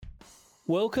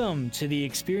Welcome to the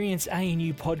Experience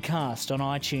ANU podcast on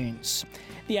iTunes.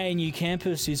 The ANU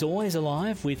campus is always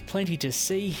alive with plenty to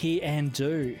see, hear and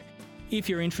do. If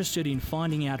you're interested in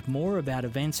finding out more about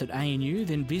events at ANU,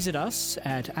 then visit us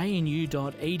at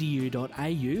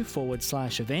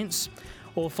anu.edu.au/events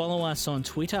or follow us on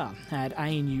Twitter at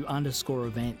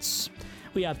 @ANU_events.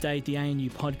 We update the ANU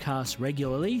podcast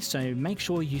regularly, so make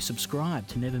sure you subscribe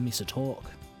to never miss a talk.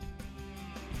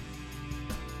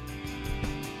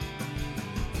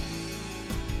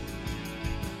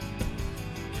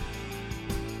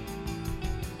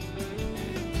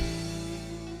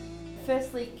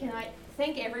 Firstly, can I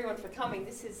thank everyone for coming.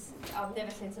 I've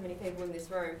never seen so many people in this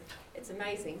room. It's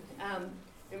amazing.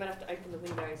 We might have to open the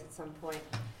windows at some point.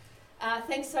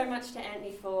 Thanks so much to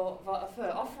Antony for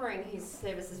offering his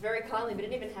services very kindly. We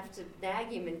didn't even have to nag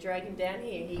him and drag him down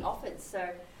here. He offered.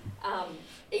 So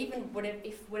even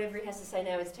if whatever he has to say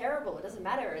now is terrible, it doesn't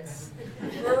matter.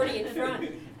 We're already in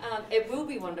front. It will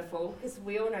be wonderful because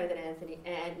we all know that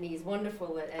Antony is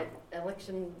wonderful at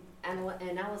election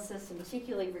analysis, and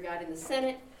particularly regarding the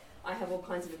Senate. I have all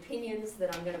kinds of opinions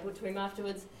that I'm going to put to him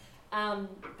afterwards.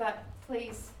 But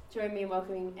please join me in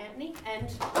welcoming Antony. And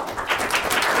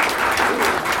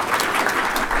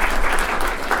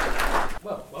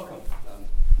well, welcome.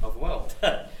 Overwhelmed.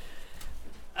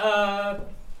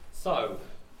 So,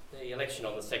 the election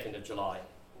on the 2nd of July,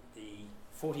 the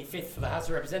 45th for the House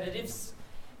of Representatives,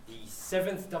 the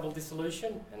 7th double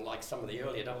dissolution, and like some of the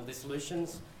earlier double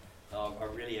dissolutions, are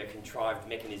really a contrived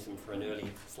mechanism for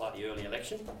an slightly early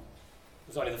election. It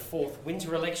was only the 4th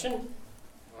winter election.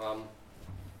 Some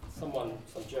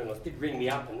journalist did ring me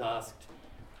up and asked,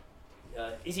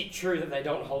 is it true that they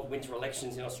don't hold winter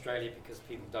elections in Australia because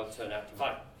people don't turn out to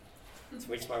vote? To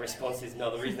which my response is, no,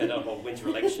 the reason they don't hold winter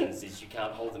elections is you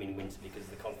can't hold them in winter because of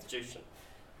the Constitution,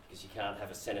 because you can't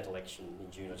have a Senate election in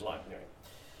June or July. Anyway,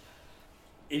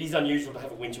 it is unusual to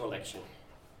have a winter election.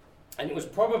 And it was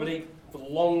probably the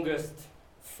longest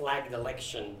flagged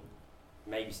election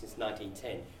maybe since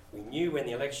 1910. We knew when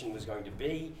the election was going to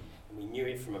be, and we knew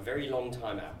it from a very long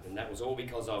time out. And that was all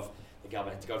because of the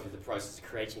government had to go through the process of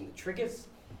creating the triggers.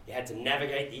 It had to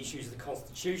navigate the issues of the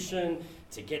Constitution,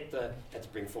 had to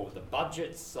bring forward the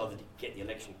budget so that it could get the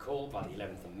election called by the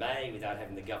 11th of May without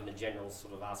having the Governor-General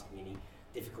sort of asking any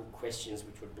difficult questions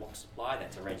which would block supply. They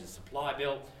had to arrange a supply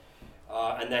bill.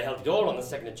 And they held it all on the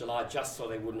 2nd of July just so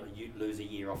they wouldn't lose a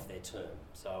year off their term.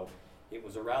 So it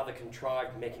was a rather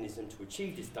contrived mechanism to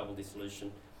achieve this double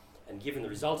dissolution. And given the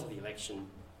result of the election,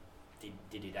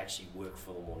 did it actually work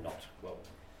for them or not? Well,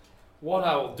 what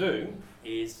I will do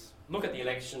is look at the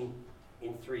election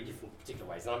in 3 different particular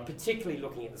ways. And I'm particularly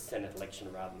looking at the Senate election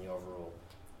rather than the overall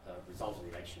result of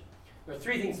the election. There are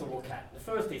 3 things to look at. The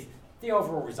first is the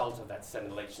overall result of that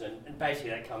Senate election, and basically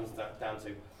that comes down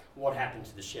to what happened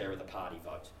to the share of the party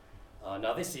vote.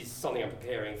 Now this is something I'm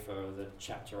preparing for the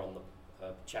chapter in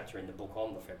the book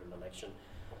on the federal election.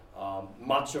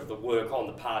 Much of the work on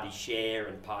the party share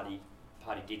and party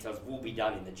details will be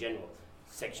done in the general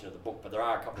section of the book, but there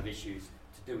are a couple of issues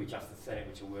to do with just the Senate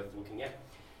which are worth looking at.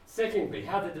 Secondly,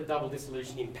 how did the double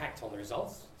dissolution impact on the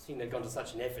results? Seeing they've gone to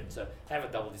such an effort to have a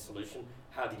double dissolution,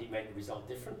 how did it make the result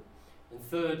different? And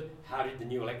third, how did the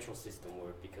new electoral system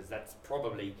work? Because that's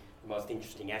probably the most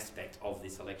interesting aspect of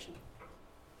this election.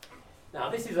 Now,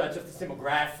 this is just a simple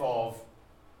graph of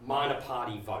minor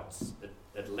party votes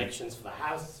at elections for the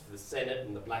House, for the Senate,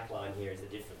 and the black line here is the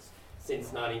difference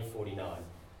since 1949,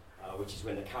 which is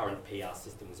when the current PR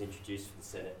system was introduced for the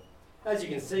Senate. As you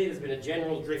can see, there's been a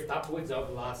general drift upwards over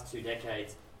the last 2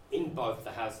 decades in both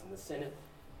the House and the Senate.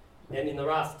 And in the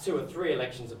last 2 or 3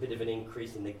 elections, a bit of an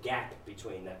increase in the gap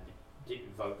between that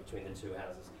vote between the 2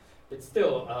 houses. But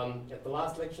still, at the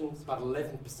last election, it's about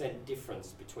 11%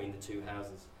 difference between the 2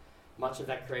 houses. Much of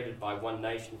that created by one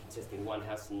nation contesting one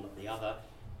house and not the other.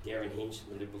 Darren Hinch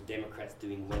and the Liberal Democrats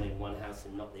doing one in one house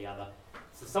and not the other.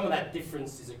 So some of that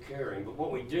difference is occurring. But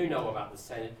what we do know about the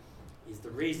Senate is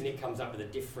the reason it comes up with a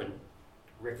different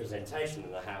representation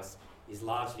in the House is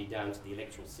largely down to the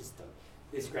electoral system.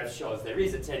 This graph shows there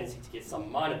is a tendency to get some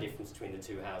minor difference between the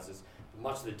 2 houses, but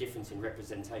much of the difference in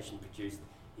representation produced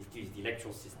is due to the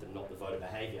electoral system, not the voter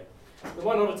behaviour. The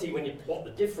one oddity when you plot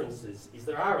the differences is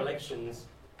there are elections,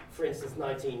 for instance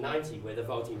 1990, where the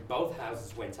vote in both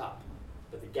houses went up,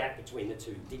 but the gap between the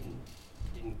 2 didn't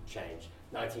change.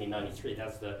 1993,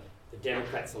 that's the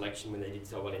Democrats' election when they did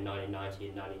so well in 1990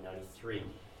 and 1993.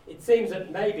 It seems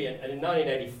that maybe, and in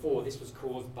 1984, this was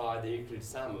caused by the Euclid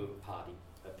Samu party,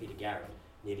 Peter Garrett,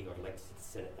 nearly got elected to the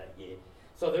Senate that year.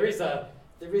 So there is a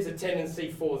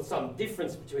tendency for some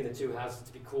difference between the 2 houses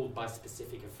to be called by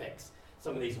specific effects.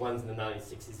 Some of these ones in the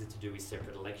 1960s are to do with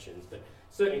separate elections, but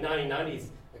certainly 1990 is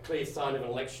a clear sign of an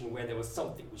election where there was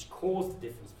something which caused the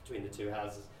difference between the two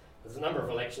houses. There's a number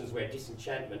of elections where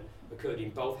disenchantment occurred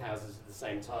in both houses at the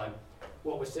same time.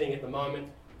 What we're seeing at the moment,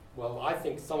 well, I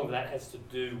think some of that has to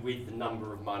do with the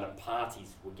number of minor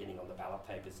parties we're getting on the ballot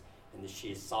papers and the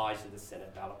sheer size of the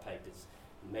Senate ballot papers.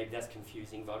 And maybe that's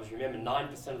confusing voters. Remember,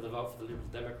 9% of the vote for the Liberal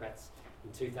Democrats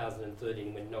in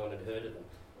 2013 when no one had heard of them,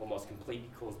 almost completely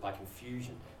caused by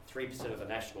confusion, 3% of the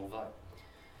national vote.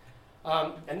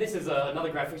 And this is another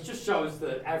graphic. It just shows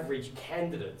the average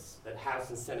candidates at House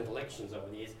and Senate elections over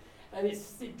the years. And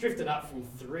it drifted up from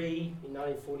 3 in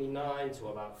 1949 to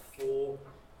about 4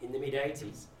 in the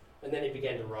mid-80s. And then it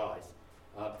began to rise.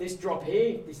 This drop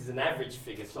here, this is an average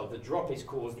figure, so the drop is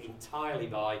caused entirely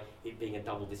by it being a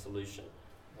double dissolution.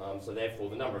 So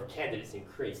therefore the number of candidates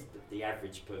increased, but the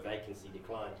average per vacancy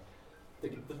declined.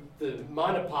 The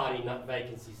minor party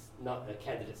vacancies,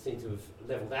 candidates seem to have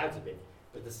levelled out a bit,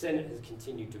 but the Senate has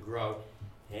continued to grow,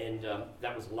 and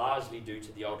that was largely due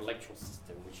to the old electoral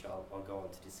system, which I'll go on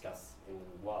to discuss in a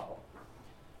little while.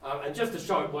 And just to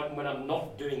show when I'm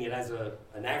not doing it as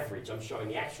an average, I'm showing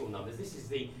the actual numbers. This is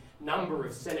the number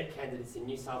of Senate candidates in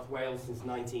New South Wales since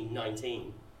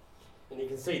 1919. And you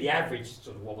can see the average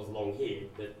sort of wobbles along here,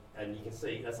 and you can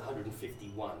see that's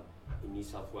 151 in New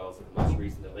South Wales at the most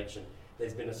recent election.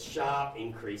 There's been a sharp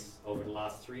increase over the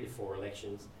last 3 to 4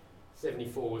 elections.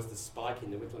 74 was the spike in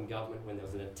the Whitlam government when there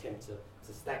was an attempt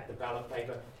to stack the ballot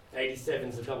paper. 87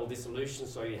 is a double dissolution,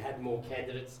 so you had more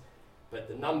candidates. But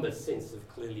the numbers since have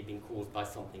clearly been caused by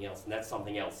something else, and that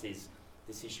something else is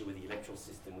this issue with the electoral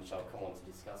system, which I'll come on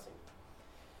to discussing.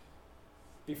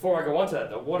 Before I go on to that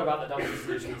though, what about the double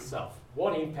dissolution itself?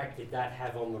 What impact did that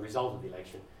have on the result of the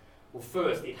election? Well,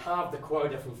 first, it halved the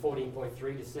quota from 14.3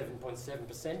 to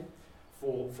 7.7%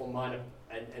 for minor,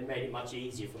 and made it much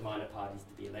easier for minor parties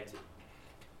to be elected.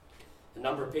 A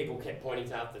number of people kept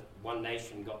pointing out that One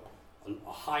Nation got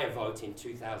a higher vote in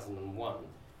 2001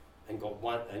 and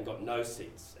got no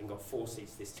seats, and got 4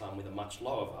 seats this time with a much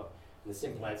lower vote. And the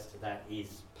simple answer to that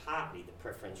is partly the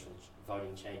preferential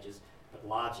voting changes, but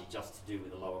largely just to do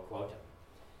with a lower quota.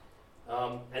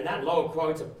 And that lower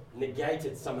quota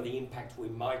negated some of the impact we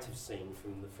might have seen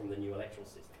from the new electoral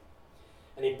system.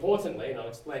 And importantly, and I'll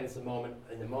explain this in a moment,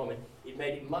 it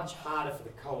made it much harder for the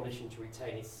coalition to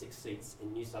retain its 6 seats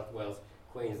in New South Wales,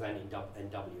 Queensland and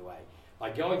WA. By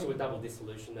going to a double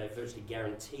dissolution, they virtually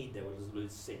guaranteed they would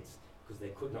lose seats because they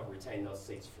could not retain those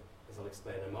seats, as I'll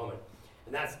explain in a moment.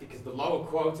 And that's because the lower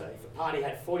quota, if a party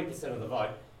had 40% of the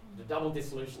vote, the double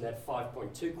dissolution had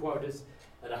 5.2 quotas.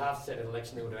 At a half Senate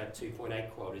election, they would have had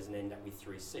 2.8 quotas and end up with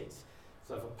 3 seats.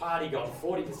 So if a party got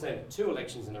 40% 2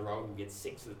 elections in a row, it would get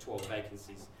 6 of the 12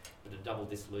 vacancies, but a double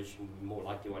dissolution would be more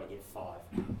likely to only get 5.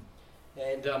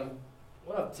 And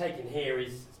what I've taken here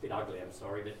is, it's a bit ugly, I'm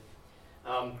sorry,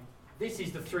 but this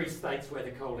is the 3 states where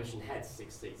the coalition had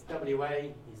 6 seats.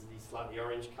 WA is the slightly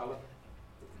orange colour.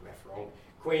 Graph wrong.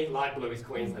 Light blue is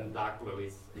Queensland, dark blue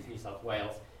is New South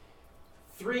Wales.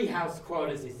 3 House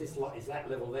quotas is that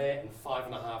level there, and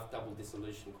 5.5 double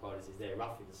dissolution quotas is there,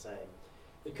 roughly the same.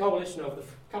 The coalition over the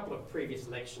couple of previous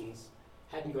elections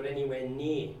hadn't got anywhere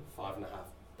near 5.5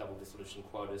 double dissolution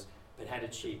quotas, but had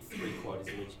achieved 3 quotas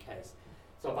in each case.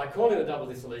 So by calling a double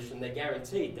dissolution, they're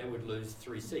guaranteed they would lose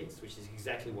 3 seats, which is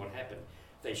exactly what happened.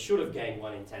 They should have gained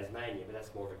 1 in Tasmania, but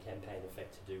that's more of a campaign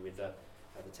effect to do with how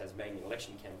the Tasmanian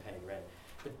election campaign ran.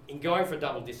 But in going for a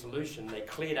double dissolution, they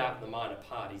cleared out the minor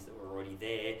parties that were already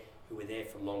there, who were there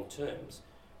for long terms,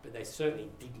 but they certainly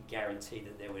didn't guarantee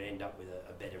that they would end up with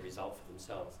a better result for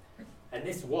themselves. And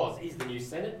this is the new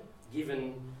Senate,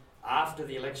 given after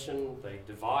the election, they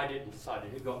divided and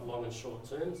decided who got long and short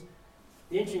terms.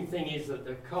 The interesting thing is that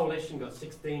the coalition got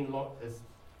 16, has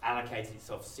allocated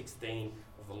itself 16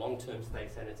 of the long-term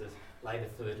state senators, Labor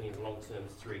 13 of the long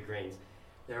terms, 3 Greens.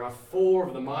 There are 4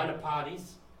 of the minor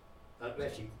parties,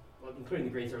 including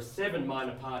the Greens, there are 7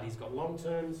 minor parties got long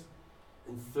terms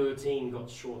and 13 got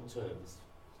short terms.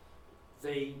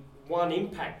 The one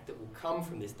impact that will come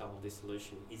from this double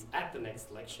dissolution is at the next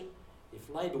election.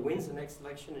 If Labor wins the next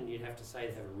election, and you'd have to say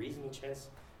they have a reasonable chance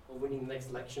of winning the next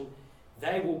election,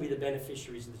 they will be the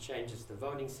beneficiaries of the changes to the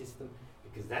voting system,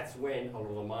 because that's when a lot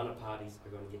of the minor parties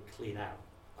are going to get cleared out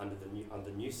under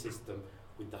the new system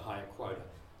with the higher quota,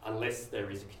 unless there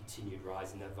is a continued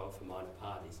rise in that vote for minor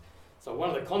parties. So one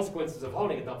of the consequences of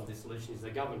holding a double dissolution is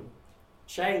the government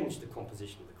changed the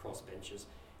composition of the crossbenchers,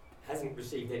 hasn't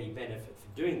received any benefit for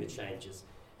doing the changes,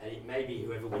 and it may be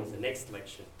whoever wins the next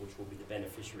election which will be the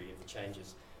beneficiary of the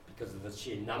changes because of the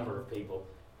sheer number of people,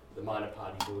 the minor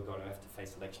parties, who are going to have to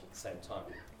face election at the same time.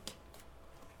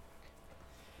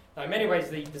 Now, in many ways,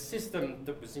 the system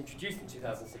that was introduced in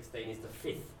 2016 is the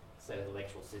fifth Senate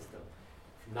electoral system.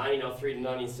 From 1903 to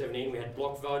 1917, we had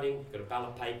block voting, you got a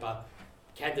ballot paper,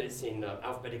 candidates in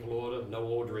alphabetical order, no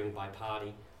ordering by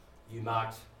party. You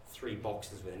marked 3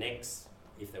 boxes with an X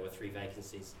if there were 3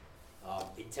 vacancies.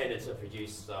 It tended to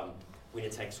produce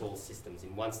winner-takes-all systems.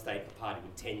 In one state, the party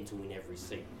would tend to win every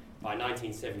seat. By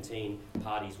 1917,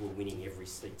 parties were winning every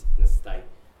seat in the state.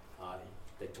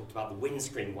 They talked about the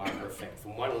windscreen wiper effect.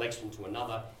 From one election to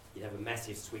another, you'd have a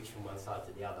massive switch from one side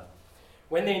to the other.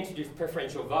 When they introduced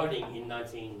preferential voting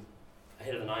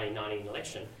ahead of the 1919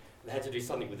 election, they had to do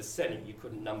something with the Senate. You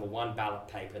couldn't number one ballot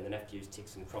paper and then have to use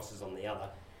ticks and crosses on the other.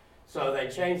 So they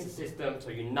changed the system so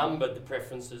you numbered the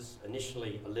preferences,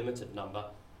 initially a limited number,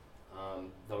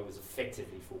 though it was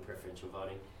effectively full preferential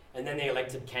voting. And then they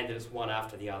elected candidates one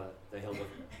after the other. They held a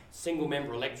single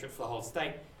member electorate for the whole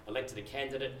state, elected a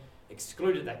candidate,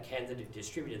 excluded that candidate,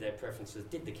 distributed their preferences,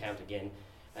 did the count again,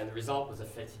 and the result was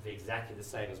effectively exactly the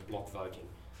same as block voting,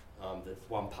 that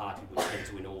one party would tend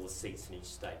to win all the seats in each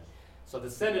state. So the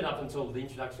Senate, up until the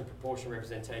introduction of proportional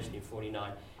representation in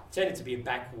 1949, tended to be a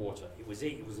backwater. It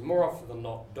was more often than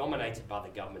not dominated by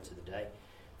the government of the day.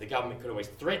 The government could always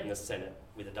threaten the Senate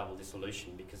with a double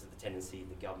dissolution because of the tendency of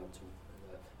the government to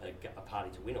a party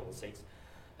to win all the seats.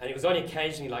 And it was only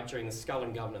occasionally, like during the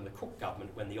Scullin government and the Cook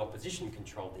government, when the opposition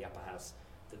controlled the upper house,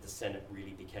 that the Senate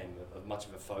really became much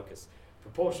of a focus.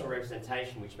 Proportional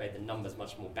representation, which made the numbers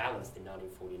much more balanced in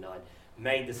 1949,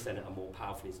 made the Senate a more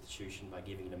powerful institution by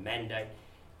giving it a mandate,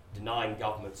 denying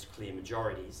governments clear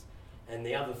majorities. And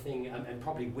the other thing, and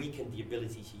probably weakened the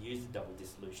ability to use the double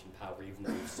dissolution power, even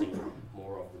though we've seen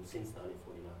more of them since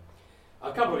 1949.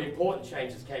 A couple of important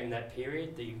changes came in that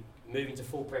period. The moving to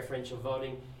full preferential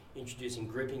voting, introducing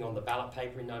grouping on the ballot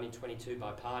paper in 1922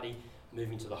 by party,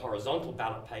 moving to the horizontal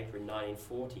ballot paper in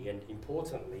 1940, and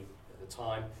importantly, at the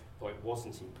time, though it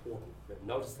wasn't important, but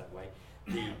noticed that way,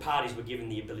 the parties were given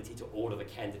the ability to order the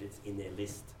candidates in their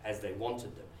list as they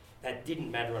wanted them. That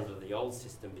didn't matter under the old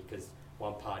system because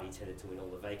one party tended to win all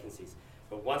the vacancies.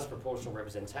 But once proportional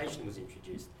representation was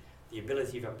introduced, the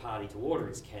ability of a party to order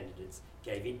its candidates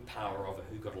gave it power over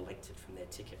who got elected from their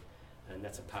ticket. And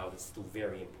that's a power that's still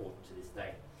very important to this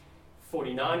day.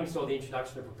 1949, we saw the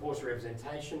introduction of proportional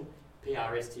representation,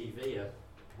 PRSTV, a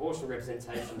proportional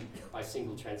representation by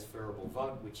single transferable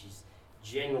vote, which is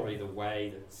generally the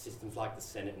way that systems like the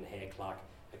Senate and Hare-Clark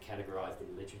are categorised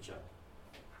in literature.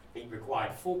 It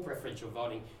required full preferential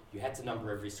voting. You had to number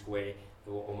every square.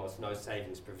 There were almost no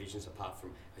savings provisions apart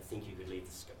from, I think you could leave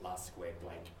the last square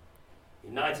blank.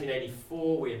 In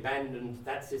 1984, we abandoned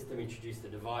that system, introduced the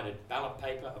divided ballot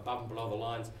paper above and below the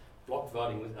lines. Block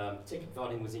voting, ticket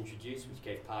voting was introduced, which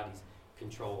gave parties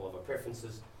control over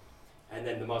preferences. And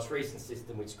then the most recent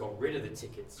system, which got rid of the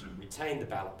tickets, retained the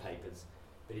ballot papers,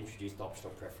 but introduced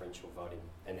optional preferential voting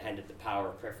and handed the power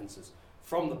of preferences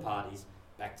from the parties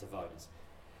back to voters.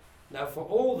 Now, for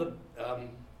all the,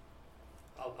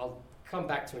 I'll come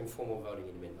back to informal voting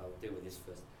in a minute. I'll deal with this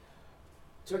first.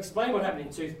 To explain what happened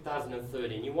in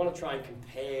 2013, you want to try and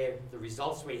compare the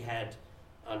results we had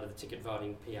under the ticket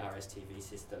voting PRSTV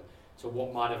system to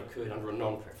what might have occurred under a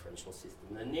non-preferential system.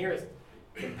 The nearest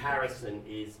comparison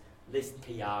is list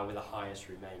PR with a highest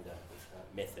remainder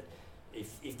method.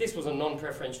 If this was a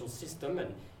non-preferential system,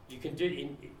 and you can do,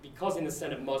 because in the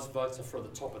Senate most votes are for the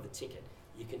top of the ticket,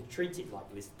 you can treat it like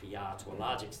list PR to a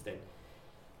large extent.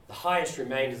 The highest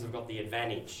remainders have got the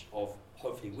advantage of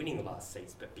hopefully winning the last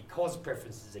seats, but because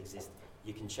preferences exist,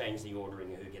 you can change the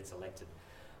ordering of who gets elected.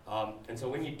 And so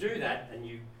when you do that, and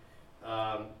you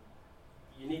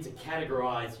need to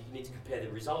categorise, you need to compare the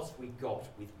results we got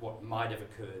with what might have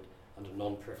occurred under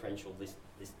non-preferential list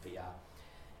PR.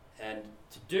 And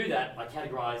to do that, I've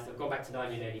gone back to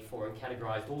 1984 and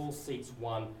categorised all seats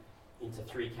won into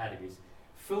 3 categories.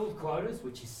 Filled quotas,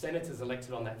 which is senators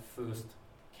elected on that first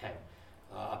count.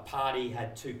 A party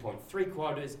had 2.3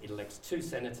 quotas, it elects 2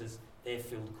 senators, they're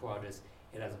filled quotas,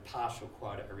 it has a partial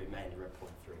quota, a remainder of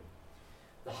 0.3.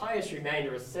 The highest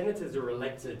remainder of senators are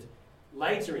elected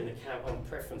later in the count on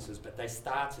preferences, but they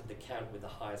started the count with the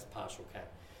highest partial count.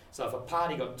 So if a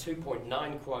party got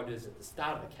 2.9 quotas at the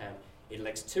start of the count, it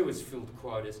elects 2 as filled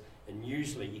quotas, and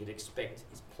usually you'd expect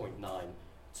is 0.9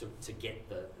 to get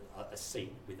a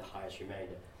seat with the highest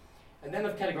remainder. And then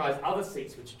they've categorised other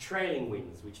seats which are trailing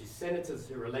wins, which is senators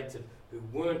who are elected who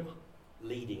weren't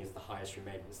leading as the highest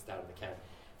remainder at the start of the count.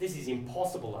 This is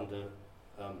impossible under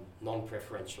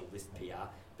non-preferential list PR,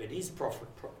 but is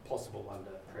possible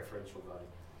under preferential voting.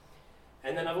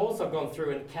 And then I've also gone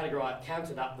through and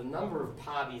counted up the number of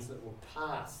parties that were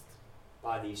passed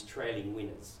by these trailing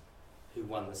winners who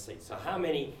won the seat. So how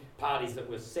many parties that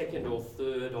were second or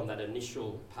third on that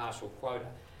initial partial quota,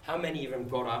 how many of them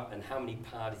got up and how many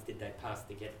parties did they pass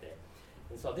to get there?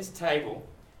 And so this table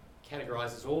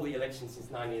categorises all the elections since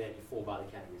 1984 by the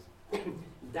categories.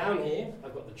 Down here,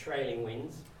 I've got the trailing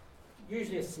wins,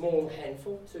 usually a small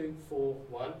handful, 2, 4,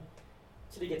 1,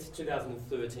 till you get to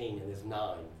 2013 and there's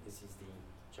 9. This is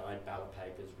the giant ballot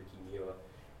papers, Ricky Muir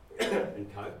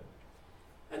and co.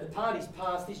 And the parties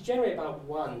passed is generally about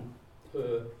 1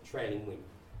 per trailing win.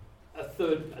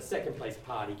 A second place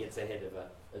party gets ahead of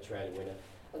a trailing winner.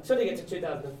 Until you get to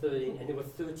 2013 and there were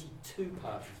 32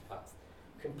 parties passed,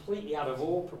 completely out of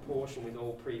all proportion with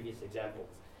all previous examples.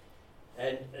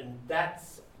 And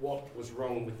that's what was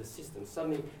wrong with the system.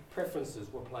 Suddenly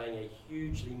preferences were playing a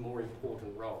hugely more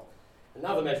important role.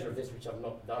 Another measure of this, which I've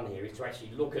not done here, is to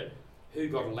actually look at who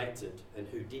got elected and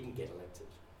who didn't get elected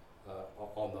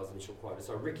on those initial quotas.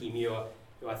 So Ricky Muir,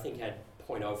 who I think had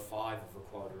 0.05 of a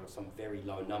quota or some very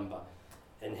low number,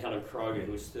 and Helen Kroger,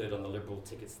 who was third on the Liberal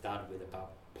ticket, started with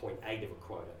about 0.8 of a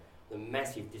quota. The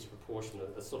massive disproportion,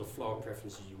 a sort of flow of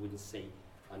preferences you wouldn't see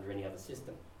under any other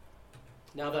system.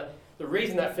 Now the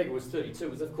reason that figure was 32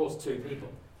 was of course 2 people,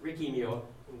 Ricky Muir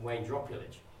and Wayne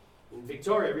Dropulich. In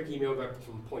Victoria, Ricky Muir got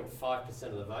from 0.5%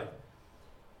 of the vote.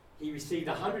 He received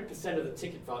 100% of the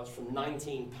ticket votes from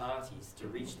 19 parties to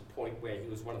reach the point where he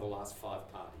was one of the last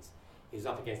 5 parties. He was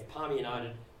up against Palmer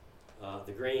United,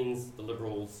 the Greens, the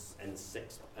Liberals, and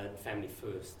Family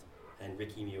First, and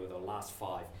Ricky Muir were the last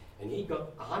 5. And he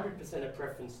got 100% of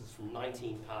preferences from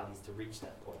 19 parties to reach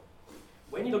that point.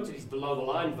 When you looked at his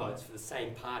below-the-line votes for the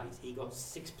same parties, he got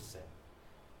 6%.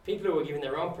 People who were given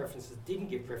their own preferences didn't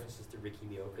give preferences to Ricky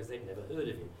Muir because they'd never heard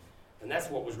of him. And that's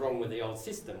what was wrong with the old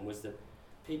system, was that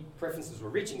preferences were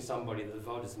reaching somebody that the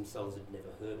voters themselves had never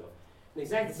heard of. And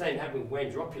exactly the same happened with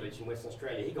Wayne Dropulich in Western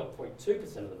Australia. He got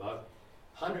 0.2% of the vote,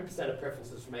 100% of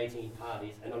preferences from 18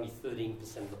 parties, and only 13%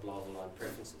 of the below-the-line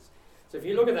preferences. So if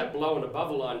you look at that below and above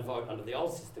the line vote under the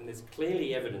old system, there's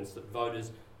clearly evidence that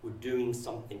voters were doing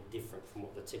something different from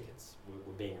what the tickets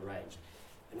were being arranged.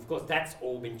 And of course that's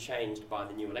all been changed by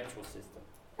the new electoral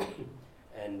system.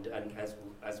 and as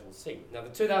we'll see. Now the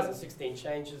 2016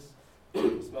 changes,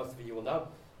 as most of you will know,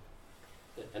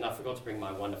 and I forgot to bring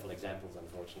my wonderful examples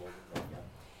unfortunately.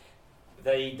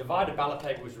 The divided ballot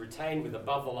paper was retained with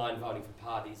above the line voting for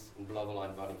parties and below the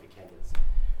line voting for candidates.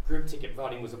 Group ticket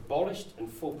voting was abolished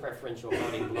and full preferential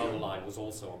voting below the line was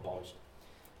also abolished.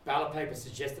 Ballot paper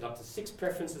suggested up to 6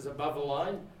 preferences above the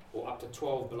line or up to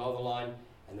 12 below the line,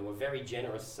 and there were very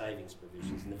generous savings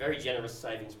provisions. And the very generous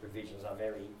savings provisions are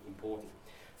very important.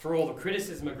 For all the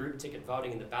criticism of group ticket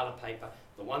voting in the ballot paper,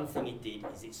 the one thing it did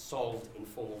is it solved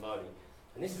informal voting.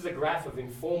 And this is a graph of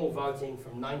informal voting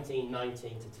from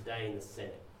 1919 to today in the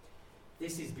Senate.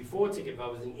 This is before ticket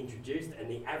voting was introduced, and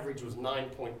the average was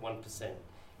 9.1%.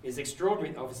 It's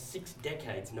extraordinary. Over 6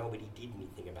 decades, nobody did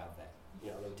anything about that.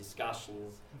 There were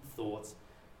discussions, thoughts,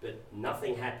 but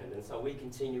nothing happened. And so we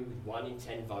continued with 1 in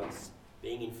 10 votes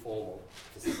being informal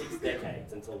for 6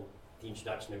 decades until the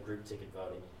introduction of group ticket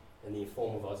voting, and the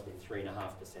informal votes have been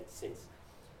 3.5% since.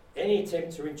 Any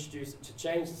attempt to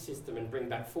change the system and bring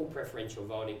back full preferential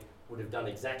voting would have done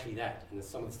exactly that. And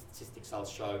some of the statistics I'll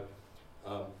show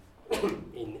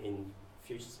in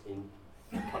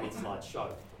coming slides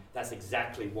show. That's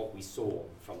exactly what we saw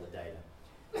from the data.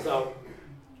 So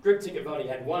group ticket voting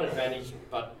had one advantage,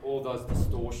 but all those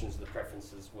distortions of the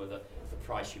preferences were the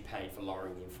price you paid for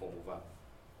lowering the informal vote.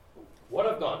 What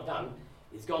I've done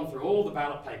is gone through all the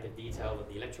ballot paper detail that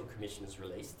the Electoral Commission has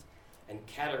released and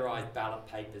categorised ballot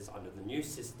papers under the new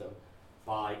system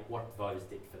by what voters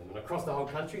did for them. And across the whole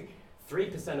country,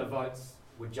 3% of votes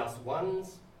were just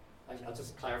ones. I'll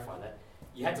just clarify that.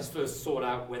 You had to first sort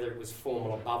out whether it was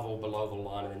formal above or below the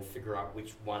line and then figure out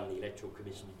which one the Electoral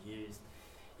Commission had used.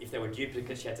 If there were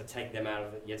duplicates, you had to take them out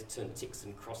of it. You had to turn ticks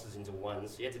and crosses into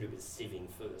ones. So you had to do a bit of sieving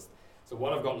first. So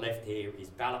what I've got left here is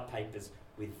ballot papers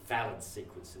with valid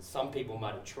sequences. Some people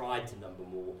might have tried to number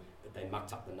more, but they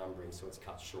mucked up the numbering, so it's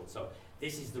cut short. So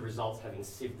this is the results having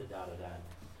sieved the data down.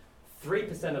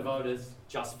 3% of voters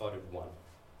just voted 1.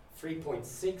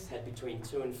 3.6 had between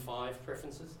 2 and 5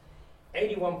 preferences.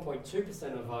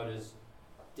 81.2% of voters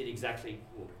did exactly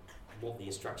what the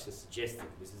instructions suggested,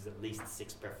 which is at least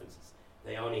 6 preferences.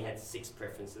 They only had 6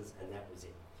 preferences, and that was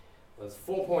it. There was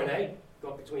 4.8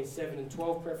 got between 7 and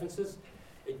 12 preferences.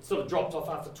 It sort of dropped off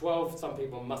after 12. Some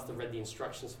people must have read the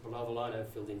instructions below the line and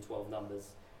filled in 12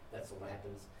 numbers. That's all that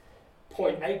happens.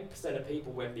 0.8% of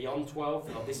people went beyond 12.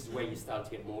 Now this is where you start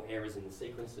to get more errors in the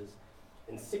sequences.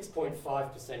 And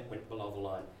 6.5% went below the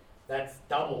line. That's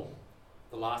double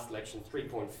the last election.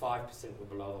 3.5% were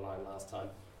below the line last time.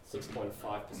 6.5%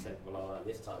 below the line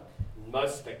this time.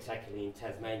 Most spectacularly in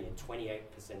Tasmania, 28%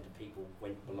 of people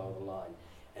went below the line,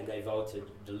 and they voted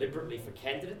deliberately for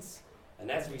candidates.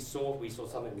 And as we saw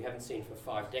something we haven't seen for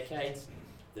 5 decades,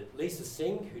 that Lisa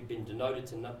Singh, who'd been demoted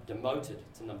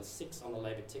to number 6 on the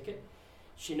Labor ticket,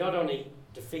 she not only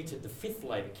defeated the 5th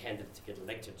Labor candidate to get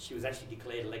elected, she was actually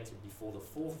declared elected before the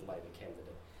 4th Labor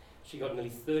candidate. She got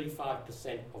nearly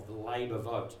 35% of the Labor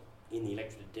vote in the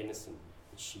electorate of Denison,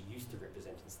 which she used to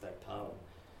represent in state parliament,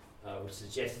 which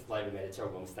suggests Labor made a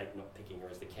terrible mistake not picking her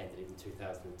as the candidate in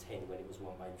 2010 when it was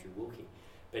won by Andrew Wilkie.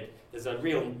 But there's a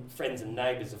real friends and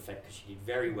neighbours effect, because she did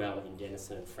very well in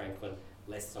Denison and Franklin,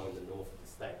 less so in the north of the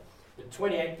state. But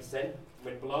 28%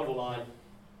 went below the line,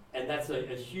 and that's a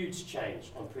huge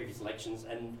change on previous elections.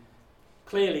 And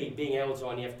clearly, being able to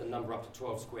only have to number up to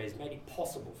 12 squares made it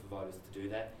possible for voters to do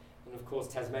that. And of course,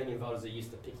 Tasmanian voters are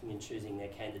used to picking and choosing their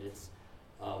candidates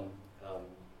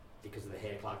because of the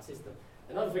Hare-Clark system.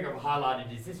 Another figure I've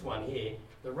highlighted is this one here.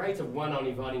 The rate of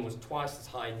one-only voting was twice as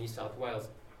high in New South Wales.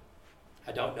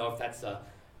 I don't know if that's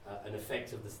an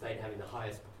effect of the state having the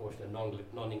highest proportion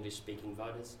of non-English speaking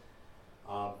voters.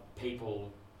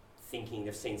 People thinking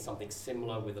they've seen something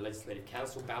similar with the Legislative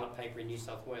Council ballot paper in New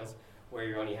South Wales, where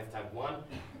you only have to have one.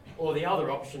 Or the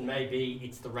other option may be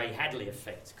it's the Ray Hadley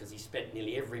effect, because he spent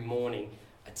nearly every morning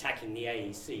attacking the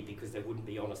AEC because they wouldn't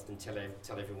be honest and tell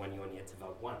everyone you only had to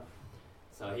vote one.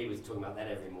 So he was talking about that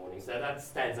every morning. So that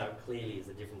stands out clearly as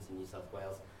a difference in New South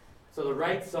Wales. So the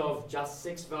rates of just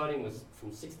 6 voting was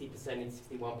from 60% in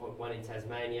 61.1 in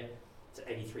Tasmania to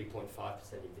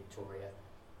 83.5% in Victoria.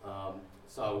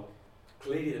 So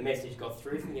clearly the message got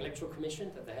through from the Electoral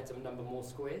Commission that they had to number more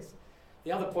squares.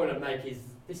 The other point I'd make is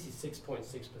this is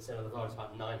 6.6% of the votes,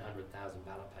 about 900,000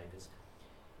 ballot papers.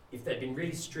 If they'd been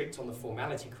really strict on the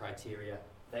formality criteria,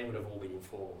 they would have all been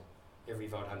informal. Every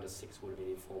vote under 6 would have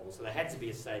been informal. So there had to be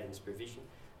a savings provision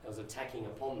that was attacking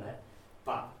upon that,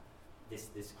 but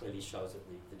this clearly shows that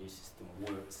the new system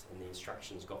works and the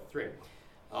instructions got through.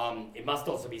 It must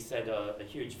also be said a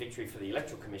huge victory for the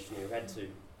Electoral Commission, who had to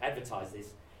advertise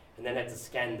this and then had to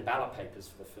scan the ballot papers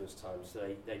for the first time. So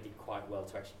they did quite well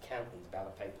to actually count these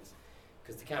ballot papers,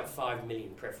 because to count 5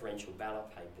 million preferential ballot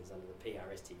papers under the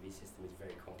PRSTV system is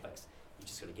very complex. You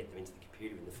just got to get them into the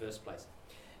computer in the first place.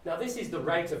 Now this is the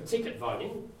rate of ticket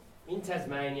voting in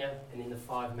Tasmania and in the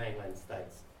 5 mainland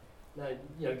states. Now,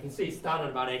 you can see it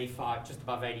started about 85, just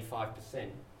above 85%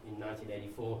 in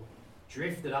 1984,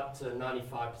 drifted up to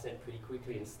 95% pretty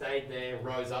quickly and stayed there,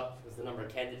 rose up as the number of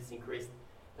candidates increased.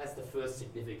 That's the first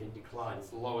significant decline. It's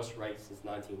the lowest rate since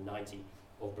 1990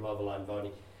 of below-the-line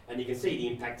voting. And you can see the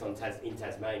impact on in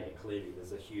Tasmania. Clearly,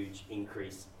 there's a huge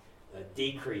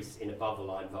decrease in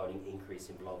above-the-line voting, increase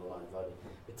in below-the-line voting.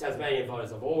 The Tasmanian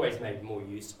voters have always made more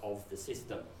use of the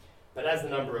system. But as the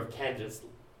number of candidates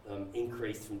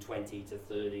increased from 20 to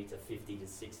 30 to 50 to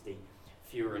 60,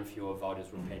 fewer and fewer voters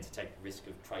were prepared to take the risk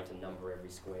of trying to number every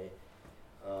square.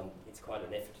 It's quite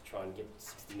an effort to try and get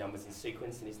 60 numbers in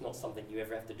sequence, and it's not something you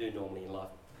ever have to do normally in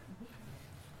life.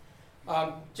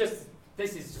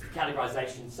 This is just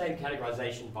categorisation, same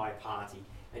categorisation by party,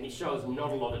 and it shows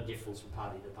not a lot of difference from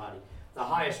party to party. The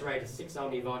highest rate of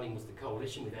 6-only voting was the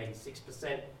Coalition with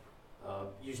 86%,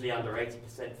 usually under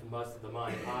 80% for most of the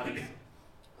minor parties.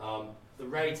 The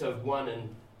rate of 1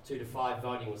 and 2 to 5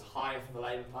 voting was higher for the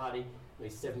Labor Party, only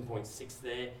 7.6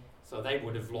 there. So they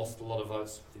would have lost a lot of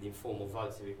votes for the informal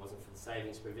votes if it wasn't for the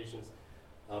savings provisions.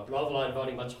 Below-the-line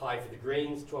voting much higher for the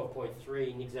Greens,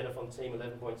 12.3, Nick Xenophon-Team,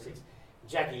 11.6.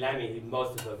 Jackie Lammy, who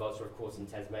most of her votes are of course in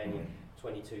Tasmania,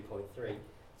 22.3.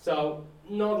 So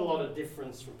not a lot of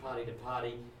difference from party to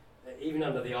party. Even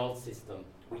under the old system,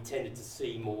 we tended to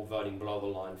see more voting below the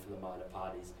line from the minor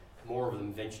parties. More of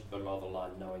them ventured below the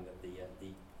line, knowing that the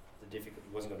difficulty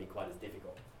wasn't going to be quite as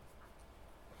difficult.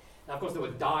 Now, of course, there were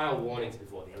dire warnings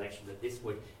before the election that this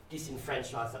would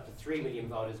disenfranchise up to 3 million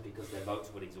voters because their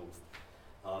votes would exhaust.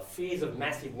 Fears of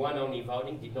massive one-only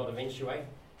voting did not eventuate,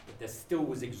 but there still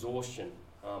was exhaustion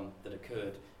that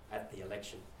occurred at the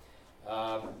election.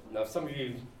 Now, if some of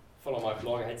you follow my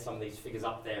blog, I had some of these figures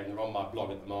up there, and they're on my blog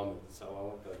at the moment, so I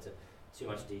won't go into too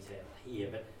much detail here.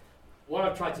 But what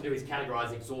I've tried to do is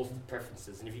categorise exhausted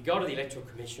preferences. And if you go to the Electoral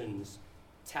Commission's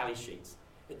tally sheets,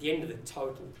 at the end of the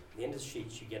total, at the end of the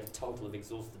sheets, you get a total of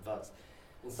exhausted votes.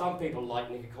 And some people, like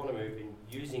Nick Economou, have been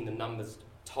using the numbers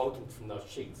totaled from those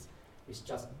sheets, which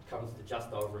just comes to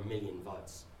just over 1 million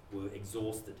votes were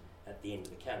exhausted at the end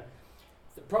of the count.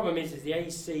 The problem is the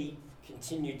AEC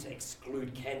continued to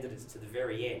exclude candidates to the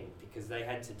very end because they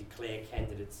had to declare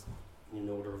candidates in an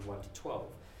order of 1 to 12.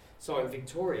 So in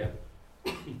Victoria,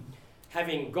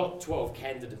 having got 12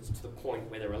 candidates to the point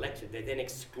where they're elected, they then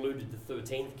excluded the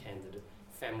 13th candidate,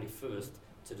 Family First,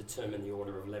 to determine the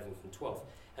order of 11th and 12th.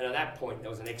 And at that point, there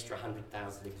was an extra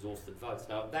 100,000 exhausted votes.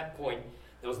 Now, at that point,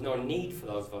 there was no need for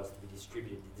those votes to be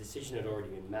distributed. The decision had already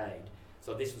been made.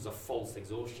 So this was a false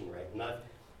exhaustion rate. And I've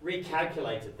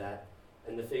recalculated that,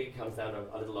 and the figure comes down to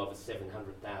a little over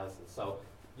 700,000. So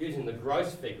using the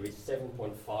gross figure is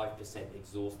 7.5%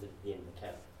 exhausted at the end of the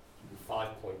count, and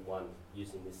 5.1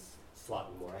 using this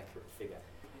slightly more accurate figure.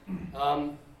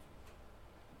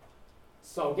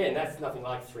 So again, that's nothing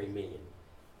like 3 million.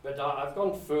 But I've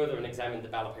gone further and examined the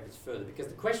ballot papers further, because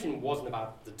the question wasn't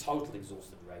about the total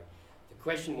exhausted rate. The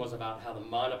question was about how the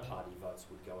minor party votes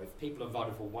would go. If people have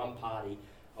voted for one party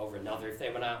over another, if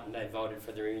they went out and they voted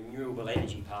for the Renewable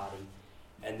Energy Party,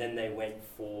 and then they went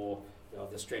for the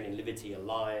Australian Liberty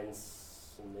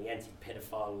Alliance and the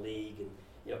Anti-Pedophile League and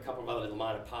a couple of other little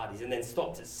minor parties, and then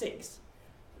stopped at 6,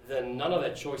 then none of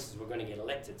their choices were going to get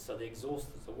elected. So they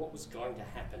exhausted. So what was going to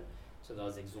happen to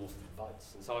those exhausted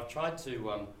votes? And so I've tried to,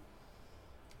 I'll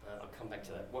come back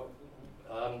to that.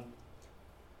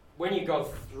 When you go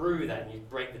through that and you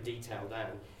break the detail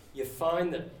down, you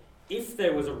find that if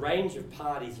there was a range of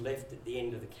parties left at the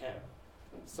end of the count,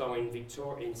 so in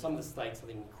Victoria, in some of the states, I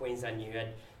think in Queensland, you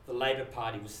had the Labor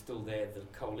Party was still there, the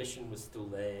Coalition was still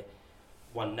there,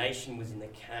 One Nation was in the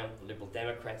count, the Liberal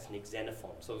Democrats, Nick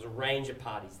Xenophon. So there was a range of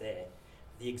parties there.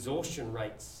 The exhaustion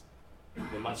rates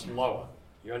were much lower.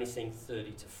 You're only seeing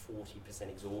 30 to 40%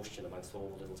 exhaustion amongst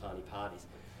all the little tiny parties.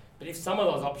 But if some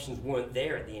of those options weren't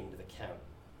there at the end of the count,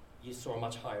 you saw a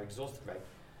much higher exhausted rate.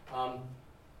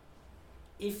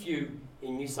 If you,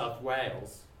 in New South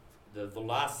Wales, the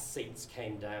last seats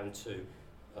came down to,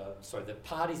 the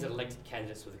parties that elected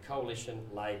candidates were the Coalition,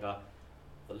 Labor,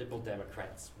 the Liberal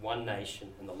Democrats, One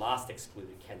Nation, and the last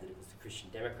excluded candidate was the Christian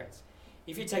Democrats.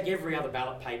 If you take every other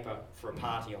ballot paper for a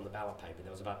party on the ballot paper,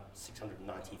 there was about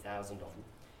 690,000 of them,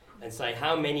 and say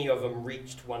how many of them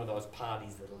reached one of those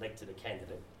parties that elected a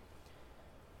candidate,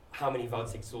 how many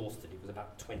votes exhausted, it was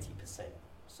about 20%.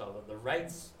 So that the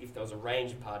rates, if there was a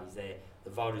range of parties there, the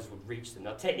voters would reach them.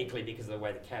 Now technically, because of the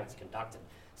way the count's conducted,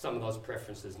 some of those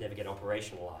preferences never get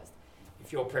operationalised.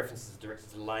 If your preference is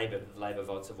directed to Labor, the Labor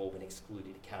votes have all been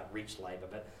excluded, it can't reach Labor,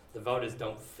 but the voters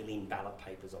don't fill in ballot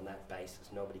papers on that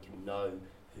basis. Nobody can know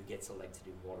who gets elected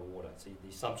in what order. So the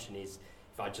assumption is,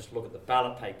 if I just look at the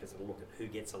ballot papers and look at who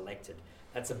gets elected,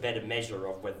 that's a better measure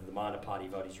of whether the minor party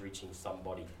vote is reaching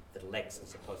somebody that elects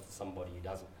as opposed to somebody who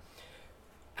doesn't.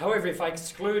 However, if I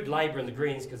exclude Labor and the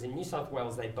Greens, because in New South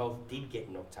Wales they both did get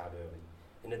knocked out early,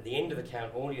 and at the end of the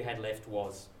count all you had left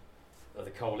was the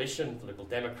Coalition, the Liberal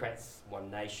Democrats, One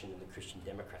Nation and the Christian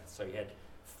Democrats. So you had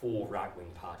 4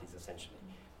 right-wing parties essentially.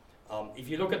 If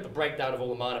you look at the breakdown of all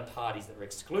the minor parties that were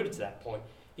excluded to that point,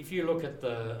 if you look at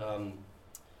the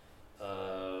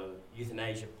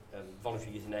euthanasia,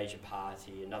 voluntary euthanasia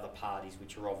party and other parties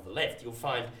which are of the left, you'll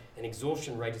find an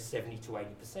exhaustion rate of 70 to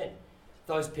 80%.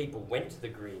 Those people went to the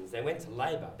Greens, they went to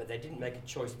Labor, but they didn't make a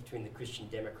choice between the Christian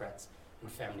Democrats and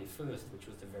Family First, which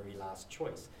was the very last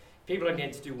choice. People are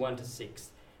going to do 1 to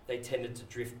 6. They tended to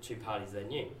drift 2 parties they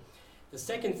knew. The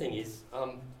second thing is,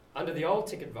 under the old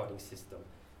ticket voting system,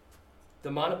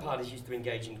 the minor parties used to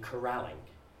engage in corralling.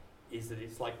 Is that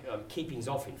it's like keepings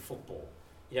off in football.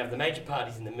 You'd have the major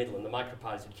parties in the middle and the micro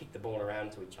parties would kick the ball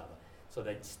around to each other. So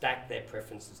they'd stack their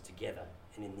preferences together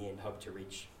and in the end hope to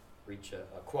reach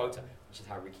a quota, which is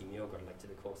how Ricky Muir got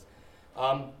elected, of course.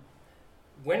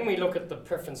 When we look at the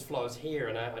preference flows here,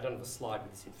 and I don't have a slide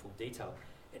with this in full detail,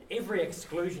 at every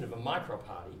exclusion of a micro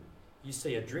party, you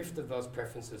see a drift of those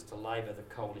preferences to Labor, the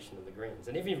Coalition and the Greens.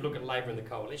 And if you look at Labor and the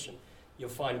Coalition, you'll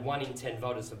find 1 in 10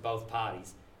 voters of both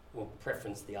parties will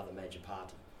preference the other major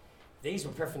party. These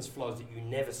were preference flows that you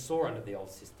never saw under the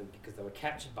old system because they were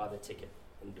captured by the ticket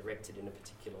and directed in a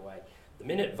particular way. The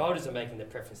minute voters are making their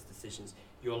preference decisions,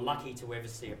 you're lucky to ever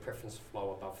see a preference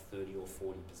flow above 30 or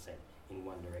 40% in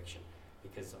one direction.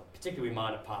 Because particularly with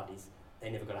minor parties, they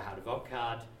never got a how to vote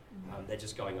card, they're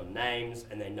just going on names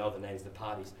and they know the names of the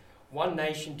parties. One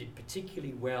Nation did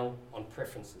particularly well on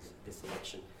preferences this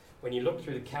election. When you look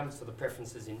through the counts of the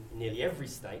preferences in nearly every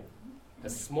state,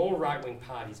 as small right-wing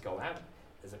parties go out,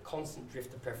 there's a constant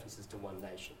drift of preferences to One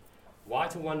Nation. Why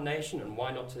to One Nation and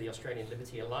why not to the Australian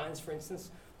Liberty Alliance, for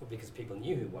instance? Well, because people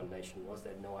knew who One Nation was,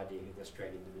 they had no idea who the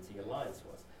Australian Liberty Alliance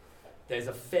was. There's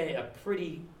a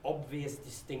pretty obvious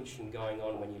distinction going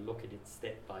on when you look at it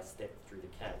step by step through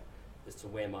the count as to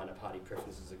where minor party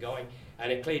preferences are going,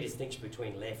 and a clear distinction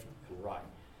between left and right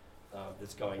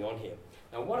that's going on here.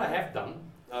 Now what I have done,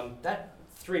 that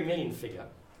 3 million figure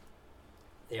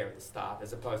there at the start,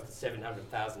 as opposed to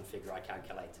 700,000 figure I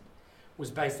calculated, was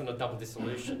based on a double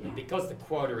dissolution. And because the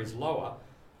quota is lower,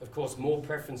 of course,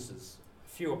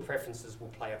 fewer preferences will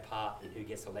play a part in who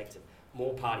gets elected.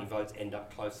 More party votes end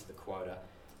up close to the quota,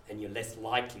 and you're less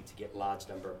likely to get large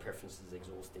number of preferences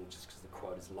exhausting just because the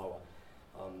quota is lower.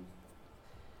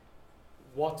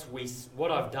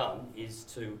 What I've done is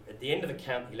to, at the end of the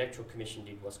count, the Electoral Commission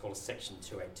did what's called a Section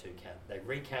 282 count. They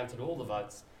recounted all the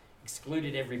votes,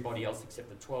 excluded everybody else except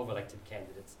the 12 elected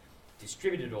candidates,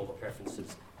 distributed all the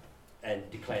preferences, and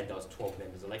declared those 12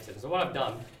 members elected. And so what I've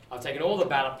done, I've taken all the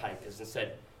ballot papers and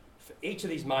said, for each of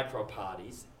these micro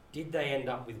parties, did they end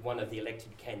up with one of the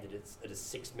elected candidates at a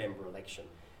 6-member election?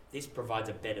 This provides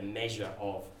a better measure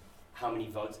of how many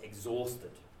votes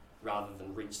exhausted rather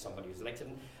than reach somebody who's elected.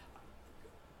 And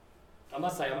I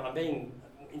must say,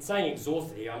 in saying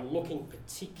exhausted here, I'm looking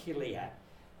particularly at,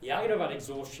 the argument about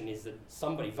exhaustion is that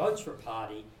somebody votes for a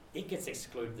party, it gets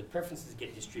excluded, the preferences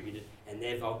get distributed, and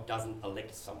their vote doesn't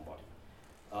elect somebody.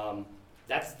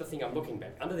 That's the thing I'm looking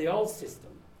at. Under the old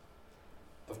system,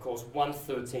 of course,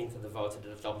 1/13 of the votes at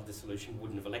a double dissolution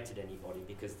wouldn't have elected anybody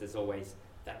because there's always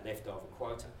that leftover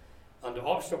quota. Under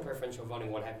optional preferential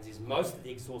voting, what happens is most of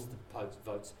the exhausted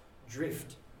votes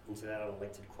drift into that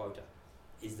unelected quota.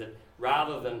 Is that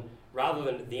rather than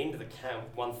at the end of the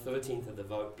count, 1/13 of the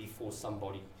vote before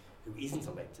somebody who isn't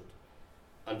elected,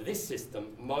 under this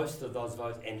system, most of those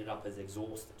votes ended up as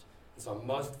exhausted. And so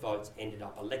most votes ended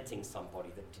up electing somebody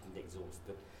that didn't exhaust.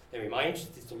 But anyway, my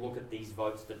interest is to look at these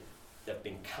votes that have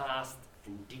been cast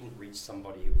and didn't reach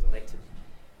somebody who was elected.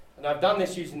 And I've done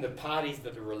this using the parties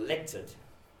that are elected.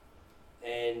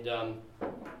 And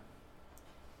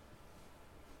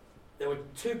there were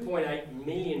 2.8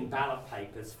 million ballot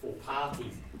papers for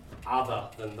parties other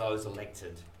than those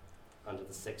elected under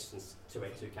the Sections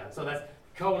 282 count. So that's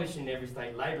Coalition in every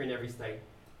state, Labor in every state,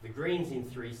 the Greens in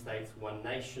 3 states, One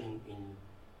Nation in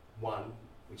 1,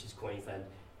 which is Queensland,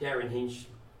 Darren Hinch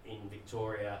in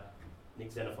Victoria,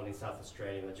 Nick Xenophon in South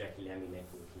Australia, and the Jackie Lammy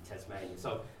network in Tasmania.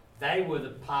 So they were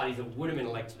the parties that would have been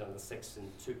elected under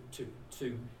Section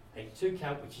 282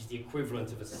 count, which is the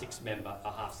equivalent of a 6-member,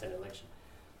 a half-cent election.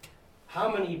 How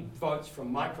many votes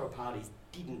from micro parties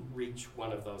didn't reach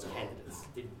one of those candidates,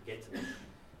 didn't get to them?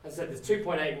 As I said, there's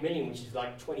 2.8 million, which is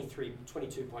like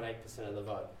 22.8% of the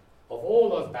vote. Of all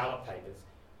those ballot papers,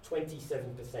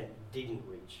 27% didn't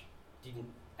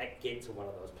get to one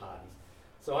of those parties.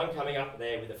 So I'm coming up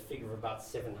there with a figure of about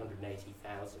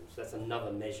 780,000. So that's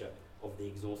another measure of the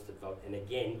exhausted vote. And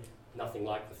again, nothing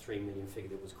like the 3 million figure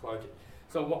that was quoted.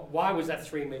 So why was that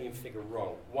 3 million figure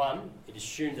wrong? One, it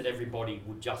assumed that everybody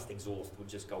would just exhaust, would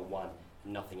just go one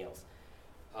and nothing else.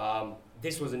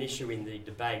 This was an issue in the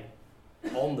debate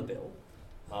on the bill.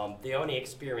 The only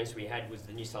experience we had was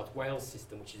the New South Wales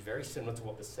system, which is very similar to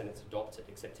what the Senate's adopted,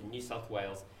 except in New South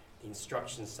Wales, the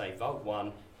instructions say vote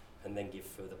one and then give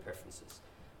further preferences.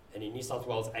 And in New South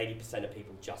Wales, 80% of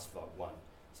people just vote one.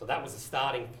 So that was a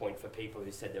starting point for people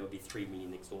who said there would be 3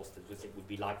 million exhausted, because it would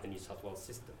be like the New South Wales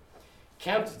system.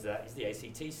 Counter to that is the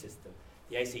ACT system.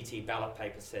 The ACT ballot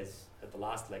paper says at the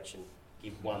last election,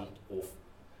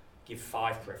 give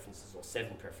 5 preferences or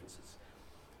 7 preferences.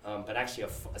 But actually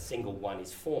a single one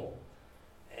is formal.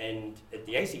 And at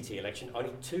the ACT election,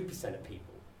 only 2% of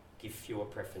people give fewer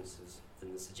preferences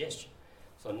than the suggestion.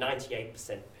 So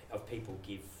 98% of people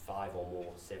give 5 or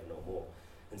more, 7 or more.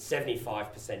 And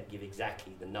 75% give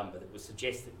exactly the number that was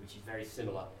suggested, which is very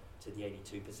similar to the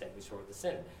 82% we saw at the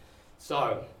Senate.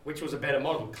 So, which was a better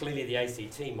model? Clearly the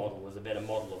ACT model was a better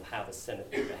model of how the Senate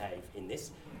would behave in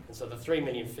this. And so the 3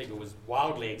 million figure was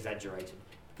wildly exaggerated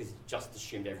because it just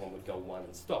assumed everyone would go one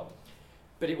and stop.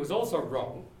 But it was also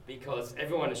wrong because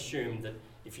everyone assumed that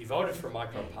if you voted for a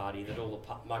micro party, that all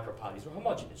the micro parties were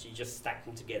homogenous. You just stack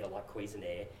them together like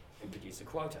Cuisenaire and produce a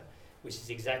quota, which is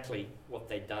exactly what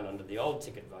they'd done under the old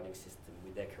ticket voting system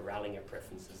with their corralling of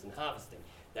preferences and harvesting.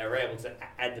 They were able to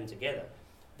add them together.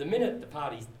 The minute the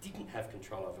parties didn't have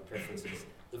control over preferences,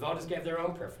 the voters gave their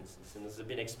own preferences. And as I've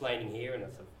been explaining here, and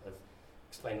as I've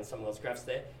explained on some of those graphs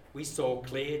there, we saw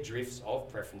clear drifts of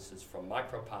preferences from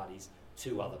micro parties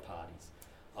to other parties.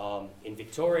 In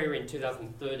Victoria in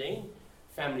 2013,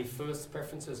 Family First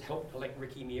preferences helped elect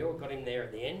Ricky Muir, got him there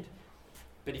at the end.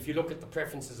 But if you look at the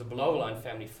preferences of below-line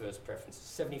Family First preferences,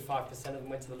 75% of them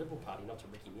went to the Liberal Party, not to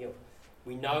Ricky Muir.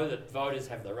 We know that voters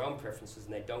have their own preferences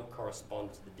and they don't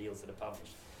correspond to the deals that are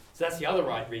published. So that's the other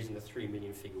right reason the 3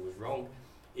 million figure was wrong,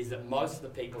 is that most of the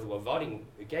people who were voting,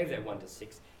 who gave their 1 to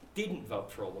 6, didn't vote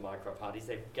for all the micro parties,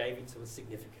 they gave it to a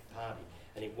significant party.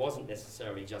 And it wasn't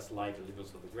necessarily just Labor,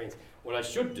 Liberals or the Greens. What I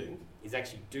should do is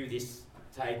actually do this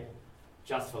table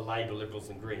just for Labor, Liberals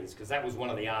and Greens, because that was one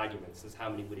of the arguments, is how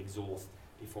many would exhaust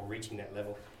before reaching that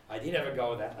level. I did have a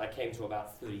go at that. I came to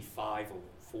about 35 or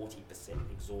 40%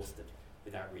 exhausted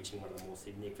without reaching one of the more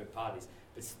significant parties.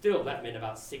 But still, that meant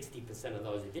about 60% of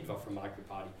those who did vote for a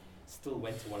micro-party still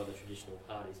went to one of the traditional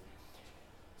parties.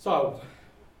 So,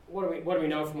 what do we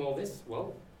know from all this?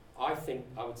 Well, I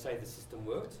would say the system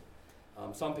worked.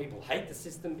 Some people hate the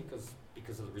system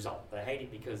because of the result. They hate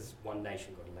it because one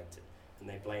nation got elected, and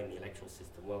they blame the electoral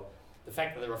system. Well, the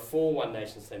fact that there are 4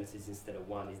 one-nation senators instead of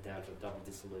 1 is down to a double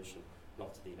dissolution,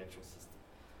 not to the electoral system.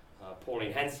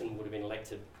 Pauline Hanson would have been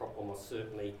elected almost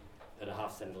certainly at a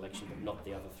half-Senate election, but not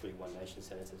the other 3 one-nation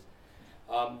senators.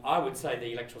 I would say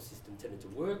the electoral system tended to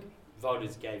work.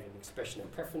 Voters gave an expression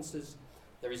of preferences.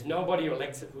 There is nobody who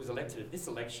was elected at this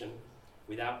election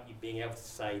without you being able to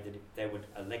say that they were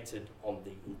elected on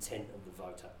the intent of the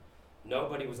voter.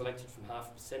 Nobody was elected from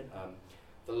 0.5%.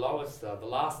 The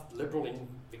last Liberal in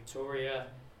Victoria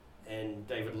and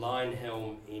David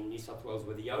Leyonhjelm in New South Wales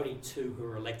were the only 2 who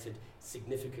were elected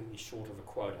significantly short of a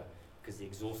quota, because the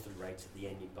exhausted rates at the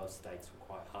end in both states were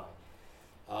quite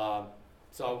high.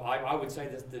 So I would say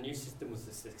that the new system was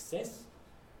a success.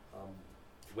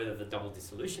 Whether the double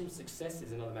dissolution was a success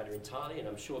is another matter entirely, and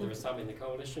I'm sure there are some in the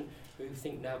coalition who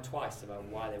think now twice about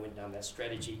why they went down that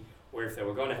strategy, or if they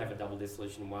were going to have a double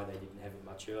dissolution, why they didn't have it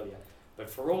much earlier. But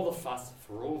for all the fuss,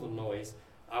 for all the noise,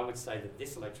 I would say that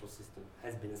this electoral system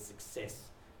has been a success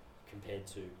compared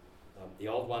to the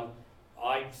old one.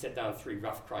 I set down 3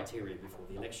 rough criteria before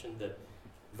the election: that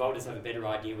voters have a better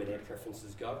idea where their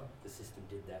preferences go. The system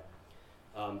did that.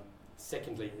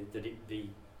 Secondly,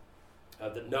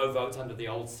 that no vote under the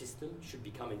old system should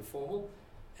become informal,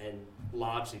 and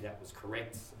largely that was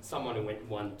correct. Someone who went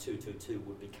 1-2-2-2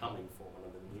 would become informal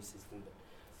under the new system,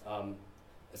 but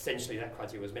essentially that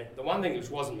criteria was met. The one thing which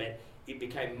wasn't met, it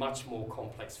became much more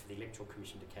complex for the Electoral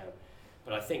Commission to count.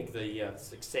 But I think the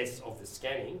success of the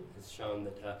scanning has shown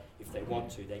that if they want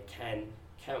to, they can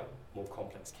count more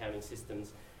complex counting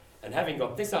systems. And having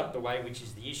got this out of the way, which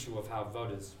is the issue of how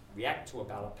voters react to a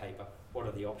ballot paper, what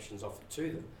are the options offered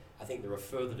to them? I think there are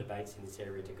further debates in this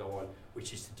area to go on,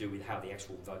 which is to do with how the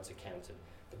actual votes are counted.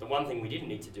 But the one thing we didn't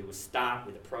need to do was start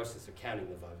with the process of counting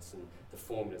the votes and the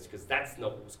formulas, because that's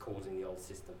not what was causing the old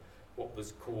system. What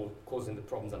was causing the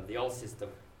problems under the old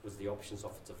system was the options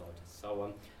offered to voters.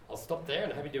 So I'll stop there,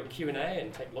 and I'm happy to do a Q&A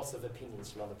and take lots of opinions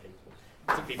from other people,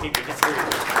 particularly people who disagree with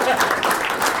me.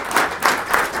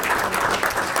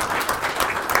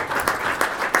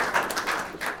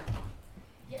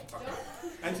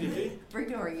 Antony, We're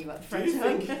ignoring you up front. do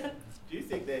you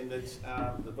think then that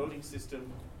the voting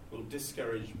system will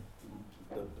discourage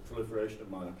the proliferation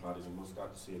of minor parties, and we'll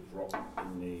start to see a drop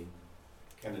in the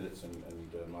candidates and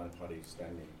minor parties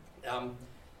standing? What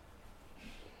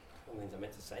things I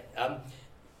meant to say.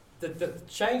 The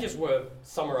changes were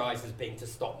summarised as being to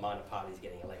stop minor parties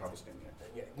getting elected. Harvesting,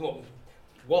 yeah. Well,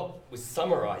 what was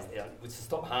summarised was to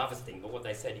stop harvesting, but what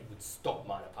they said it would stop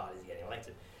minor parties getting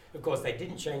elected. Of course, they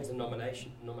didn't change the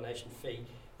nomination fee.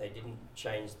 They didn't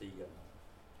change the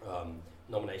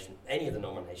any of the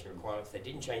nomination requirements. They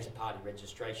didn't change the party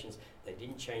registrations. They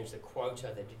didn't change the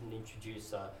quota. They didn't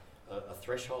introduce a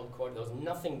threshold quota. There was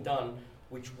nothing done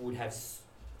which would have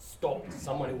stopped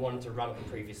someone who wanted to run at the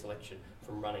previous election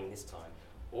from running this time.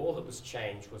 All that was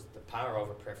changed was the power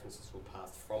over preferences were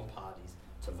passed from parties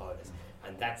to voters.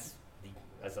 And that's,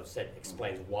 as I've said,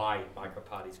 explains why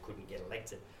micro-parties couldn't get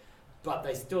elected. But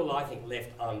they still, I think,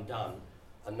 left undone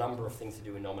a number of things to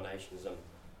do with nominations.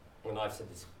 And I've said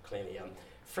this clearly.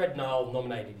 Fred Nile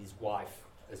nominated his wife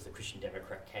as the Christian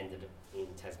Democrat candidate in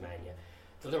Tasmania.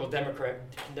 The Liberal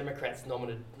Democrats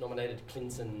nominated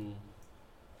Clinton,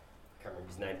 I can't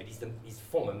remember his name, but he's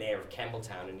former mayor of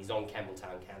Campbelltown, and he's on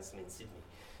Campbelltown Council in Sydney.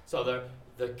 So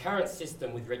the current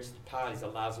system with registered parties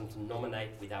allows them to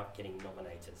nominate without getting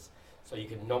nominators. So you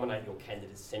can nominate your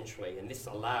candidates centrally, and this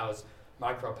allows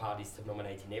micro-parties to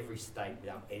nominate in every state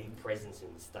without any presence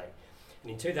in the state. And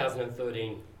in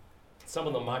 2013, some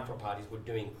of the micro-parties were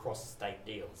doing cross-state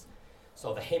deals.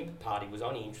 So the Hemp Party was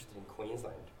only interested in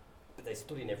Queensland, but they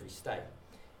stood in every state.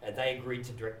 And they agreed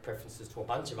to direct preferences to a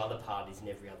bunch of other parties in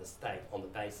every other state on the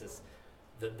basis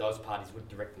that those parties would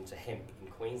direct them to Hemp in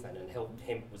Queensland. And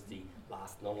Hemp was the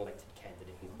last non-elected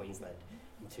candidate in Queensland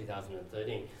in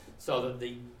 2013. So that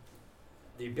the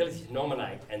ability to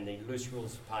nominate and the loose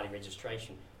rules for party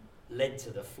registration led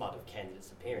to the flood of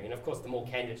candidates appearing. And of course, the more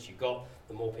candidates you got,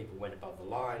 the more people went above the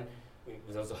line.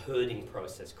 There was a herding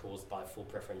process caused by full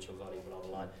preferential voting below the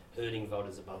line, herding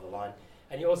voters above the line.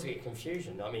 And you also get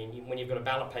confusion. I mean, when you've got a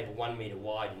ballot paper 1 metre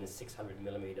wide in a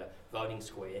 600mm voting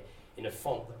square in a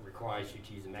font that requires you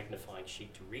to use a magnifying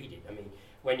sheet to read it. I mean,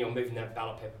 when you're moving that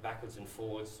ballot paper backwards and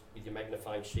forwards with your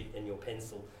magnifying sheet and your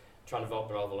pencil, trying to vote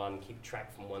below the line and keep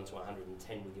track from 1 to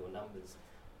 110 with your numbers.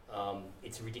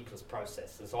 It's a ridiculous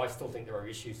process. And so I still think there are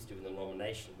issues to do with the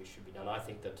nomination which should be done. I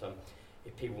think that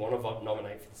if people want to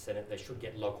nominate for the Senate, they should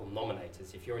get local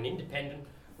nominators. If you're an independent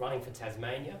running for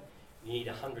Tasmania, you need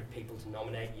 100 people to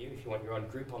nominate you. If you want your own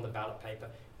group on the ballot paper,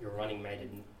 your running mate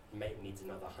needs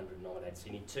another 100 nominators. So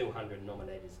you need 200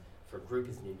 nominators for a group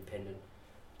as an independent.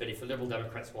 But if the Liberal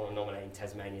Democrats want to nominate in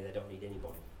Tasmania, they don't need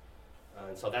anybody.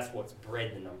 And so that's what's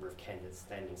bred the number of candidates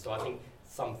standing. So I think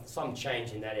some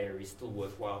change in that area is still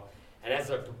worthwhile. And as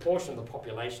a proportion of the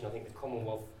population, I think the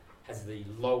Commonwealth has the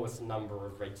lowest number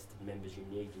of registered members you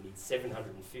need. You need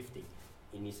 750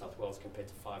 in New South Wales compared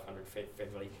to 500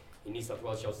 federally. In New South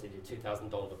Wales, you also need a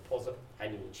 $2,000 deposit,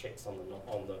 annual checks on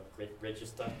the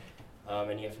register,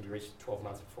 and you have to be registered 12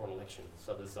 months before an election.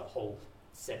 So there's a whole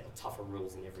set of tougher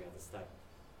rules in every other state.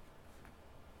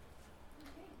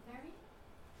 Okay, Barry?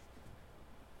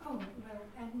 Oh, well,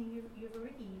 Anthony, you've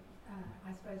already,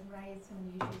 I suppose, raised some of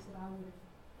the issues that I would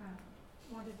have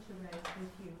wanted to raise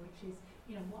with you, which is,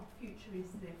 what future is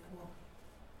there for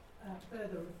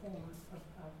further reforms of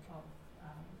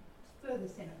further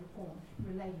Senate reform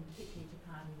relating particularly to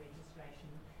party registration,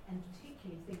 and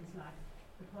particularly things like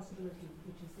the possibility,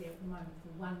 which is there at the moment, for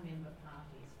one-member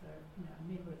parties, for a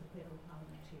member of the federal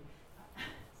parliament to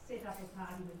set up a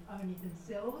party with only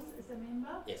themselves as a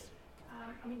member. Yes.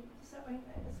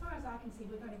 As far as I can see,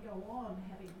 we're going to go on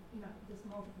having, this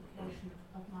multiplication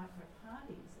of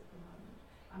micro-parties at the moment.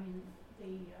 I mean,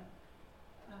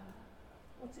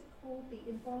 what's it called? The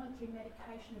involuntary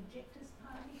medication objectors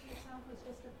party, for example, has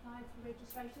just applied for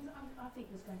registrations. I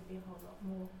think there's going to be a whole lot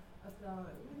more of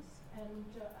those, and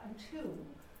until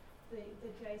the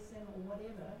JSM or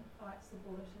whatever bites the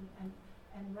bullet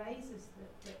and raises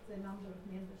the number of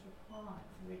members required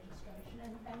for registration,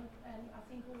 and I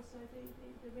think also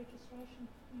the registration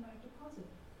deposit.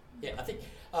 Yeah, I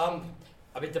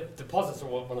think the deposits are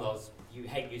one of those, you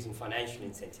hate using financial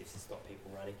incentives to stop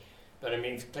people running. But I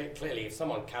mean, clearly, if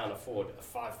someone can't afford a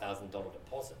 $5,000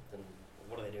 deposit, then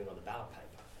what are they doing on the ballot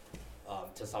paper?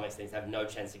 To some extent, they have no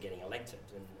chance of getting elected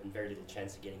and very little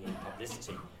chance of getting any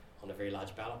publicity on a very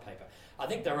large ballot paper. I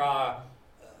think there are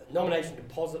nomination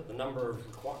deposit, the number of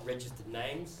registered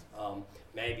names,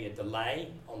 maybe a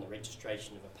delay on the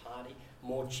registration of a party,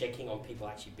 more checking on people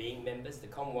actually being members. The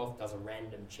Commonwealth does a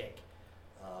random check,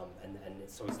 and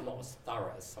so it's not as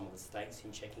thorough as some of the states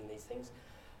in checking these things.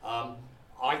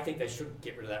 I think they should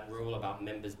get rid of that rule about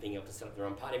members being able to set up their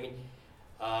own party. I mean,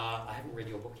 I haven't read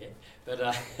your book yet,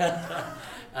 but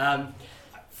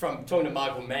from talking to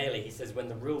Michael Maley, he says when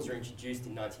the rules were introduced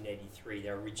in 1983,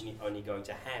 they were originally only going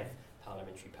to have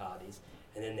parliamentary parties,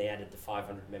 and then they added the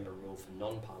 500-member rule for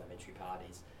non-parliamentary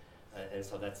parties, and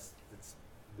so that's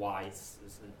why it's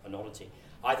an oddity.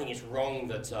 I think it's wrong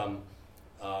that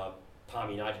Palm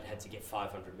United had to get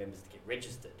 500 members to get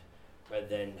registered, rather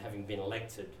than having been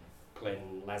elected,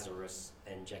 Glenn Lazarus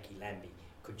and Jackie Lambie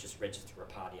could just register a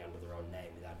party under their own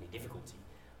name without any difficulty,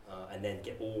 and then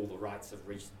get all the rights of a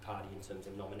registered party in terms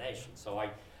of nomination. So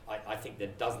I think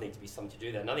there does need to be something to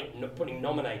do that. And I think putting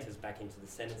nominators back into the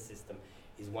Senate system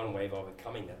is one way of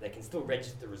overcoming that. They can still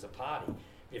register as a party,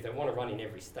 but if they want to run in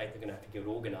every state, they're going to have to get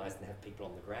organised and have people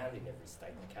on the ground in every state.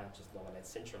 They can't just nominate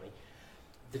centrally.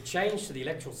 The change to the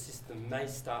electoral system may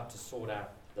start to sort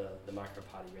out the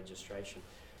micro-party registration.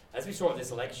 As we saw at this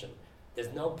election,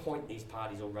 there's no point these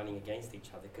parties all running against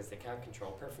each other because they can't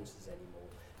control preferences anymore.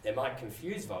 They might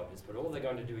confuse voters, but all they're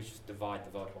going to do is just divide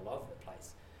the vote all over the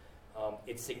place.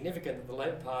 It's significant that the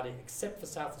Labor Party, except for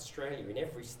South Australia, in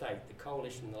every state, the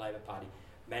coalition and the Labor Party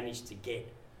managed to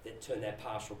turn their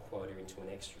partial quota into an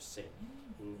extra seat.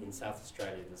 In South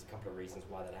Australia, there's a couple of reasons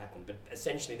why that happened, but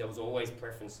essentially there was always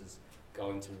preferences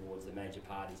going towards the major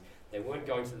parties. They weren't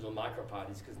going to the little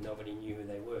micro-parties because nobody knew who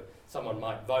they were. Someone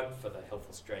might vote for the Health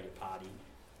Australia Party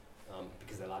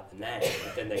because they like the name,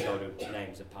 but then they go to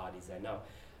names of parties they know.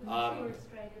 The Health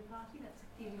Australia Party, that's a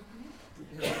theory for me.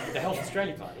 The Health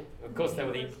Australia Party, of course they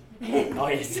were the... Oh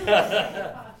yes.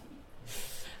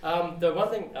 The one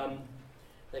thing,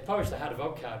 they published a how to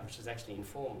vote card which is actually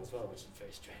informal as well, which is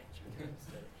very strange.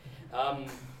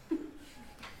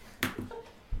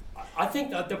 I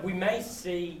think that we may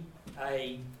see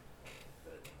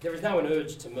there is now an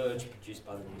urge to merge produced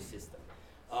by the new system.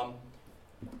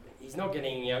 He's not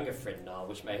getting a younger, Fred Nile,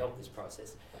 which may help this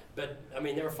process. But, I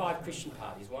mean, there are 5 Christian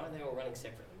parties. Why are they all running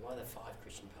separately? Why are there 5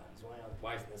 Christian parties?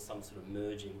 Why isn't there some sort of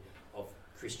merging of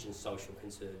Christian social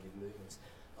conservative movements?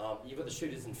 You've got the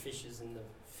Shooters and Fishers and the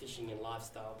Fishing and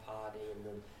Lifestyle Party and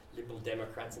the Liberal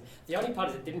Democrats. And the only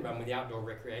parties that didn't run were the Outdoor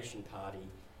Recreation Party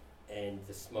and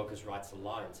the Smokers' Rights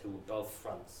Alliance, who were both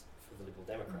fronts for the Liberal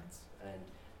Democrats. And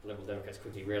the Liberal Democrats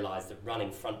quickly realised that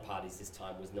running front parties this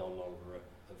time was no longer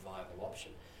a viable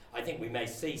option. I think we may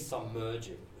see some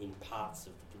merging in parts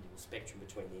of the political spectrum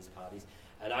between these parties,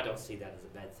 and I don't see that as a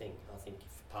bad thing. I think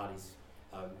if parties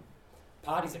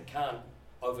that can't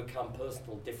overcome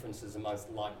personal differences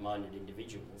amongst like-minded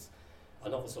individuals are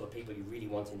not the sort of people you really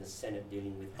want in the Senate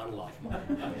dealing with unlike-minded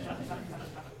individuals.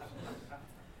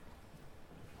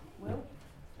 Will,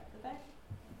 at the back.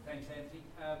 Thanks, Anthony.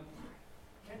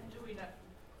 Do we know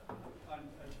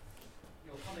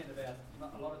your comment about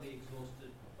a lot of the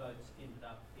exhausted votes ended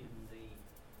up in the,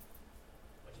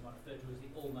 what you might refer to as the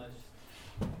almost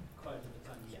quota that's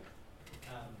unused.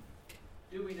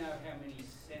 Do we know how many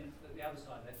the other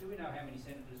side of that, do we know how many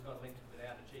senators got elected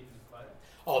without achieving the quota?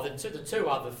 Oh, the two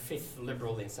are the 5th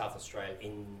Liberal in South Australia,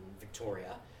 in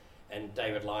Victoria, and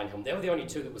David Leyonhjelm. They were the only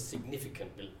two that were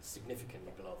significantly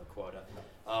below the quota.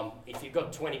 If you've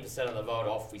got 20% of the vote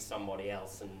off with somebody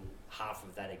else and half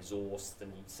of that exhausts,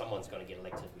 then someone's going to get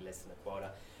elected with less than a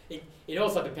quota. It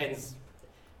also depends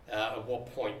at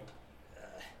what point.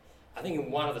 I think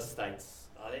in one of the states,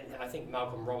 I think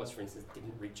Malcolm Roberts, for instance,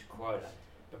 didn't reach a quota.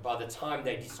 But by the time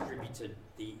they distributed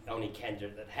the only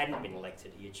candidate that hadn't been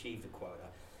elected, he achieved the quota.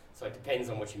 So it depends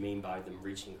on what you mean by them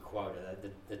reaching a quota.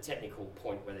 The technical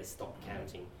point where they stop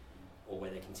counting or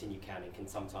where they continue counting can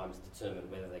sometimes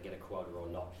determine whether they get a quota or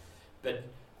not. But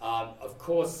of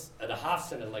course, at a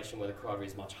half-Senate election where the quota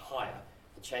is much higher,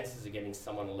 the chances of getting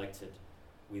someone elected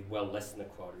with well less than a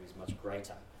quota is much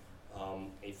greater.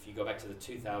 If you go back to the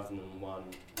 2001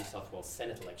 New South Wales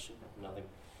Senate election, and I think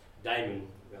Damon,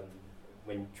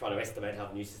 when trying to estimate how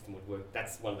the new system would work,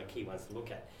 that's one of the key ones to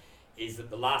look at, is that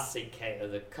the last seat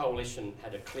the coalition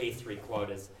had a clear 3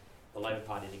 quotas, the Labor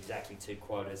Party had exactly 2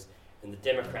 quotas, and the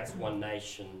Democrats, One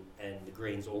Nation, and the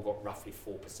Greens all got roughly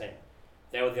 4%.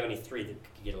 They were the only 3 that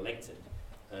could get elected,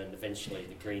 and eventually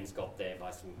the Greens got there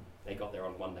they got there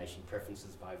on One Nation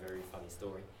preferences by a very funny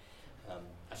story.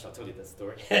 Actually, I'll tell you that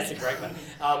story. It's a great one.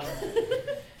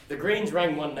 The Greens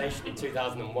rang One Nation in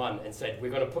 2001 and said,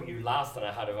 we're going to put you last on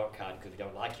our how to vote card because we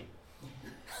don't like you.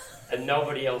 And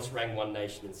nobody else rang One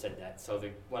Nation and said that. So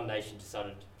the One Nation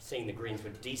decided, seeing the Greens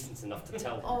were decent enough to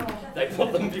tell them, they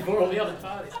put them before all the other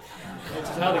parties, which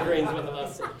is how the Greens won the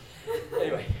last seat.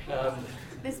 Anyway.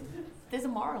 There's a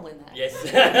moral in that. Yes.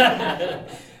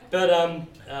 But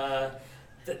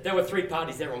there were 3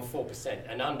 parties there on 4%,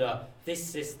 and under this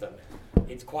system,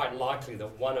 it's quite likely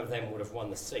that one of them would have won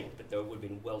the seat, but they would have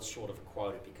been well short of a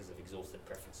quota because of exhausted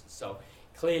preferences. So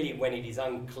clearly, when it is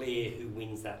unclear who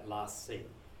wins that last seat,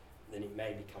 then it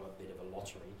may become a bit of a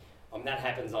lottery. That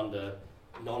happens under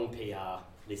non-PR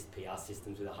list PR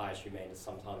systems with the highest remainder.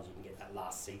 Sometimes you can get that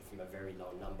last seat from a very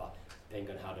low number,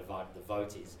 depending on how divided the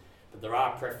vote is. But there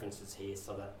are preferences here,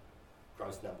 so that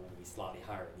gross number will be slightly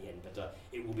higher in the end, but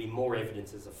it will be more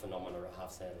evident as a phenomenon at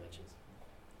half-Senate elections.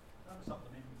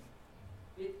 Supplementary.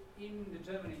 In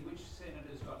determining which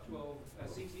senators got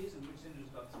 6 years and which senators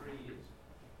got 3 years,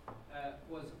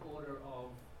 was order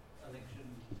of election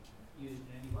used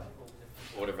in any way? Or was it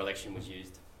order of election was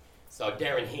used. So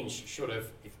Darren Hinch should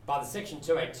have, by the Section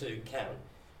 282 count,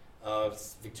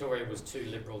 Victoria was 2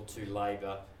 Liberal, 2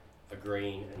 Labor, a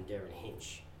Green and Darren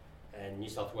Hinch. And New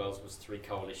South Wales was 3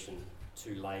 Coalition,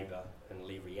 2 Labor and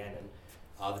Lee Rhiannon.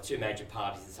 The 2 major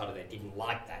parties decided they didn't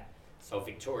like that. So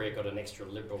Victoria got an extra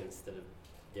Liberal instead of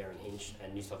Darren Hinch,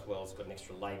 and New South Wales got an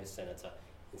extra Labor senator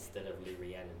instead of Lee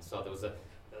Rhiannon. So there was a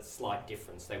slight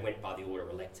difference. They went by the order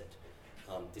elected.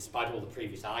 Despite all the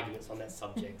previous arguments on that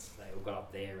subject, they all got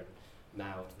up there and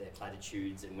mouthed their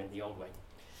platitudes and went the old way.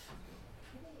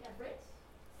 Brett?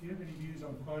 Do you have any views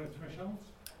on quota thresholds?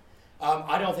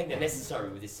 I don't think they're necessary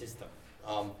with this system.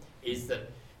 Is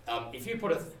that if you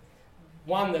put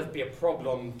there'd be a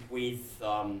problem with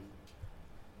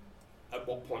at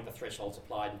what point the threshold's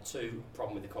applied, and 2, a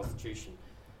problem with the Constitution.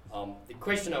 The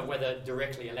question of whether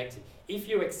directly elected, if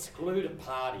you exclude a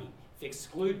party, if you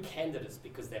exclude candidates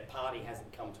because their party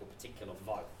hasn't come to a particular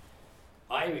vote,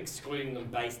 are you excluding them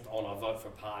based on a vote for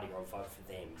a party or a vote for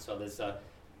them? So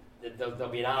there'll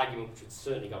be an argument which would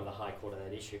certainly go to the High Court on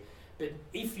that issue. But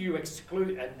if you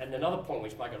exclude, and another point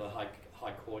which might go to the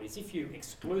High Court is if you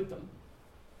exclude them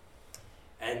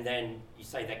and then you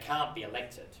say they can't be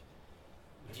elected,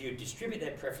 do you distribute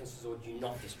their preferences or do you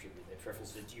not distribute their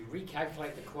preferences? Do you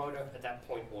recalculate the quota at that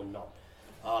point or not?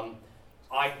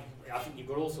 I think you've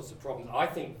got all sorts of problems. I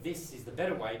think this is the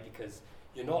better way because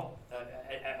you're not,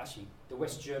 actually the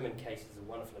West German case is a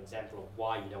wonderful example of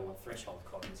why you don't want threshold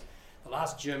quotas. The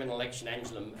last German election,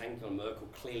 Angela Merkel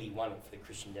clearly won it for the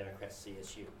Christian Democrats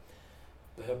CSU.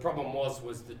 But her problem was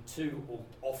the 2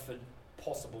 offered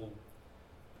possible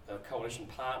coalition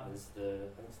partners, I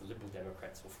think it's the Liberal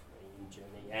Democrats in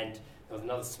Germany, and there was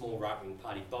another small right-wing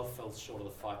party, both fell short of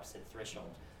the 5%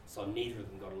 threshold, so neither of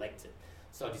them got elected.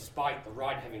 So despite the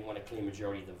right having won a clear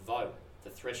majority of the vote, the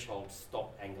threshold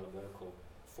stopped Angela Merkel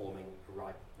forming a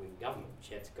right-wing government.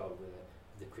 She had to go with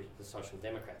the Social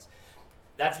Democrats.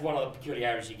 That's one of the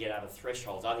peculiarities you get out of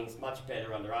thresholds. I think it's much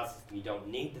better under our system. You don't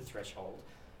need the threshold.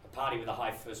 A party with a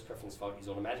high first preference vote is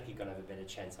automatically going to have a better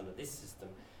chance under this system,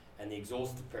 and the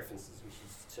exhaustive preferences, which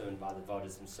is determined by the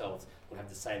voters themselves, will have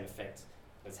the same effect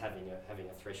as having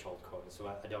a threshold quota. So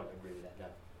I don't agree with that, no.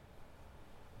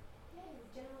 Okay, the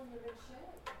gentleman in the red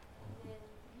shirt, and then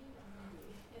you.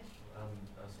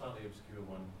 A slightly obscure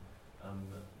one.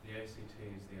 The ACT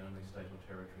is the only state or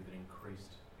territory that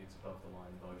increased its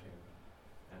above-the-line voting,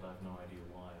 and I have no idea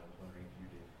why. I was wondering if you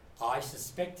did. I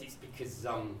suspect it's because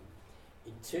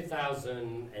in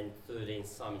 2013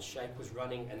 Simon Shape was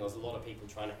running, and there was a lot of people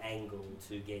trying to angle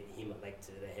to get him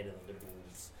elected ahead of the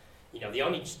Liberals. You know, the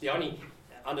only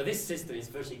under this system is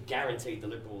virtually guaranteed the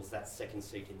Liberals that second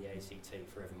seat in the ACT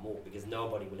forevermore, because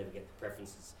nobody will ever get the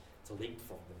preferences to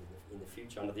leapfrog them in the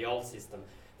future. Under the old system,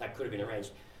 that could have been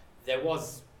arranged. There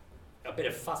was a bit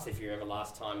of fuss, if you remember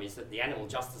last time, is that the Animal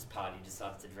Justice Party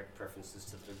decided to direct preferences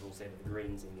to the Liberals and the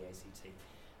Greens in the ACT,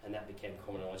 and that became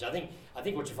common knowledge. I think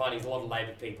what you're finding is a lot of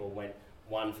Labor people went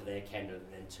one for their candidate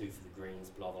and then two for the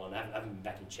Greens, blah, blah, and I haven't been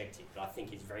back and checked it, but I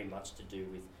think it's very much to do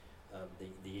with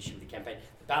the issue of the campaign.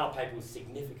 The ballot paper was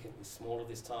significantly smaller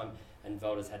this time, and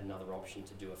voters had another option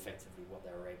to do effectively what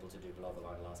they were able to do below the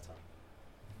line last time.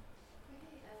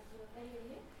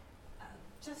 Okay,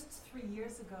 just 3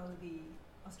 years ago, the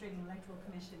Australian Electoral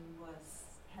Commission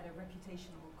had a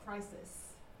reputational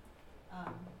crisis,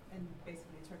 and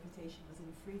basically its reputation was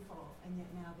in free fall, and yet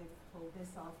now they've pulled this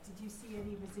off. Did you see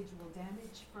any residual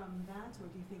damage from that, or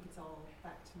do you think it's all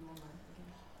back to normal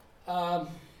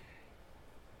again?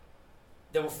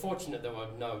 They were fortunate there were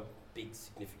no big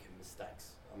significant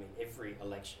mistakes. I mean, every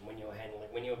election, when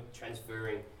you're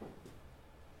transferring,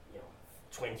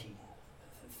 20,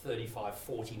 35,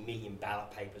 40 million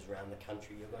ballot papers around the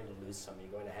country, you're going to lose some,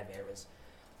 you're going to have errors.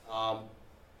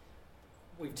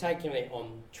 We've taken it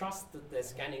on trust that their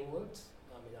scanning works.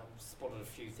 I mean, I've spotted a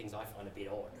few things I find a bit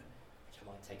odd, which I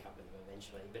might take up with them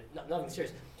eventually, but nothing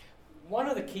serious. One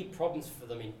of the key problems for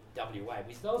them in WA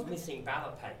was those missing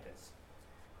ballot papers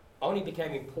only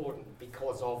became important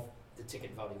because of the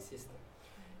ticket voting system.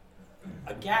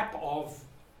 A gap of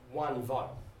one vote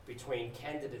between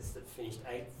candidates that finished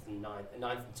 9th and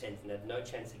 10th and had no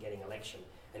chance of getting election,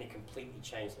 and it completely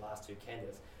changed the last two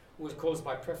candidates, was caused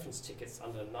by preference tickets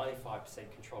under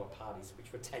 95% control of parties,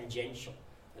 which were tangential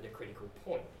at a critical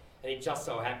point. And it just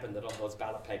so happened that of those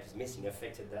ballot papers missing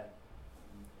affected that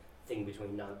thing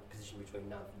position between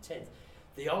 9th and 10th.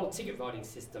 The old ticket voting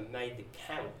system made the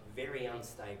count very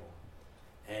unstable,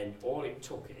 and all it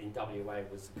took in WA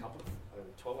was a couple of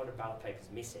 1,200 ballot papers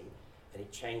missing, and it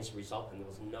changed the result, and there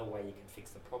was no way you could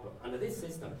fix the problem. Under this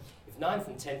system, if 9th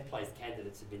and 10th place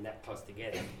candidates had been that close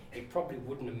together, it probably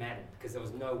wouldn't have mattered, because there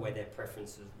was no way their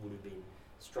preferences would have been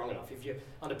strong enough. If you're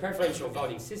under preferential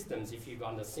voting systems, if you've got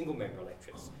under single member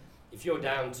electorates, if you're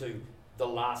down to the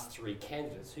last three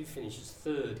candidates, who finishes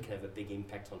third can have a big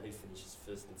impact on who finishes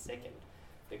first and second.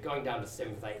 But going down to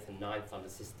 7th, 8th and 9th under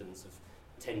systems of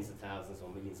tens of thousands or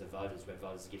millions of voters, where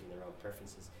voters are given their own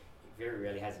preferences, it very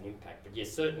rarely has an impact. But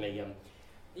yes, certainly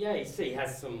the AEC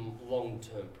has some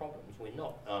long-term problems. We're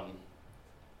not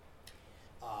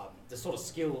the sort of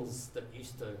skills that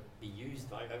used to be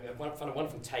used. I found a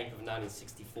wonderful tape of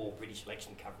 1964 British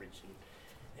election coverage,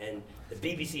 and the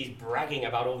BBC is bragging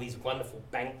about all these wonderful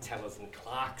bank tellers and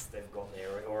clerks they've got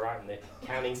there, or out in the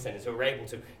counting centres, who are able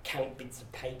to count bits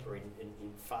of paper in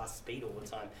fast speed all the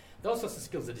time. Those sorts of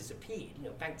skills have disappeared.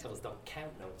 Bank tellers don't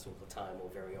count notes all the time or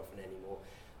very often anymore.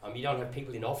 You don't have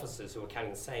people in offices who are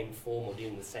counting the same form or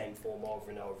doing the same form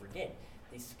over and over again.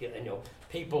 These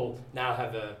people now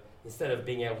have instead of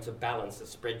being able to balance a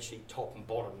spreadsheet top and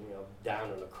bottom,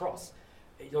 down and across,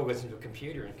 it all goes into a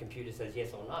computer, and the computer says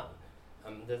yes or no.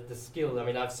 The skill,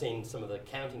 I've seen some of the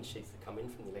counting sheets that come in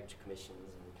from the electoral commissions,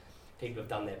 and people have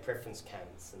done their preference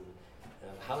counts, and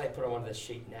how they put on one of the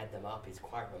sheet and add them up is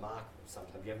quite remarkable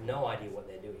sometimes. You have no idea what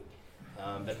they're doing.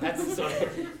 But that's the sort of,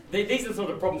 these are the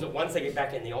sort of problems that once they get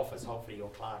back in the office, hopefully your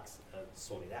clerks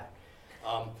sort it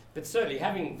out. But certainly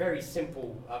having very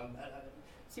simple,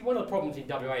 see, one of the problems in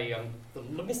WA,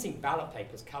 the missing ballot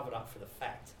papers covered up for the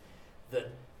fact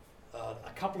that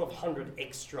a couple of hundred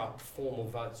extra formal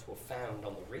votes were found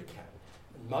on the recount,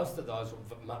 and most of those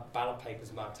were ballot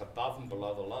papers marked above and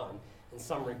below the line, and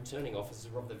some returning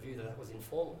officers were of the view that that was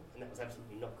informal, and that was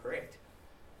absolutely not correct.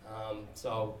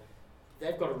 So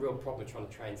they've got a real problem trying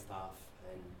to train staff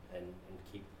and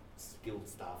keep skilled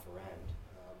staff around.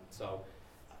 So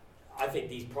I think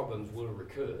these problems will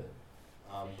recur,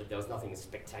 but there was nothing as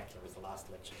spectacular as the last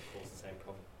election that caused the same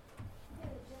problem.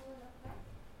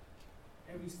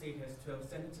 Every state has 12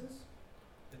 senators.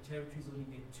 The territories only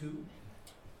get 2.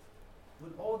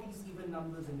 With all these even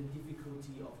numbers and the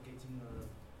difficulty of getting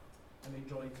a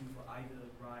majority for either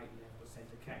right, left, or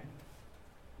centre camp,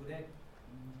 would that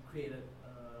create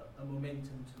a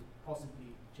momentum to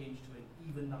possibly change to an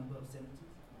even number of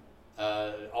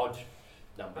senators? Odd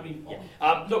number. I mean,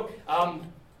 yeah. Look,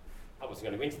 I wasn't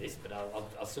going to go into this, but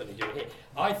I'll certainly do it here.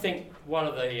 I think one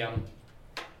of the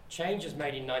changes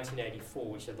made in 1984,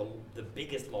 which had the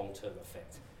biggest long-term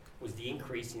effect, was the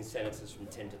increase in senators from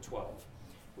 10 to 12,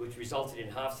 which resulted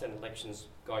in half-Senate elections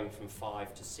going from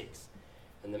 5 to 6.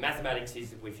 And the mathematics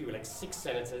is that if you elect 6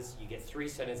 senators, you get 3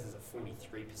 senators at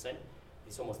 43%.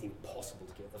 It's almost impossible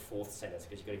to get the 4th senator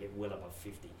because you've got to get well above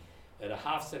 50. At a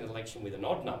half-Senate election with an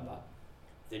odd number,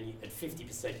 then at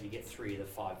 50% you get 3 of the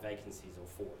 5 vacancies or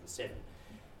 4 of the 7.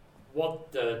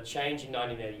 What the change in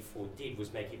 1984 did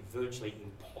was make it virtually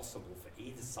impossible for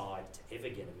either side to ever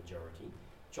get a majority.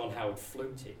 John Howard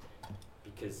fluked it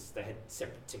because they had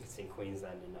separate tickets in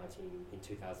Queensland in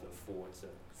 2004. It's a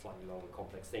slightly longer,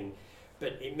 complex thing.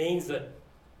 But it means that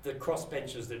the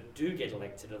crossbenchers that do get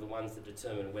elected are the ones that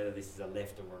determine whether this is a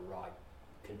left or a right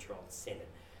controlled Senate.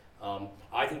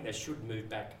 I think they should move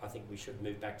back. I think we should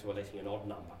move back to electing an odd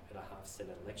number at a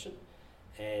half-Senate election,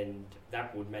 and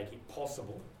that would make it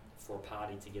possible for a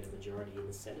party to get a majority in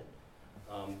the Senate.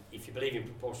 If you believe in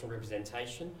proportional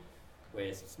representation,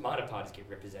 where minor parties get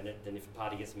represented, then if a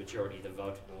party gets a majority of the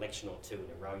vote in an election or 2 in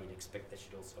a row, you'd expect they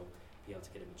should also be able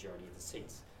to get a majority of the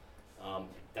seats.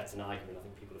 That's an argument I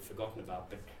think people have forgotten about,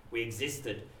 but we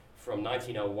existed from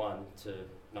 1901 to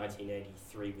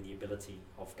 1983 with the ability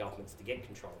of governments to get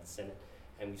control of the Senate,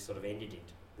 and we've sort of ended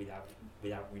it without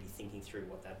really thinking through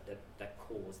what that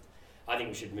caused. I think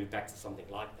we should move back to something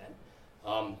like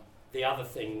that. The other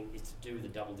thing is to do with the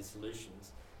double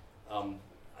dissolutions. I've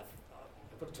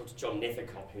got to talk to John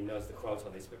Nethercott, who knows the quote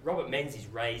on this, but Robert Menzies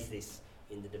raised this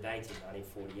in the debate in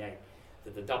 1948,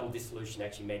 that the double dissolution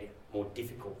actually made it more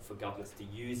difficult for governments to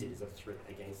use it as a threat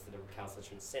against the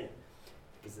recalcitrant Senate,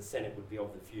 because the Senate would be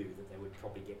of the view that they would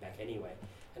probably get back anyway.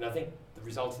 And I think the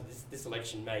results of this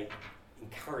election may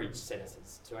encourage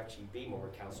senators to actually be more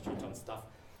recalcitrant on stuff,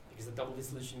 because the double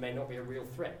dissolution may not be a real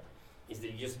threat. Is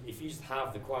that if you just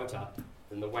halve the quota,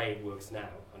 then the way it works now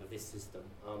under this system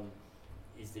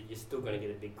is that you're still going to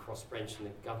get a big cross-branch and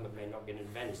the government may not get an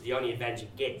advantage. The only advantage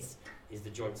it gets is the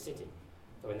joint sitting.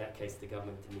 So in that case, the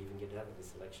government didn't even get out of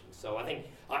this election. So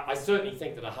I certainly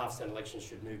think that a half-Senate election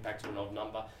should move back to an odd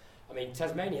number. I mean,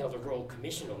 Tasmania held a royal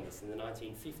commission on this in the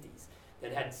 1950s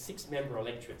that had 6-member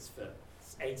electorates for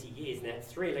 80 years, and they had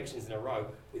 3 elections in a row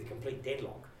with a complete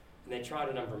deadlock. And they tried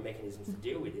a number of mechanisms to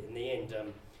deal with it. In the end,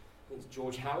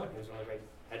 George Howard, who was one of the great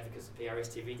advocates of PRS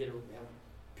TV,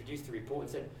 produced a report and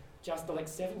said, just elect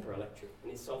 7 per electorate,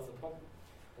 and it solves the problem.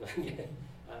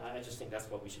 I just think that's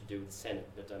what we should do with the Senate,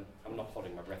 but I'm not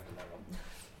holding my breath on that one.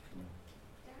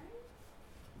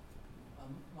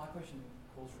 My question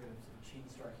calls for a sort of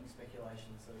chin-stroking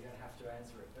speculation, so you don't have to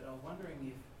answer it, but I'm wondering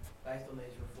if, based on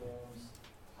these reforms,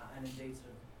 and indeed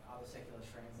sort of other secular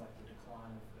trends like the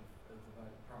decline of the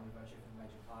primary vote share from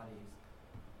major parties,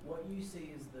 what you see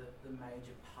is the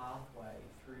major pathway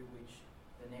through which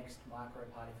the next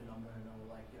micro-party phenomenon or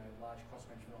large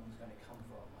cross-bench phenomenon is going to come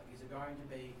from? Like, is it going to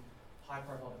be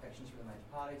high-profile defections from the major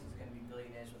parties? Is it going to be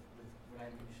billionaires with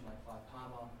renowned recognition like Clive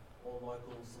Palmer, or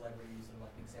local celebrities sort of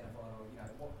like Nick Xenophon,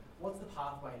 or what's the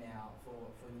pathway now for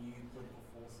new political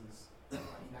forces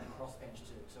in that crossbench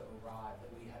to arrive that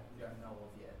we don't know of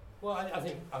yet? Well, I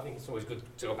think it's always good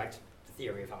to go back to the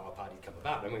theory of how our parties come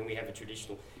about. I mean, we have a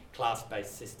traditional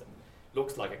class-based system.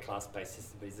 Looks like a class-based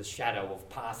system, but is a shadow of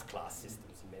past class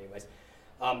systems in many ways.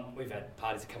 We've had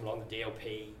parties that come along, the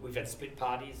DLP. We've had split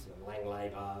parties, Lang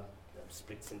Labor,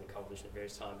 splits in the coalition at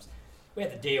various times. We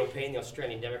had the DLP and the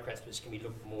Australian Democrats, which can be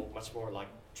looked much more like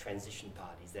transition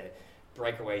parties. They're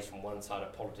breakaways from one side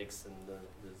of politics, and the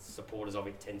supporters of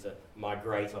it tend to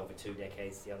migrate over 2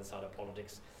 decades to the other side of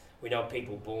politics. We know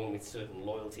people born with certain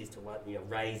loyalties to one,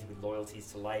 raised with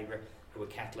loyalties to Labor, who are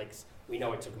Catholics. We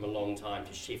know it took them a long time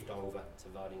to shift over to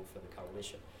voting for the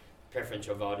coalition.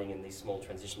 Preferential voting and these small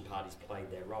transition parties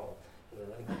played their role.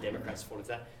 I think the Democrats fall into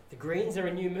that. The Greens are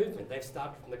a new movement. They've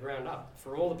started from the ground up.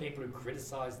 For all the people who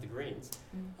criticise the Greens,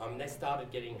 they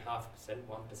started getting 0.5%, 1%,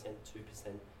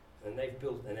 2%, and they've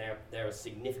built, and they're a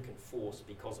significant force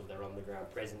because of their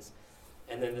on-the-ground presence.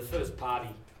 And then the first party,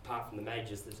 apart from the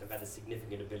majors, that have had a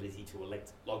significant ability to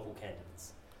elect local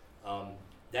candidates.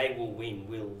 They will win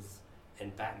Wills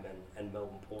and Batman and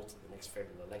Melbourne Ports at the next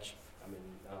federal election. I mean,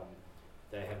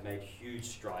 they have made huge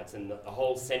strides, and the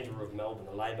whole centre of Melbourne,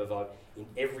 the Labor vote in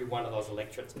every one of those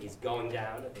electorates is going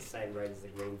down at the same rate as the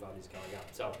Green vote is going up.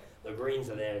 So the Greens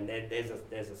are there, and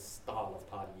there's a style of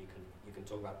party you can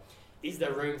talk about. Is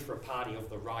there room for a party of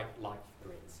the right, like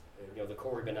Greens? The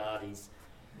Cory Bernardis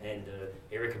and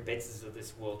Erica Betz's of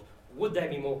this world. Would they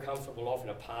be more comfortable off in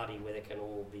a party where they can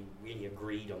all be really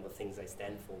agreed on the things they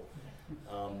stand for?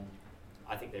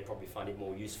 I think they'd probably find it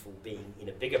more useful being in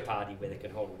a bigger party where they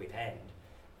can hold a whip hand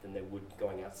than they would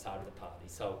going outside of the party.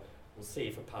 So we'll see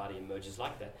if a party emerges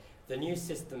like that. The new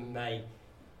system may...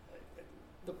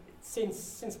 look,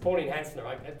 since Pauline Hanson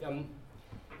arrived,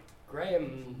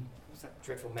 Graham... what's that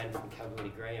dreadful man from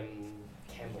Kalgoorlie? Graham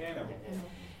Campbell.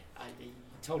 He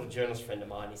told a journalist friend of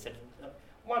mine, he said,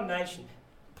 One Nation...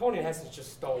 Pauline Hanson's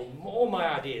just stole all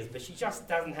my ideas, but she just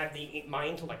doesn't have my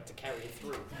intellect to carry it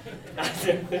through.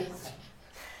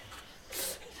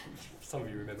 Some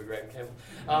of you remember Graham Campbell.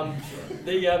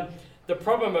 The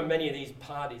problem of many of these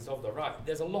parties of the right,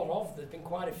 there's been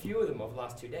quite a few of them over the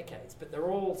last 2 decades, but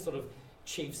they're all sort of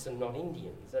chiefs and not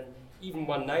Indians. And even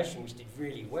One Nation, which did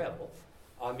really well,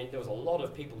 I mean, there was a lot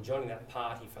of people joining that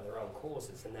party for their own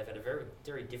causes, and they've had a very,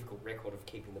 very difficult record of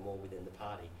keeping them all within the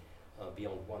party.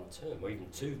 Beyond one term, or even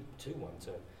two one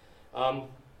term.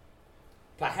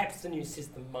 Perhaps the new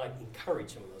system might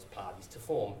encourage some of those parties to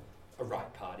form a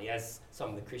right party, as some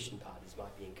of the Christian parties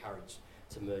might be encouraged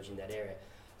to merge in that area.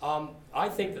 I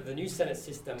think that the new Senate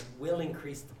system will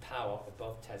increase the power of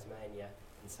both Tasmania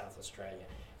and South Australia.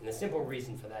 And the simple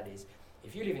reason for that is,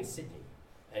 if you live in Sydney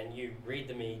and you read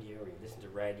the media or you listen to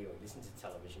radio or you listen to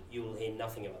television, you will hear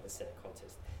nothing about the Senate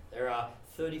contest. There are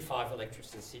 35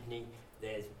 electorates in Sydney.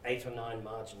 There's 8 or 9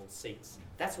 marginal seats.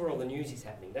 That's where all the news is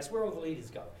happening. That's where all the leaders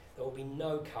go. There will be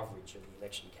no coverage of the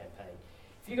election campaign.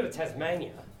 If you go to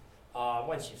Tasmania,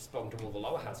 once you've spoken to all the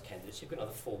lower house candidates, you've got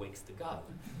another 4 weeks to go.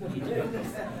 What do you do?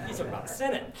 You talk about the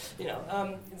Senate.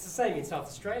 It's the same in South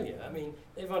Australia. I mean,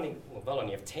 they'll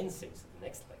only have 10 seats at the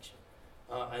next election.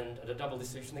 And at a double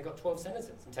dissolution, they've got 12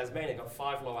 senators. In Tasmania, they've got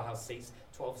 5 lower house seats,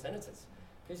 12 senators.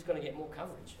 Who's going to get more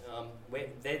coverage?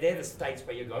 They're the states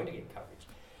where you're going to get coverage.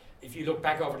 If you look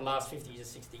back over the last 50 to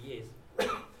 60 years,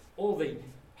 all the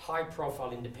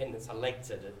high-profile independents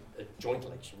elected at joint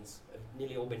elections have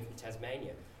nearly all been from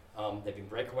Tasmania. They've been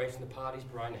breakaways from the parties,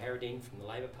 Brian Harradine from the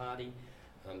Labor Party,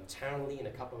 Townley and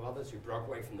a couple of others who broke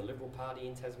away from the Liberal Party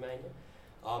in Tasmania.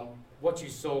 What you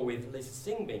saw with Lisa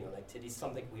Singh being elected is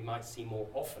something we might see more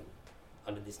often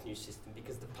under this new system,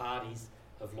 because the parties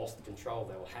have lost control.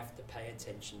 They will have to pay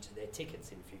attention to their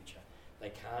tickets in future. They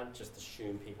can't just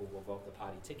assume people will vote the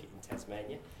party ticket in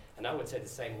Tasmania. And I would say the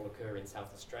same will occur in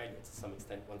South Australia to some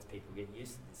extent once people get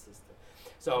used to this system.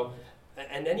 So,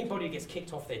 and anybody who gets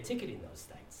kicked off their ticket in those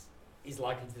states is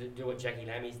likely to do what Jackie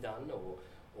Lammy's done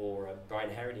or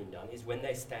Brian Harradine done, is when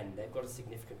they stand, they've got a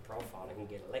significant profile and can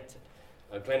get elected.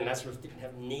 Glenn Lazarus didn't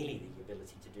have nearly the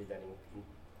ability to do that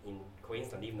in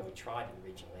Queensland, even though he tried in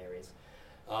regional areas.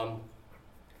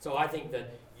 So I think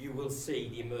that you will see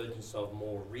the emergence of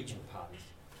more regional parties.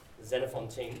 The Xenophon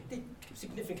team did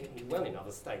significantly well in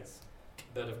other states,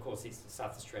 but of course it's a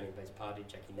South Australian-based party.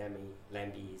 Jackie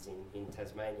Lambie is in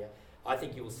Tasmania. I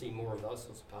think you will see more of those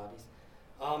sorts of parties.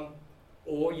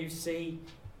 Or you see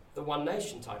the One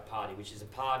Nation type party, which is a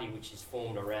party which is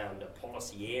formed around a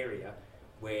policy area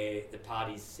where the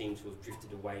parties seem to have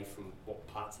drifted away from what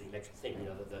parts of the electorate think.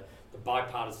 The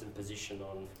bipartisan position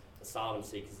on asylum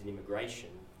seekers and immigration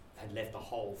had left a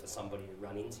hole for somebody to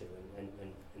run into and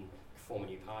form a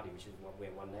new party, which is where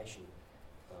One Nation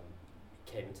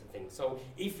came into things. So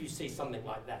if you see something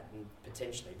like that,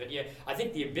 potentially. But yeah, I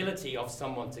think the ability of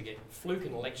someone to get fluke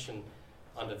an election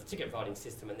under the ticket voting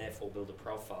system and therefore build a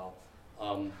profile,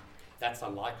 that's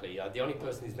unlikely. The only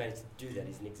person who's managed to do that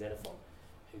is Nick Xenophon,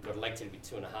 who got elected with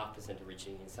 2.5%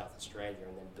 originally in South Australia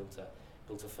and then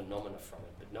built a phenomena from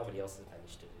it. But nobody else has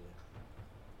managed to do that.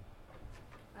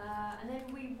 And then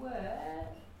we were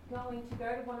going to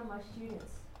go to one of my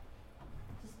students.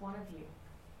 Just one of you.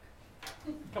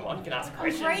 Come on, you can ask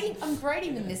questions. I'm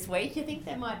grading them this week. You think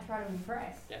they might try to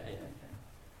impress? Yeah.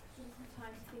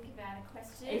 Time to think about a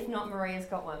question. If not, Maria's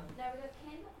got one. No, we've got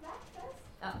Ken at the back first.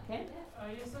 Ken?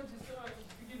 Yes, I just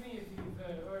forgive me if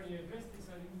you've already addressed this.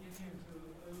 I didn't get into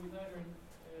it a little later, and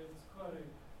it's quite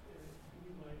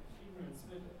forgive my ignorance.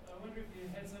 But I wonder if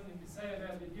you had something to say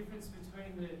about the difference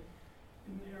between the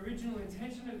original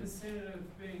intention of the Senate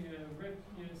of being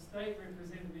a state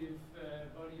representative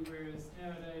body, whereas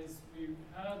nowadays we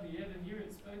hardly ever hear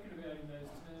it spoken about in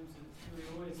those terms. It's really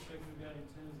always spoken about in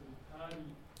terms of a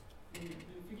party.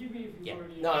 Forgive me if you've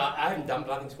already... No, I haven't done,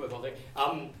 but I think it's worthwhile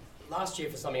doing. Last year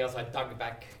for something else, I dug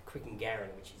back Quick and Garin,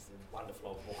 which is a wonderful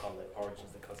old book on the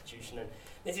origins of the Constitution, and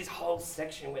there's this whole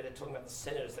section where they're talking about the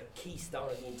Senate as the keystone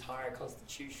of the entire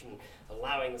Constitution,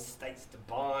 allowing the states to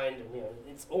bind, and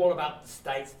it's all about the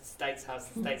States House,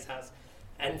 the States House,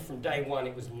 and from day one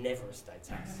it was never a States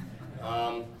House.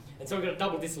 And so we've got a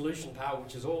double dissolution power,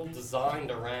 which is all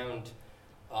designed around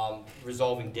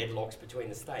resolving deadlocks between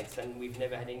the states, and we've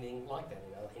never had anything like that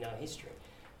in our history.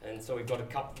 And so we've got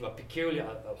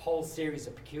a whole series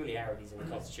of peculiarities in the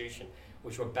Constitution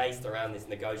which were based around this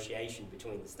negotiation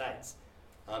between the states.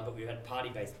 But we've had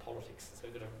party-based politics, so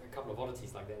we've got a couple of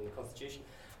oddities like that in the Constitution.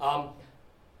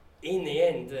 In the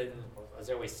end, as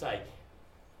I always say,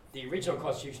 the original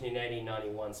Constitution in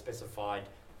 1891 specified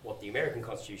what the American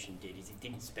Constitution did, is it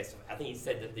didn't specify, I think it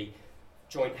said that the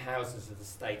joint houses of the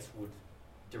states would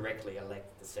directly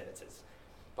elect the senators.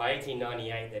 By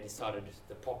 1898, they decided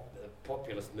the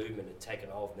populist movement had taken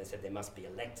hold, and they said they must be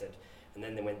elected. And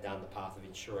then they went down the path of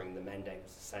ensuring the mandate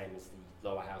was the same as the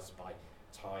lower house by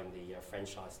tying the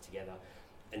franchise together.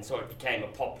 And so it became a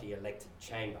popularly elected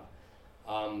chamber.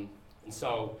 And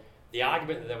so the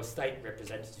argument that there were state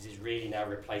representatives is really now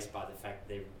replaced by the fact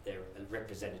they're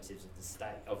representatives of the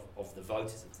state, of the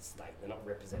voters of the state. They're not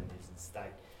representatives of the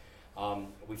state.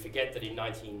 We forget that in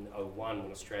 1901,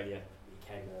 when Australia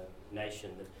became a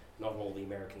nation, that not all the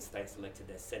American states elected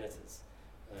their senators.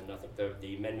 And I think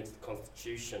the amendments to the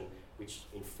Constitution, which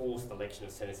enforced the election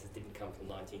of senators, didn't come till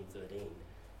 1913,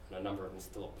 and a number of them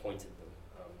still appointed them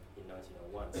in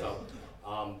 1901.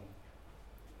 So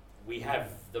we have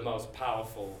the most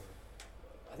powerful,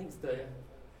 I think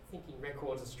in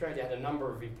records, Australia had a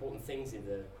number of important things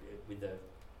with the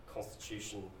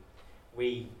Constitution.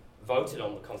 We voted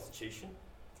on the Constitution,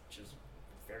 which is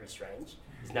very strange.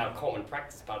 It's now common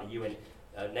practice, part of UN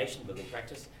nation-building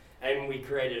practice. And we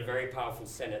created a very powerful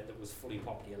Senate that was fully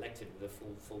popularly elected with a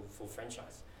full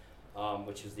franchise,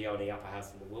 which was the only upper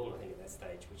house in the world, I think, at that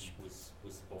stage, which was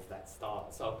of that style.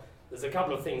 So there's a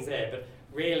couple of things there, but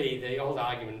really the old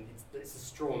argument, it's a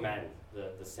straw man,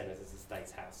 the Senate as a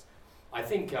state's house. I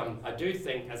do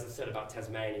think, as I said about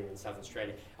Tasmania and South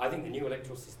Australia, I think the new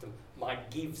electoral system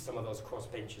might give some of those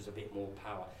crossbenchers a bit more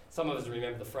power. Some of us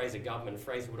remember the Fraser government.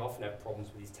 Fraser would often have problems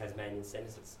with his Tasmanian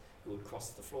senators who would cross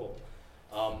the floor.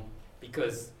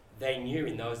 Because they knew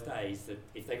in those days that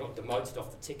if they got demoted off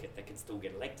the ticket, they could still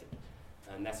get elected.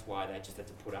 And that's why they just had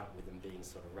to put up with them being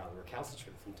sort of rather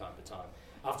recalcitrant from time to time.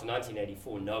 After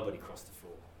 1984, nobody crossed the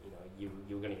floor. You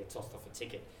were going to get tossed off a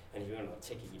ticket, and if you weren't on a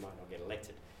ticket, you might not get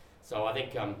elected. So I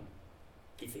think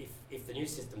if the new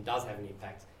system does have an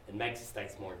impact and makes the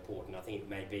states more important, I think it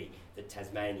may be that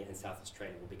Tasmania and South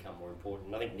Australia will become more important.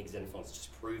 And I think Nick Xenophon's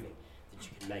just proving that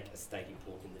you can make a state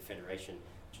important in the Federation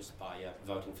just by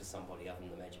voting for somebody other than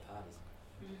the major parties.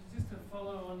 Just to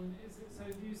follow on, so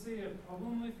do you see a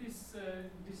problem with this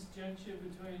disjuncture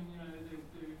between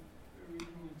the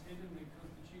original intent of the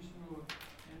Constitution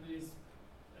and these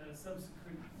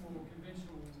subsequent more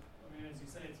conventional, I mean, as you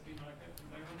say, it's been like that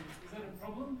from day on. Is that a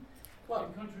problem?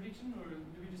 A contradiction, or do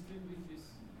we just live with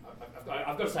this?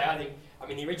 I've got to say,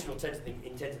 the original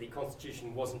intent of the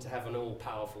Constitution wasn't to have an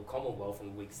all-powerful Commonwealth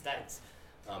and weak states,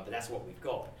 but that's what we've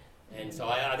got. And so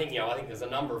I think there's a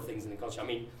number of things in the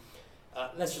Constitution.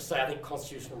 Let's just say I think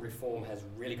constitutional reform has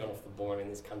really gone off the boil in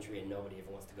this country, and nobody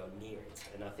ever wants to go near it.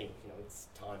 And I think it's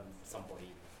time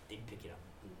somebody did pick it up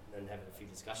and have a few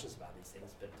discussions about these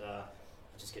things. But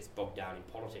it just gets bogged down in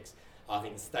politics. I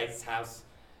think the States House,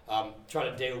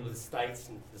 trying to deal with the states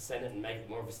and the Senate and make it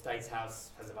more of a States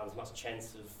House has about as much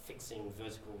chance of fixing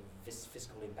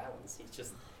fiscal imbalance. It's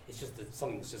just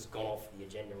something that's just gone off the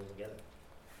agenda altogether.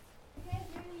 Okay,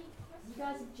 is there any questions? You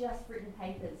guys have just written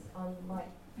papers on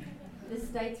the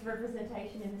state's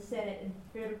representation in the Senate and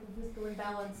vertical fiscal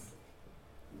imbalance.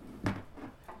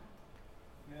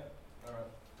 Yeah, all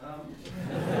right.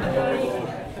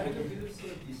 Had a bit of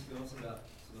sort of discourse about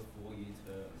sort of 4-year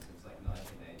terms since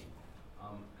 1980,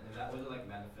 and if that were to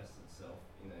manifest itself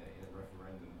in a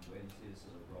referendum, where do you see the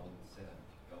sort of role of the Senate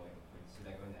going? Do you see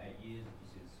that going to 8 years? Do you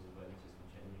see the sort of voting system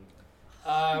changing?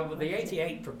 Well, the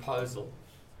 88 proposal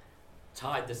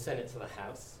tied the Senate to the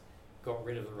House, got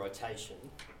rid of the rotation,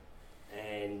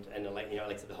 and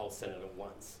elected the whole Senate at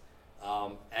once.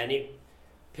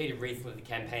 Peter Reith led the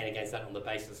campaign against that on the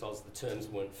basis of the terms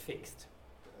weren't fixed.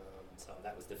 So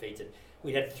that was defeated.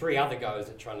 We had 3 other goes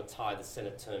at trying to tie the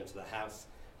Senate term to the House.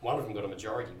 One of them got a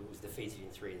majority, but was defeated in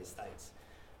 3 of the states.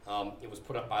 It was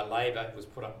put up by Labor, it was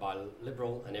put up by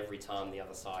Liberal, and every time the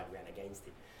other side ran against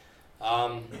it.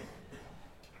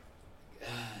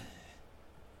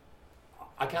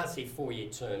 I can't see 4-year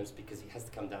terms because it has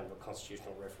to come down to a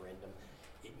constitutional referendum.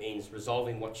 It means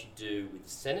resolving what you do with the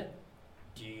Senate.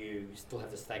 Do you still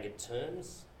have the staggered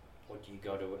terms, or do you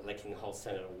go to electing the whole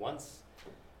Senate at once?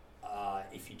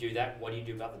 If you do that, what do you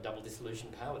do about the double dissolution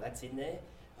power? That's in there.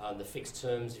 The fixed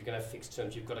terms, if you're going to have fixed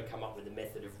terms, you've got to come up with a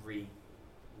method of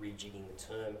rejigging the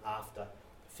term after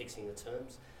fixing the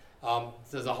terms. So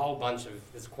there's a whole bunch of,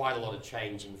 there's quite a lot of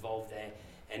change involved there,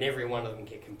 and every one of them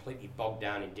get completely bogged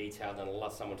down in detail and allow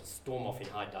someone to storm off in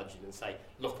high dudgeon and say,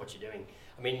 look what you're doing.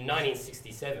 I mean, in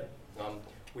 1967,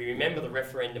 we remember the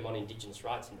referendum on Indigenous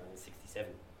rights in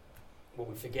 1967. Well,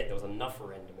 we forget there was another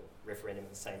referendum at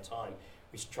the same time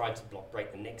which tried to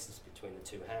break the nexus between the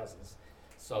two houses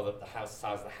so that the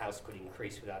size of the House could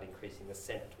increase without increasing the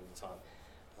Senate all the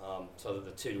time, so that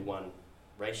the 2-to-1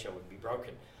 ratio would be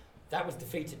broken. That was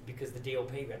defeated because the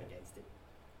DLP ran against it.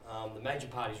 The major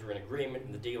parties were in agreement,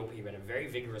 and the DLP ran a very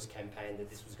vigorous campaign that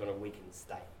this was going to weaken the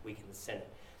state, weaken the Senate.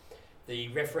 The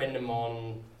referendum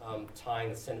on tying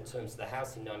the Senate terms to the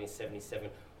House in 1977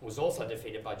 was also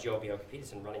defeated by Joe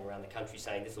Bjelke-Petersen running around the country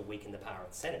saying this will weaken the power of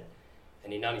the Senate.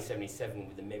 And in 1977,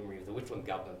 with the memory of the Whitlam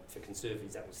government, for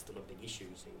Conservatives that was still a big issue,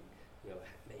 so,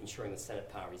 ensuring the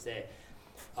Senate power is there.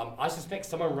 I suspect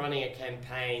someone running a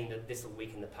campaign that this will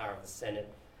weaken the power of the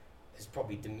Senate has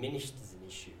probably diminished as an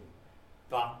issue,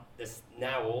 but there's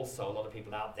now also a lot of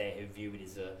people out there who view it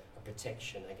as a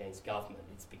protection against government.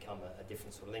 It's become a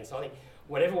different sort of thing. So I think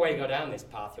whatever way you go down this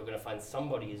path, you're going to find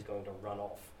somebody is going to run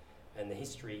off. And the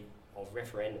history of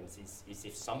referendums is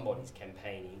if somebody's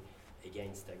campaigning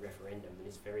against a referendum, then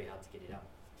it's very hard to get it up.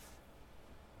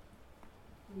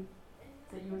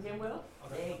 So you again, Will?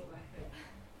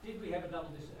 Did we have a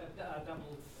double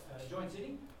joint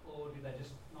sitting, or did they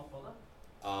just not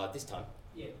bother? This time?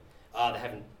 Yeah. They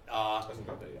haven't.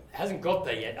 Hasn't got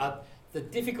there yet. The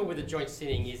difficult with a joint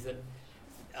sitting is that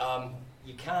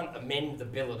you can't amend the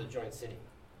bill at a joint sitting.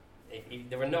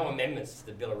 There were no amendments to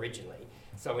the bill originally,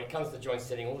 so when it comes to joint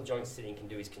sitting, all the joint sitting can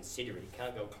do is consider it. It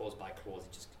can't go clause by clause.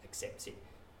 It just accepts it.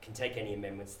 Can take any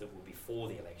amendments that were before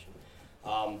the election.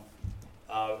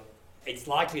 It's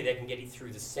likely they can get it through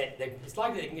it's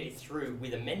likely they can get it through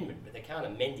with amendment, but they can't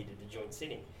amend it at a joint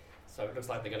sitting. So it looks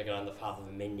like they're going to go down the path of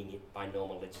amending it by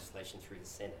normal legislation through the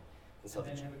Senate. And so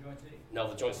then have a joint sitting? No,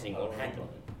 the joint sitting won't happen.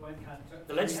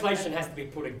 The legislation has to be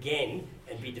put again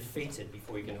and be defeated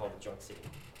before you can hold a joint sitting.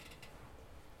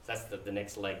 So that's the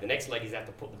next leg. The next leg is you have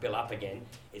to put the bill up again.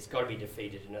 It's got to be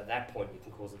defeated, and at that point you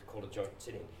can call a joint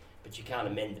sitting. But you can't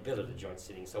amend the bill at a joint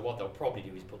sitting. So what they'll probably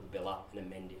do is put the bill up and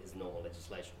amend it as normal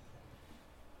legislation.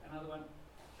 Another one.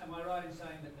 Am I right in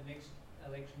saying that the next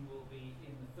election will be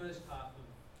in the first half of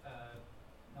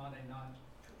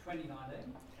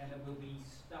 2019, and it will be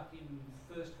stuck in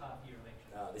first half year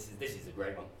election? This is a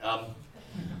great one.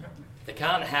 They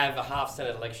can't have a half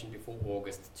Senate election before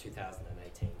August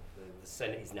 2018. The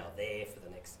Senate is now there for the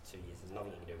next 2 years. There's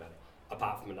nothing you can do about it,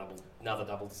 apart from another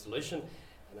double dissolution,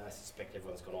 and I suspect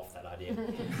everyone's gone off that idea.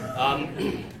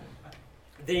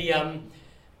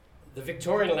 The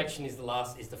Victorian election is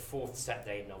the fourth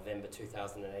Saturday in November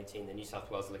 2018. The New South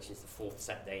Wales election is the fourth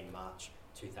Saturday in March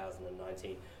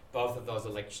 2019. Both of those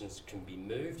elections can be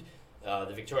moved.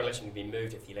 The Victorian election can be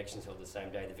moved if the election is held the same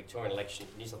day. The Victorian election,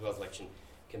 New South Wales election,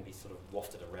 can be sort of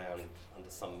wafted around under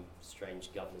some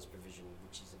strange governor's provision,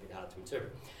 which is a bit hard to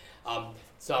interpret.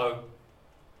 So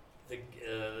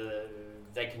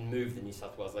they can move the New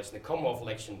South Wales election. The Commonwealth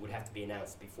election would have to be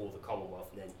announced before the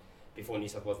Commonwealth, and then before New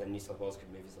South Wales, then New South Wales could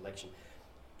move its election.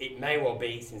 It may well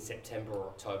be it's in September or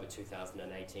October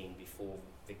 2018 before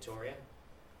Victoria.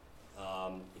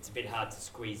 It's a bit hard to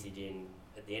squeeze it in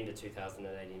at the end of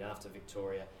 2018 after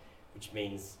Victoria, which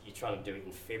means you're trying to do it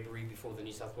in February before the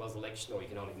New South Wales election, or you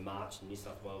can hold it in March and New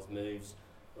South Wales moves,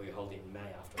 or you hold it in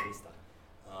May after Easter.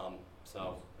 But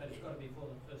it's got to be before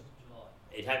the 1st of July.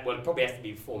 It probably has to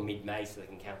be before mid-May so they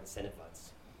can count the Senate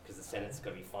votes, because the Senate's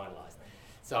got to be finalised.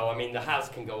 So, I mean, the House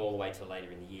can go all the way till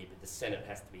later in the year, but the Senate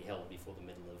has to be held before the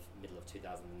middle of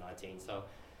 2019. So,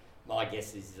 my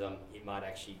guess is it might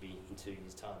actually be in 2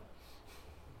 years' time.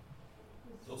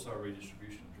 There's also a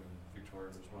redistribution during Victoria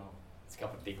as well. It's a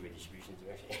couple of big redistributions,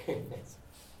 actually.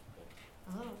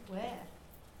 Oh, where?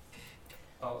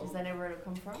 Does that ever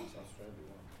come from?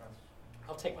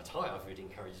 I'll take my tie off if it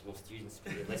encourages more students to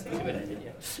be less intimidated,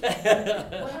 yeah.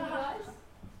 One of you guys?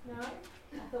 No?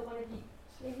 I thought one of you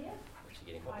live here?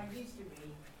 I used to be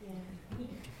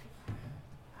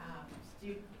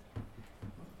student.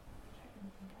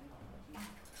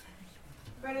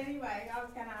 But anyway, I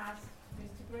was going to ask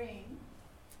Mr. Green,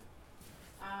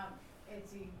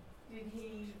 did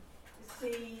he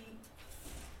see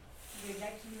the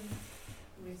election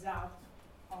result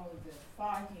of the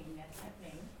fighting that's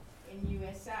happening in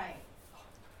USA?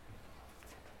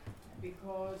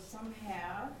 Because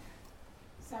somehow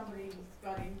somebody's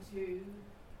got into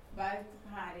both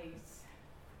parties,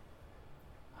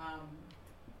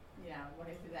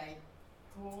 whatever they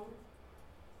call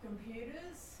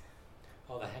computers.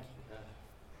 Oh, the hacking.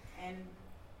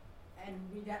 And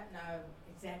we don't know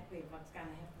exactly what's going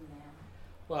to happen now.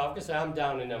 Well, I've got to say I'm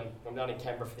down in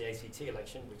Canberra for the ACT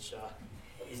election, which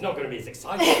is not going to be as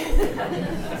exciting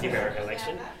as the American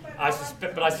election. I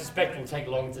suspect it will take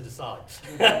longer to decide.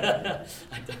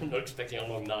 I'm not expecting a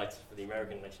long night for the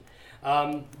American election.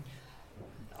 I'm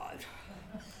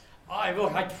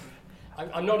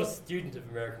not a student of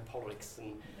American politics,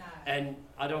 and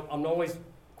I'm always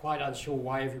quite unsure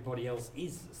why everybody else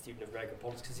is a student of American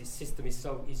politics, because this system is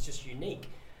just unique.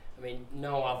 I mean,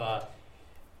 no other.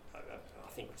 I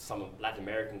think some Latin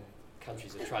American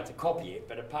countries have tried to copy it,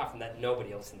 but apart from that,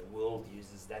 nobody else in the world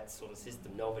uses that sort of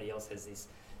system. Nobody else has this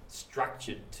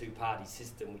structured two-party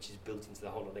system which is built into the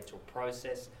whole electoral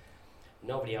process.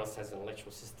 Nobody else has an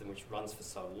electoral system which runs for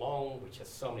so long, which has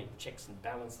so many checks and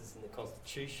balances in the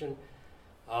Constitution,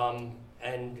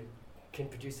 and can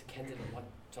produce a candidate like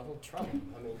Donald Trump.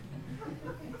 I mean,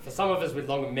 for some of us with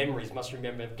longer memories must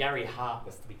remember Gary Hart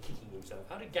must be kicking himself.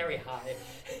 How did Gary Hart...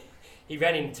 He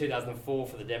ran in 2004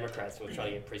 for the Democrats and was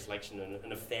trying to get pre-selection, and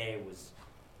an affair was...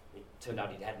 It turned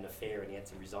out he'd had an affair and he had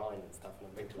to resign and stuff.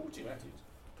 And they caught him at it.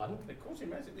 Pardon? They caught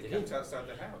him at it. They camped outside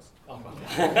the house. Oh,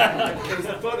 right. There's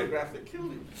a photograph that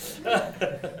killed him.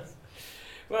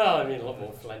 Well, I mean, a lot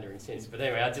more philandering since. But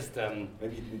anyway, I just...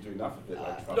 Maybe you didn't do enough of it.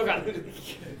 Look,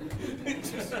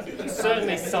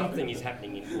 certainly something is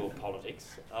happening in world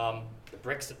politics. The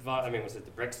Brexit vote,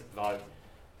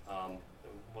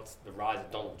 what's the rise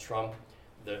of Donald Trump,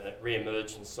 the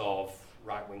re-emergence of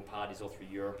right-wing parties all through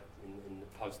Europe in the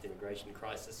post-immigration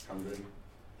crisis.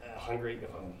 Hungary.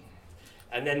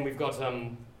 And then we've got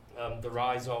the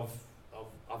rise of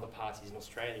other parties in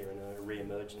Australia and a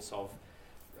re-emergence of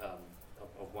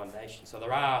One Nation. So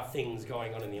there are things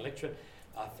going on in the electorate.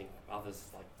 I think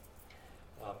others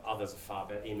are far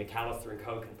better. Ian McAllister and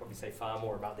co can probably say far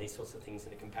more about these sorts of things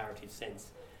in a comparative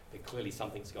sense. But clearly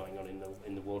something's going on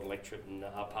in the world electorate, and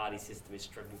our party system is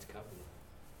struggling to cope with it.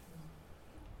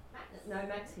 No,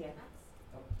 Max here.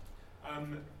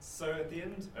 So at the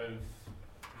end of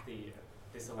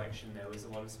this election, there was a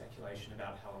lot of speculation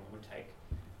about how long it would take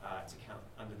to count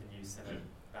under the new Senate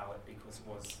ballot, because it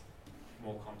was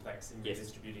more complex in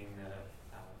redistributing the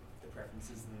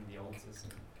preferences than the old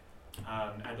system.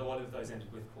 And a lot of those ended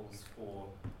with calls for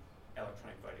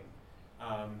electronic voting.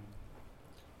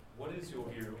 What is your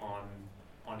view on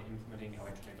implementing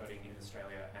electronic voting in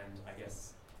Australia, and I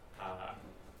guess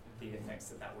the effects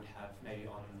that would have maybe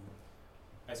on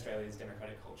Australia's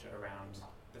democratic culture around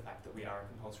the fact that we are a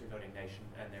compulsory voting nation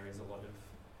and there is a lot of,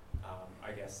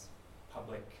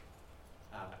 public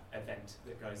event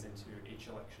that goes into each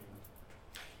election?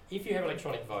 If you have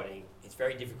electronic voting, it's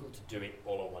very difficult to do it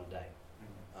all on one day.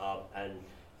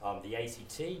 The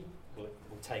ACT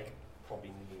will take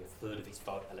probably maybe a third of its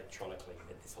vote electronically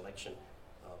at this election.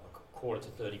 A quarter to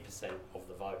 30% of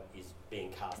the vote is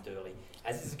being cast early,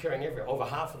 as is occurring everywhere. Over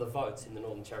half of the votes in the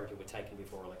Northern Territory were taken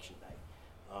before election day.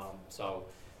 So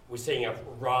we're seeing a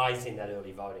rise in that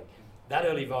early voting. That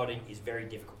early voting is very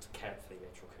difficult to count for the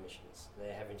electoral commissioners.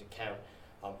 They're having to count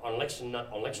on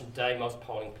election day. Most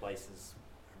polling places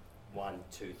 1,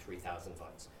 2, 3,000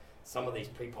 votes. Some of these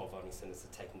pre-poll voting centres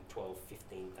are taking 12,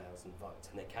 15,000 votes,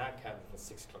 and they can't count until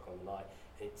 6 o'clock on the night.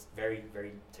 And it's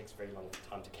takes a very long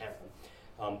time to count them.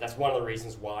 That's one of the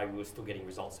reasons why we were still getting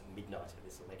results at midnight of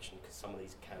this election, because some of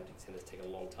these counting centres take a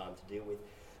long time to deal with.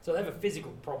 So they have a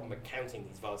physical problem with counting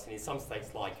these votes, and in some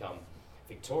states like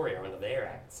Victoria, under their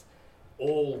acts,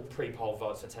 all pre-poll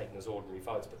votes are taken as ordinary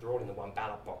votes, but they're all in the one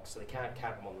ballot box, so they can't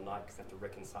count them on the night because they have to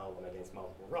reconcile them against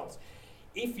multiple rolls.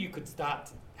 If you could start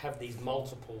to have these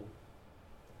multiple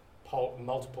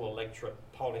electorate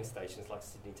polling stations like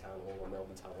Sydney Town Hall or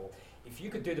Melbourne Town Hall, if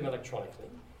you could do them electronically,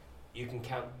 you can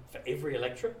count for every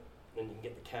electorate, and you can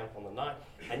get the count on the night,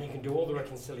 and you can do all the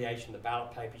reconciliation, the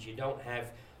ballot papers. You don't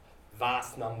have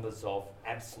vast numbers of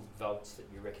absent votes that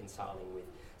you're reconciling with.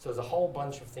 So there's a whole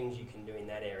bunch of things you can do in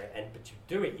that area, but to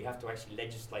do it, you have to actually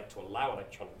legislate to allow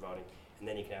electronic voting, and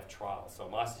then you can have trials. So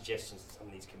my suggestions to some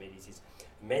of these committees is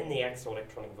amend the acts so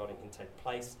electronic voting can take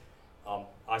place.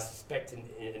 I suspect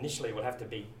initially it will have to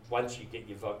be, once you get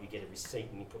your vote, you get a receipt,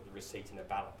 and you put the receipt in a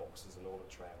ballot box as an audit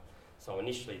trail. So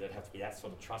initially there'd have to be that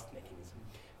sort of trust mechanism.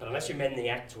 But unless you amend the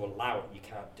Act to allow it, you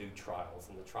can't do trials,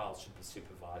 and the trials should be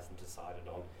supervised and decided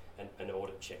on, and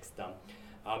audit checks done.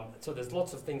 So there's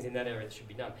lots of things in that area that should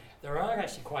be done. There are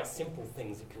actually quite simple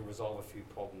things that can resolve a few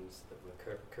problems that were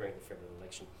occurring in the federal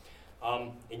election.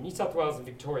 In New South Wales and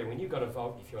Victoria, when you've got to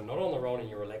vote, if you're not on the roll in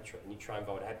your electorate and you try and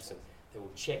vote absent, they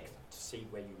will check to see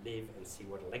where you live and see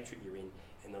what electorate you're in,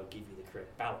 and they'll give you the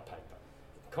correct ballot paper.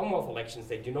 In Commonwealth elections,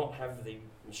 they do not have the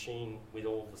machine with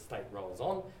all the state rolls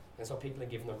on, and so people are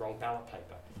given the wrong ballot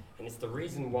paper. And it's the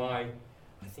reason why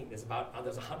I think there's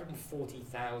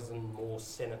 140,000 more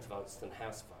Senate votes than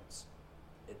House votes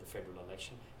at the federal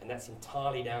election, and that's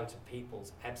entirely down to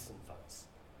people's absent votes,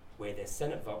 where their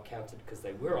Senate vote counted because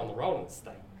they were on the roll in the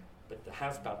state, but the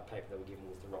House ballot paper they were given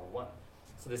was the wrong one.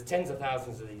 So there's tens of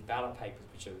thousands of these ballot papers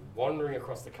which are wandering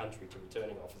across the country to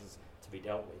returning officers to be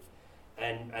dealt with,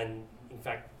 and in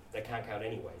fact they can't count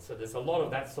anyway. So there's a lot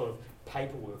of that sort of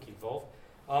paperwork involved.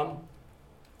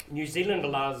 New Zealand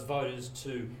allows voters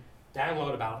to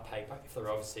download a ballot paper if they're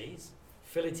overseas,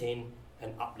 fill it in,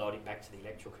 and upload it back to the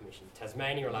Electoral Commission.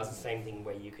 Tasmania allows the same thing,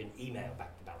 where you can email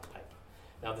back the ballot paper.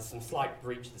 Now there's some slight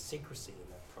breach of the secrecy in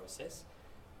that process,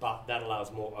 but that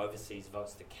allows more overseas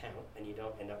votes to count, and you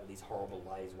don't end up with these horrible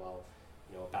ways while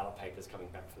a ballot paper's coming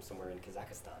back from somewhere in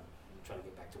Kazakhstan and trying to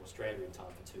get back to Australia in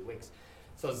time for 2 weeks.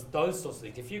 So it's those sorts of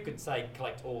things. If you could, say,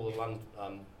 collect all the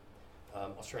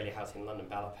Australia House in London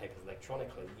ballot papers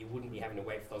electronically, you wouldn't be having to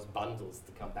wait for those bundles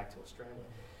to come back to Australia.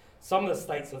 Some of the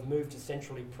states have moved to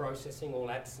centrally processing all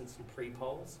absence and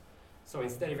pre-polls. So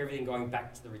instead of everything going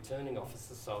back to the returning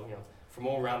officers, from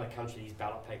all around the country, these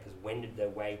ballot papers wended their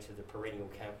way to the perennial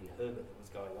count in Herbert that was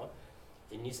going on.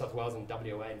 In New South Wales and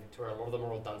WA and Victoria, a lot of them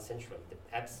are all done centrally. The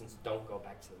absence don't go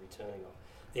back to the returning officer.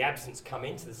 The absence come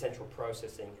into the central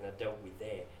processing and are dealt with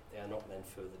there. They are not then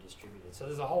further distributed. So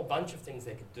there's a whole bunch of things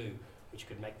they could do which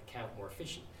could make the count more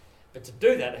efficient. But to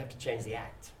do that, they have to change the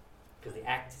Act, because the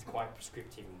Act is quite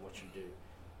prescriptive in what you do.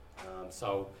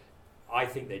 So I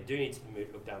think they do need to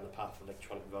look down the path of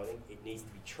electronic voting. It needs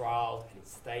to be trialled and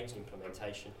it's staged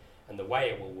implementation, and the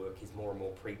way it will work is more and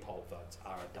more pre-poll votes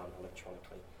are done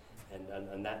electronically.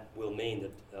 And that will mean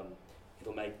that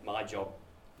it'll make my job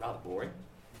rather boring,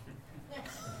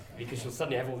 because you'll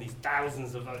suddenly have all these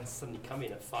thousands of votes suddenly come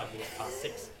in at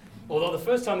 6:05. Although the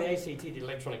first time the ACT did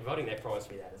electronic voting, they promised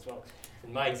me that as well.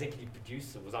 And my executive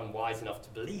producer was unwise enough to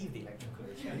believe the Electoral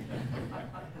Commission.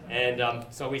 And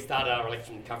so we started our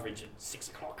election coverage at 6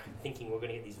 o'clock, thinking we're going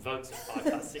to get these votes at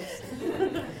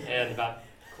 6:05. And about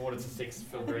 5:45,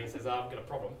 Phil Green says, I've got a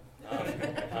problem.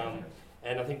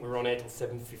 And I think we were on air till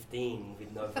 7:15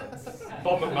 with no votes.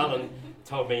 Bob McMullen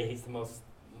told me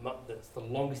that's the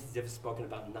longest he's ever spoken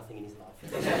about nothing in his life.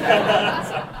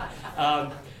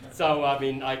 So I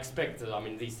mean, I expect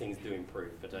that, these things do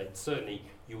improve, but certainly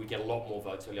you would get a lot more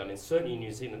votes early on, and certainly in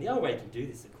New Zealand. The other way you can do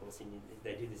this, of course,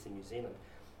 they do this in New Zealand,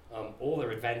 all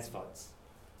their advance votes,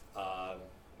 I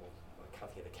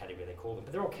can't think of the category they call them,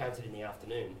 but they're all counted in the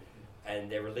afternoon,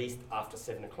 and they're released after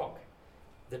 7 o'clock.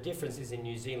 The difference is in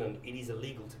New Zealand, it is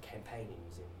illegal to campaign in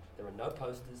New Zealand. There are no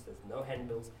posters, there's no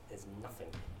handbills, there's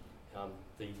nothing.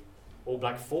 The All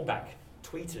Black fullback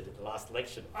tweeted at the last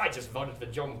election, I just voted for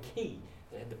John Key.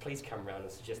 They had the police come around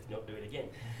and suggested not do it again.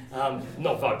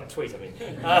 Not vote, but tweet,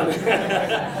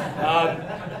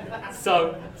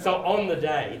 So on the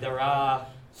day, there are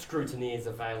scrutineers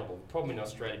available. The problem in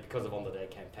Australia, because of on-the-day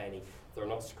campaigning, there are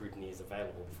not scrutineers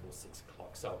available before 6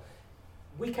 o'clock. So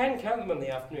we can count them in the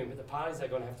afternoon, but the parties are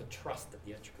going to have to trust that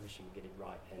the Electoral Commission will get it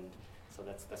right. And so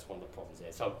that's one of the problems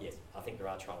there. So yes, I think there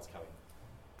are trials coming.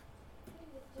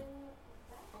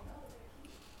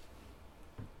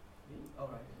 All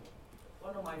right.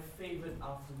 One of my favorite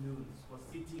afternoons was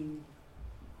sitting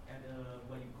at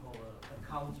what you call a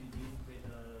count you did with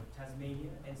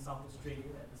Tasmania and South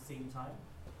Australia at the same time.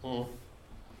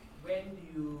 When do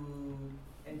you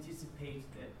anticipate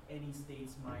that any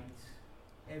states might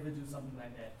ever do something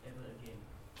like that ever again,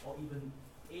 or even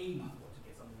aim to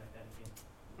get something like that again?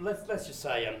 Let's just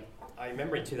say, I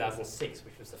remember in 2006,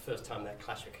 which was the first time that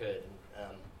clash occurred,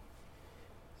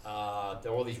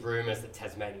 there were all these rumours that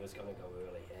Tasmania was going to go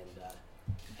early,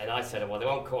 and I said, well, they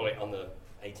won't call it on the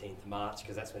 18th of March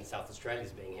because that's when South Australia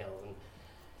is being held. And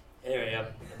anyway,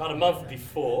 about a month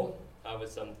before, I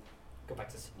was got back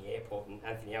to Sydney Airport, and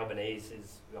Anthony Albanese,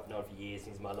 who I've known for years,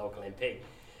 he's my local MP,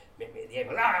 met me at the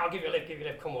airport. I'll give you a lift,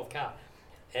 Commonwealth car.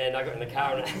 And I got in the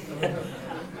car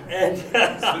and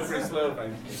slippery slope,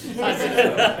 man.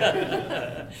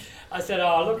 I said,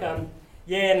 oh, look, I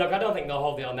don't think they'll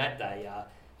hold it on that day.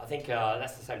 I think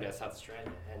that's the same day as South Australia.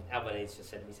 And Albanese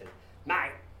just said to me,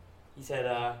 mate, he said,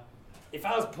 if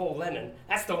I was Paul Lennon,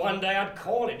 that's the one day I'd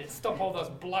call it. It'd stop all those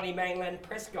bloody mainland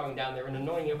press going down there and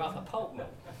annoying you about the pulp mill.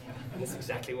 And that's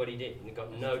exactly what he did. And he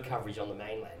got no coverage on the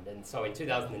mainland. And so in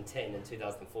 2010 and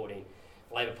 2014,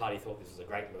 the Labor Party thought this was a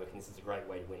great work and this is a great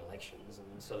way to win elections.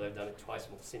 And so they've done it twice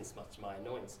more since, much to my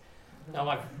annoyance. Now,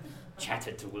 I've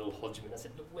chatted to Will Hodgman. I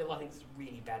said, look, Will, I think it's a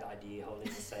really bad idea holding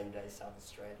the same day South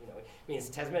Australia. You know, it means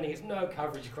Tasmania gets no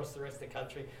coverage across the rest of the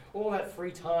country. All that free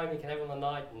time you can have on the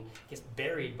night and gets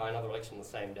buried by another election on the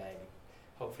same day.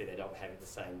 Hopefully they don't have it the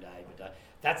same day. But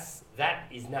that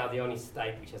is now the only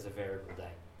state which has a variable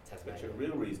day, Tasmania. But your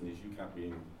real reason is you can't be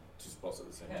in two spots at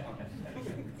the same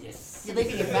time. Yes. You're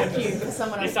leaving a vacuum for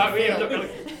someone else Yes, to fill.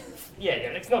 yeah,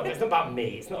 it's not about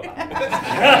me. It's not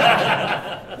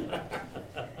about me.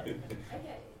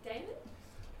 Okay, David?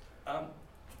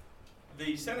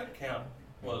 The Senate count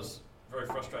was very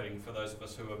frustrating for those of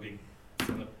us who are big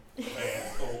Senate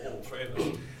fans, all three of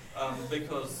us,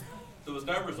 because there was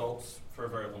no results for a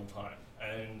very long time,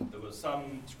 and there was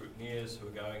some scrutineers who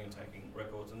were going and taking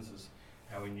records, and this is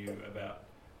how we knew about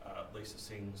Lisa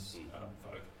Singh's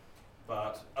vote.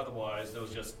 But otherwise, there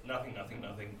was just nothing.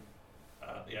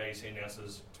 The AEC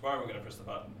announces, tomorrow we're going to press the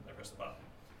button. They press the button,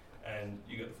 and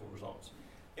you get the full results.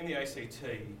 In the ACT,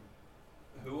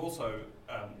 who also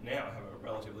now have a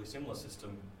relatively similar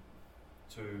system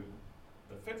to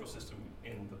the federal system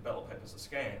in the ballot papers are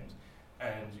scanned,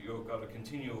 and you've got a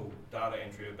continual data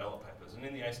entry of ballot papers. And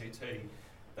in the ACT,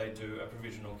 they do a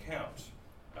provisional count,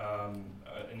 an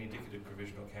indicative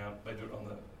provisional count. They do it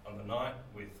on the night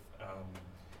with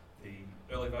the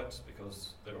early votes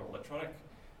because they're all electronic,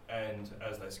 and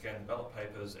as they scan the ballot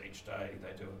papers each day,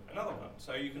 they do another one.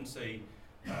 So you can see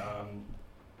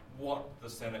what the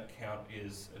Senate count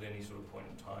is at any sort of point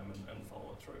in time and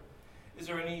follow it through. Is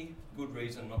there any good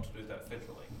reason not to do that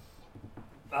federally?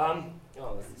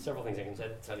 There's several things I can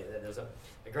tell you there. There's a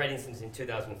great instance in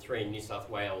 2003 in New South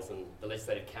Wales, and the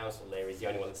Legislative Council there is the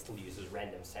only one that still uses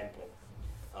random sampling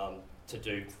to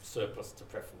do surplus to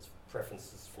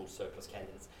preferences from surplus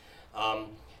candidates.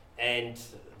 And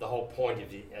the whole point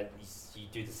of it is you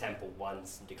do the sample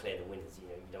once and declare the winners. You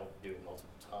don't do it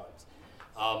multiple times.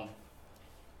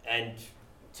 And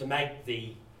to make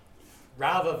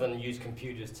rather than use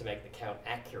computers to make the count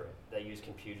accurate, they use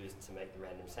computers to make the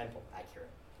random sample accurate.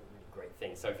 It's a really great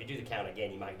thing. So if you do the count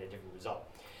again, you might get a different result.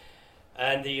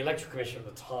 And the Electoral Commission at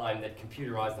the time, they'd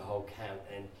computerised the whole count,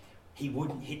 and he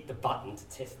wouldn't hit the button to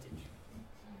test it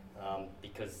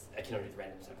because I can only do the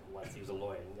random sample once. He was a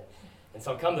lawyer. And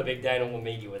so come the big day, and all the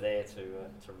media were there to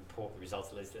report the results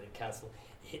of the Legislative Council.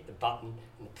 He hit the button,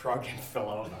 and the program fell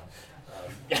over.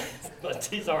 But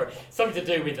sorry, something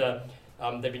to do with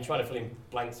they've been trying to fill in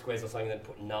blank squares or something, and then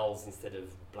put nulls instead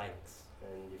of blanks.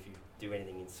 And if you do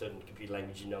anything in certain computer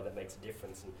language, you know that makes a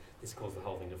difference, and this caused the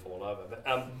whole thing to fall over. But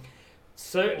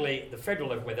certainly, the federal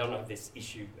level, where they don't have this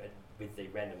issue with the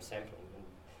random sampling, and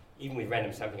even with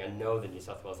random sampling, I know the New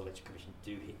South Wales Electoral Commission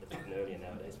do hit the button earlier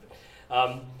nowadays.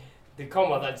 But the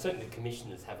Commonwealth, and certainly the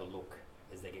commissioners have a look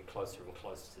as they get closer and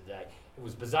closer to the day. It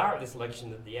was bizarre at this election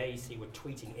that the AEC were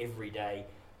tweeting every day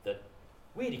that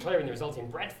we're declaring the results in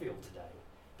Bradfield today,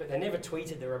 but they never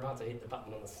tweeted they were about to hit the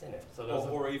button on the Senate. So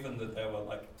or even that they were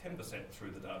like 10%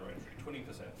 through the data entry, 20%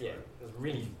 through. Yeah, it was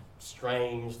really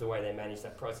strange the way they managed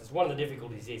that process. One of the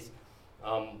difficulties is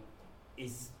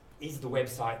the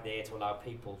website there to allow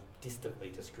people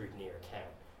distantly to scrutineer a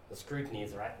count? The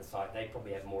scrutineers are at the site, they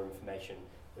probably have more information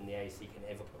than the AEC can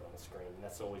ever put on the screen. And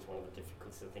that's always one of the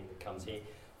difficulties, I think, that comes here.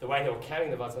 The way they were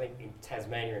counting the votes, I think in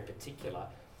Tasmania in particular,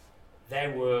 they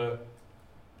were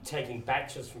taking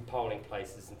batches from polling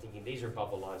places and thinking these are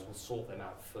above the lines, we'll sort them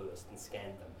out first and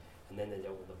scan them, and then they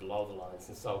dealt with the below the lines.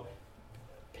 And so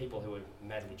people who were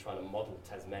madly trying to model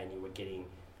Tasmania were getting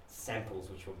samples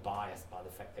which were biased by the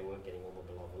fact they weren't getting all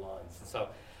the below the lines. And so,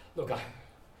 look,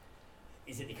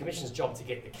 is it the Commission's job to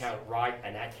get the count right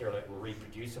and accurate and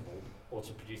reproducible, or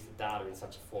to produce the data in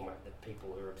such a format that people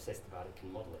who are obsessed about it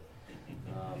can model it?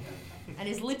 And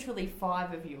there's literally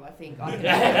 5 of you, I think.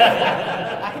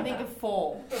 I can think of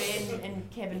 4. Ben and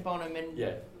Kevin Bonham and...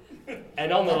 Yeah.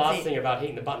 And on the last thing about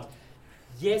hitting the buttons,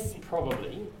 yes,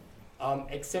 probably,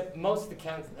 except most of the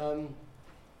counts,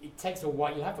 it takes a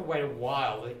while. You have to wait a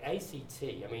while. The ACT,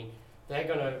 I mean, they're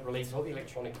going to release all the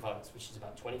electronic votes, which is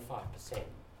about 25%.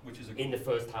 Which is in the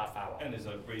first half hour. And is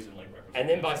a reasonably representative. And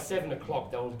then by 7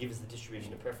 o'clock, they'll give us the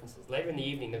distribution of preferences. Later in the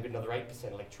evening, they'll get another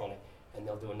 8% electronic, and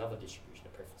they'll do another distribution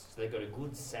of preferences. So they've got a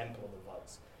good sample of the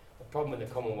votes. The problem with the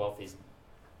Commonwealth is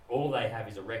all they have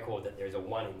is a record that there is a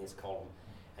 1 in this column,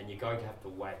 and you're going to have to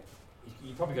wait.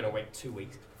 You're probably going to wait 2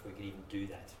 weeks before you can even do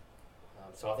that.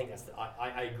 So I think that's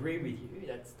I agree with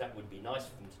you. That would be nice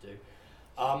for them to do.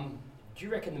 do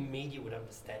you reckon the media would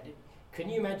understand it? Can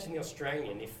you imagine the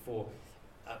Australian if for...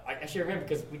 I actually remember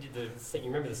because we did you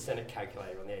remember the Senate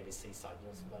calculator on the ABC site? You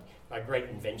know, so my great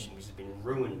invention, which has been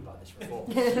ruined by this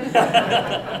reform.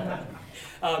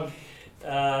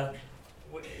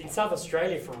 In South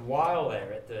Australia for a while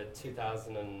there, at the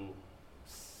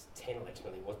 2010 election, I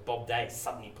think it was, Bob Day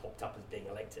suddenly popped up as being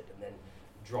elected and then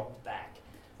dropped back.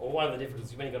 Or one of the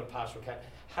difficulties, when he got a partial count,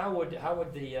 how would the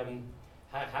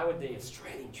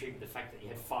Australian treat the fact that you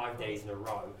had 5 days in a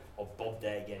row of Bob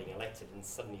Day getting elected and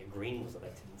suddenly a Green was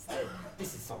elected instead?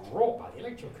 This is some rot by the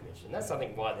Electoral Commission. That's, I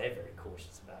think, why they're very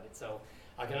cautious about it. So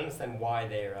I can understand why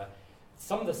they're...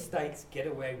 some of the states get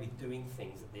away with doing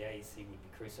things that the AEC would be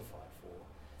crucified for.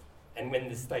 And when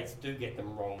the states do get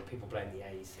them wrong, people blame the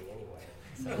AEC anyway.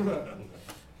 So,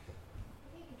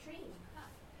 Hey, Katrine.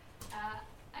 I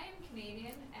am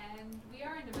Canadian, and we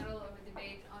are in the middle of a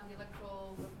debate on the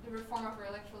reform of our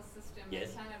electoral system in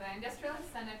Canada. And the Australian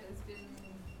Senate has been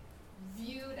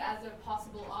viewed as a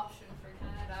possible option for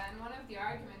Canada, and one of the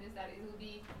arguments is that it will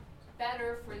be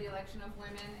better for the election of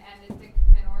women and ethnic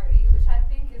minority, which I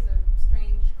think is a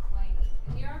strange claim.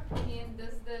 In your opinion,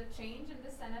 does the change in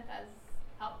the Senate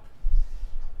help?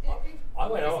 I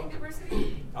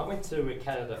went to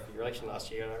Canada for your election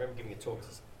last year, and I remember giving a talk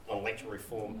on electoral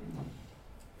reform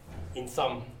in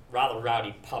some rather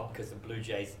rowdy pub because the Blue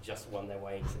Jays had just won their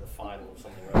way into the final or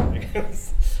something.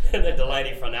 And they delayed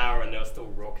it for an hour, and they were still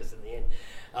raucous at the end.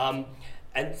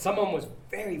 And someone was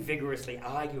very vigorously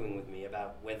arguing with me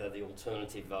about whether the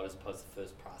alternative vote as opposed to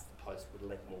first past the post would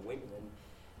elect more women.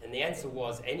 And the answer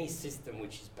was any system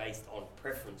which is based on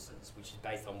preferences, which is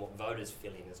based on what voters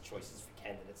fill in as choices for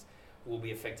candidates, will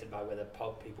be affected by whether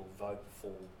people vote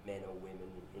for men or women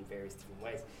in various different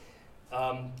ways.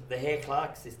 The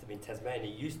Hare-Clark system in Tasmania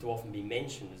used to often be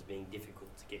mentioned as being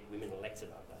difficult to get women elected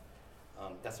under.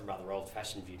 That's a rather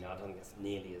old-fashioned view now. I don't think that's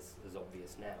nearly as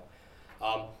obvious now.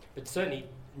 But certainly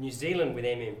New Zealand with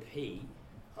MMP,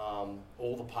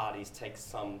 all the parties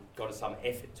go to some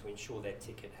effort to ensure their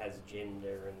ticket has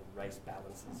gender and race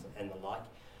balances and the like.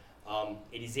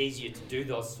 It is easier to do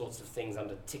those sorts of things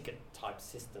under ticket-type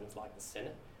systems like the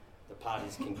Senate. The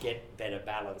parties can get better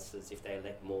balances if they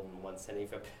elect more than one senator.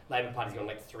 If a Labor Party's going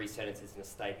to elect 3 senators in a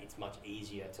state, it's much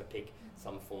easier to pick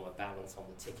some form of balance on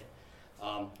the ticket.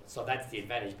 So that's the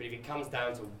advantage. But if it comes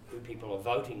down to who people are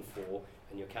voting for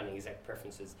and you're counting exact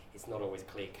preferences, it's not always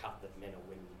clear-cut that men or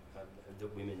women,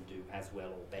 that women do as well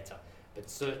or better. But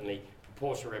certainly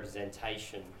proportional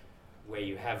representation where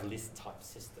you have list-type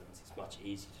systems, it's much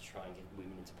easier to try and get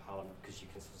women into Parliament because you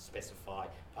can sort of specify,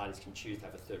 parties can choose to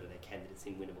have a third of their candidates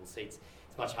in winnable seats.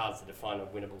 It's much harder to define a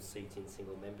winnable seat in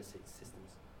single-member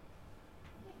systems.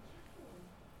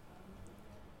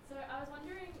 So I was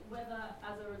wondering whether,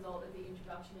 as a result of the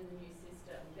introduction of the new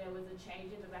system, there was a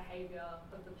change in the behaviour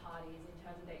of the parties in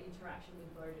terms of their interaction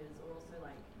with voters, or also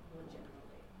like more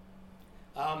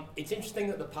generally. It's interesting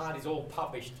that the parties all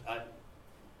published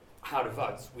how to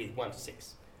vote with 1 to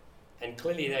 6, and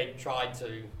clearly they tried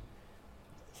to.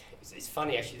 It's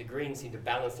funny actually. The Greens seem to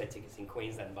balance their tickets in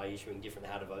Queensland by issuing different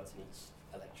how to votes in each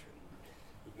electorate.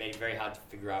 It made it very hard to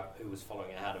figure out who was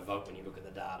following a how to vote when you look at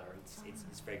the data.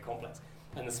 It's very complex.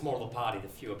 And the smaller the party, the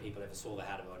fewer people ever saw the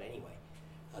how to vote anyway.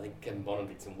 I think Kevin Bonham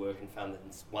did some work and found that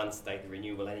in one state, the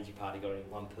Renewable Energy Party got only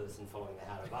one person following the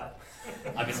how to vote.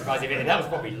 I'd be surprised if anything. That was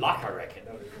probably luck, I reckon.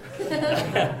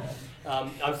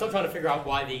 I'm still trying to figure out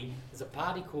why there's a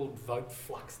party called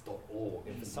voteflux.org,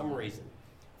 and for some reason,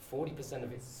 40%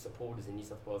 of its supporters in New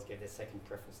South Wales gave their second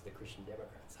preference to the Christian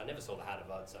Democrats. I never saw the how to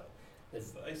vote, so...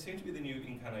 They seem to be the new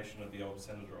incarnation of the old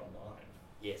Senator Online.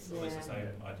 Yes. Or at least the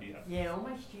same idea. Yeah, all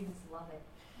my students love it.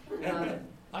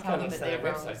 I can't understand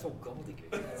their website, it's all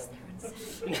gobbledygook.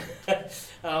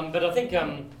 But I think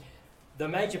the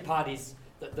major parties,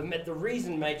 the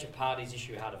reason major parties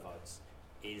issue how to votes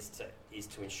is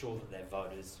to ensure that their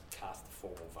voters cast a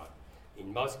formal vote.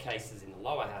 In most cases in the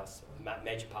lower house,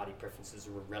 major party preferences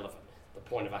are irrelevant. The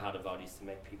point of a how to vote is to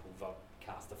make people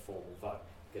cast a formal vote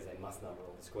because they must number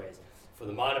all the squares. For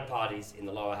the minor parties in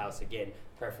the lower house, again,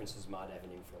 preferences might have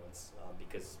an influence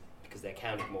because they're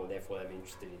counted more, therefore they're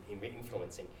interested in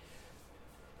influencing.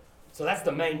 So that's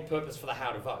the main purpose for the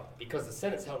how to vote. Because the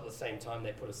Senate's held at the same time,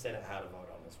 they put a Senate how to vote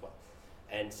on as well.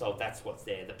 And so that's what's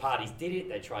there. The parties did it,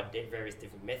 they tried various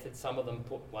different methods. Some of them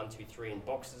put 1, 2, 3 in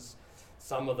boxes.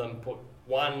 Some of them put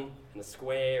 1 in a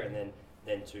square and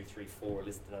then 2, 3, 4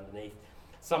 listed underneath.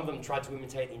 Some of them tried to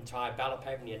imitate the entire ballot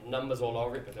paper and you had numbers all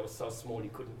over it, but they were so small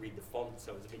you couldn't read the font,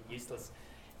 so it was a bit useless.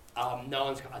 No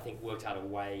one's, I think, worked out a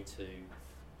way to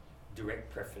direct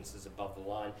preferences above the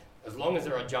line. As long as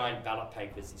there are giant ballot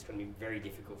papers, it's going to be very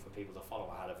difficult for people to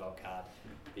follow a how to vote card,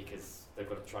 because they've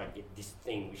got to try and get this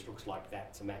thing which looks like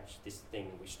that to match this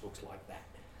thing which looks like that.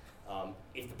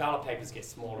 If the ballot papers get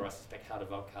smaller, I suspect how to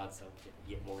vote cards will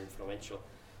get more influential.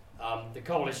 The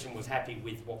coalition was happy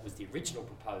with what was the original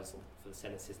proposal for the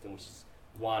Senate system, which is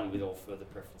 1 with all further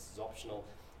preferences optional.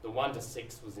 The 1 to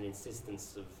 6 was an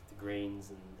insistence of the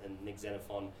Greens and Nick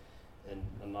Xenophon,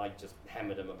 and I just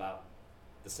hammered them about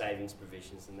the savings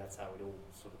provisions, and that's how it all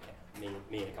sort of came,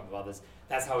 me and a couple of others,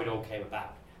 that's how it all came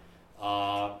about.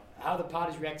 How the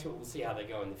parties react to it, we'll see how they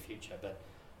go in the future, but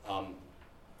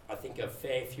I think a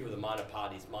fair few of the minor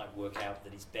parties might work out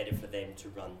that it's better for them to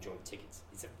run joint tickets.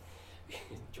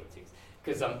 Joint tickets.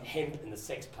 Because Hemp and the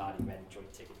Sex Party ran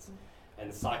joint tickets,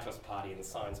 and the Cyclist Party and the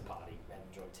Science Party ran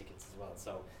joint tickets as well.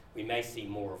 So we may see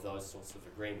more of those sorts of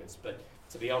agreements. But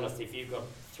to be honest, if you've got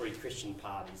 3 Christian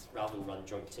parties, rather than run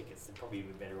joint tickets, they'd probably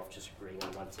be better off just agreeing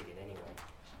on one ticket anyway.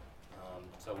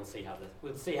 So we'll see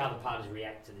how the parties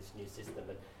react to this new system.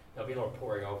 But there'll be a lot of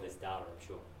poring over this data, I'm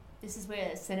sure. This is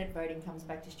where Senate voting comes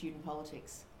back to student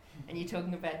politics, and you're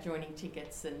talking about joining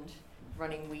tickets and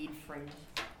running weed-free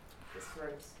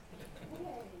groups.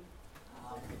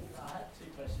 I had 2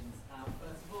 questions.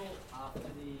 First of all, after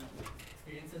the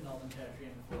experience in Northern Territory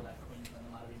and before that Queensland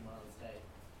might have been one other state,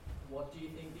 what do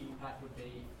you think the impact would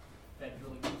be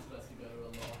federally supposed to go to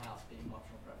a lower house being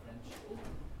optional preferential?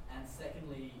 And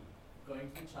secondly, going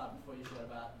to the chart before you showed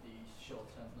about the short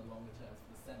terms and the longer terms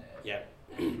for the Senate,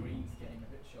 and the Greens getting a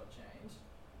bit shortchanged,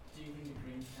 do you think the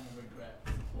Greens kind of regret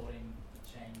supporting the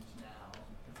change now,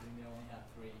 considering they only have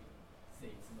 3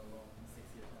 seats in the long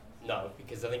 6-year terms? No,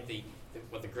 because I think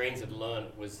what the Greens had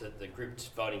learned was that the grouped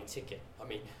voting ticket, I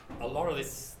mean, a lot of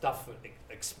this stuff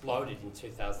exploded in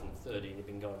 2013, had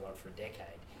been going on for a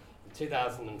decade. In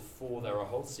 2004, there were a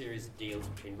whole series of deals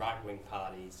between right-wing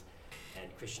parties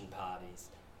and Christian parties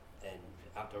and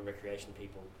outdoor recreation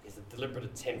people. Is a deliberate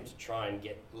attempt to try and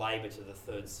get Labor to the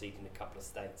 3rd seat in a couple of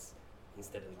states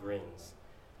instead of the Greens.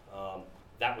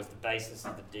 That was the basis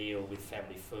of the deal with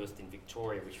Family First in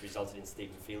Victoria, which resulted in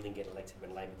Stephen Fielding getting elected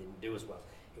when Labor didn't do as well.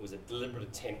 It was a deliberate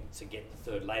attempt to get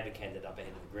the 3rd Labor candidate up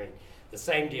ahead of the Green. The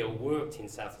same deal worked in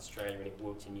South Australia, and it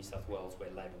worked in New South Wales, where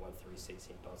Labor won 3 seats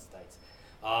in both states.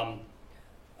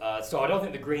 So I don't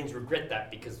think the Greens regret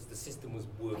that, because the system was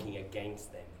working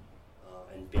against them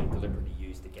and being deliberately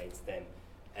used against them,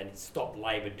 and it stopped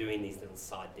Labor doing these little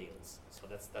side deals. So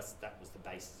that was the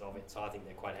basis of it. So I think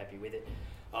they're quite happy with it.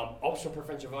 Optional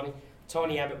preferential voting.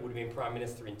 Tony Abbott would have been Prime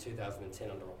Minister in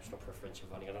 2010 under optional preferential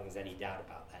voting. I don't think there's any doubt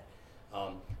about that.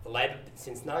 The Labor,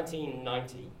 since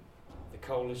 1990, the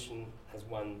coalition has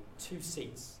won 2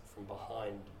 seats from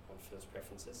behind on first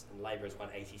preferences, and Labor has won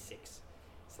 86.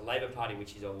 It's the Labor Party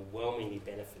which is overwhelmingly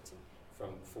benefiting from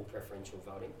full preferential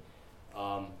voting.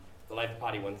 The Labor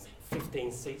Party won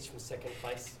 15 seats from second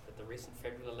place at the recent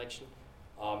federal election.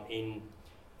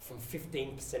 From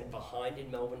 15% behind in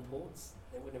Melbourne ports,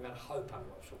 they wouldn't have had hope under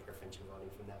optional preferential voting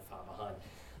from that far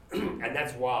behind. And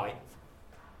that's why,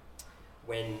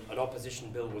 when an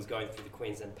opposition bill was going through the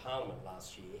Queensland Parliament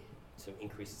last year to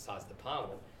increase the size of the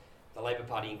Parliament, the Labor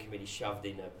Party in committee shoved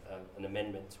in an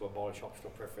amendment to abolish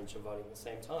optional preferential voting at the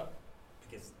same time,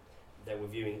 because they were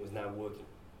viewing it was now working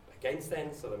against them,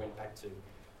 so they went back to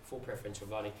full preferential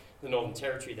voting. The Northern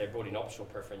Territory, they brought in optional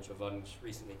preferential voting just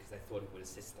recently because they thought it would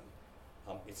assist them.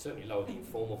 It certainly lowered the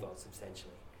informal vote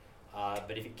substantially.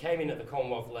 But if it came in at the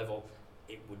Commonwealth level,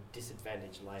 it would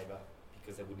disadvantage Labor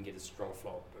because they wouldn't get a strong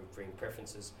flow of Green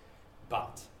preferences.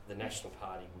 But the National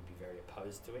Party would be very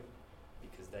opposed to it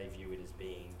because they view it as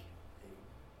being,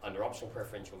 under optional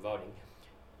preferential voting,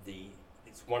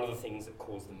 it's one of the things that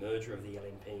caused the merger of the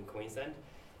LNP in Queensland,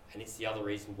 and it's the other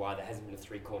reason why there hasn't been a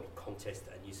 3-corner contest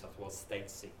at New South Wales state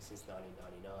seat since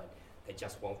 1999. They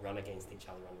just won't run against each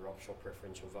other under optional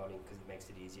preferential voting because it makes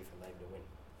it easier for Labor to win.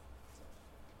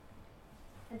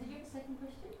 And did you have a second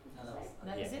question? No, that was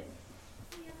that was it?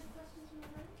 Any other questions from the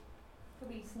room? Could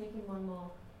we sneak in one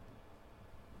more?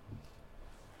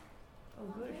 Oh,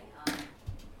 good. Okay,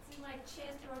 it's in my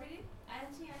chair's prerogative.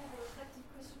 Antony, I have a reflective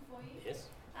question for you.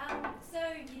 Yes. So,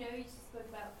 you spoke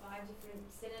about 5 different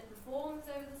Senate reforms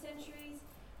over the centuries.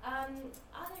 Are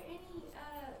there any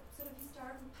sort of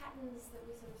historical patterns that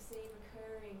we sort of see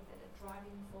recurring that are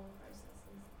driving reform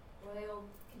processes? Or are they all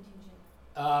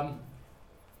contingent?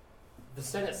 The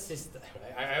Senate system,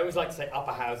 I always like to say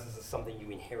upper houses are something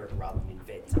you inherit rather than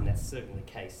invent, and that's certainly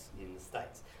the case in the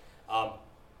States.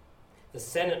 The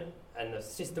Senate and the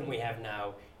system we have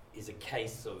now is a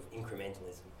case of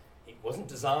incrementalism. It wasn't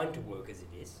designed to work as it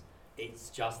is. It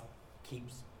just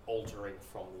keeps altering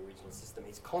from the original system.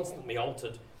 It's constantly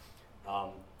altered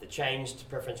The change to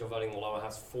preferential voting in the lower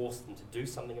house forced them to do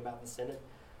something about the Senate.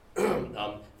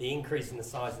 The increase in the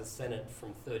size of the Senate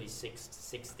from 36 to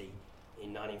 60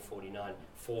 in 1949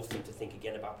 forced them to think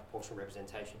again about proportional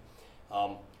representation.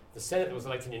 The Senate that was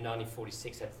elected in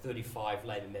 1946 had 35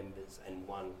 Labor members and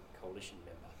 1 coalition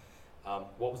member.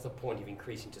 What was the point of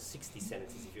increasing to 60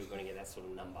 senators if you were going to get that sort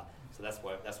of number? So that's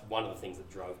one of the things that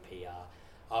drove PR.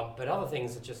 But other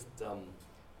things that just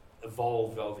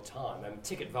evolved over time.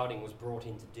 Ticket voting was brought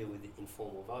in to deal with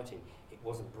informal voting. It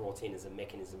wasn't brought in as a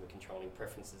mechanism of controlling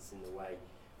preferences in the way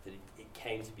that it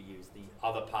came to be used. The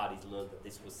other parties learned that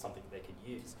this was something they could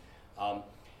use.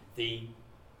 The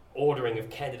ordering of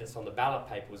candidates on the ballot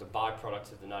paper was a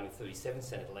byproduct of the 1937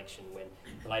 Senate election, when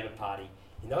the Labor Party,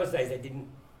 in those days, they didn't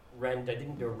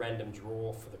do a random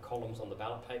draw for the columns on the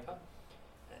ballot paper.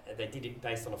 They did it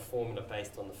based on a formula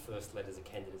based on the first letters of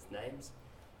candidates' names.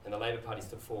 And the Labor Party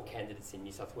stood 4 candidates in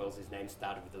New South Wales whose names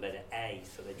started with the letter A,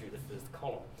 so they drew the first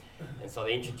column. And so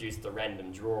they introduced the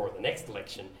random draw at the next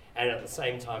election, and at the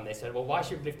same time they said, well, why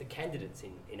should we lift the candidates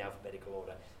in alphabetical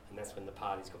order? And that's when the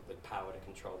parties got the power to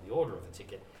control the order of the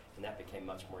ticket, and that became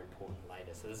much more important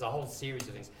later. So there's a whole series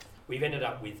of things. We've ended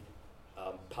up with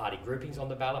party groupings on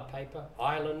the ballot paper.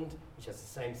 Ireland, which has the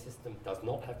same system, does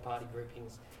not have party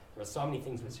groupings. There are so many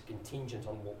things which are contingent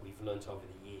on what we've learnt over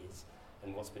the years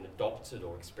and what's been adopted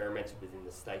or experimented with in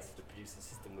the states to produce the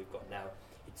system we've got now.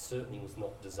 It certainly was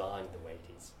not designed the way it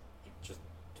is. It just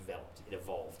developed, it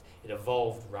evolved. It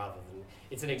evolved rather than,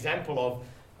 it's an example of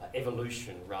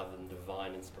evolution rather than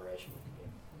divine inspiration. Yeah.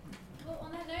 Well,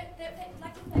 on that note, I'd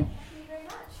like to thank you very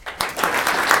much.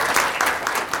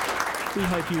 We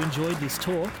hope you enjoyed this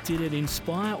talk. Did it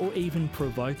inspire or even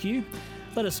provoke you?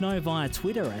 Let us know via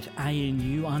Twitter at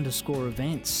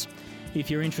 @ANU_events. If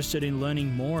you're interested in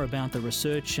learning more about the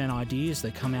research and ideas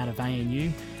that come out of ANU,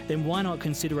 then why not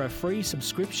consider a free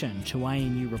subscription to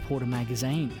ANU Reporter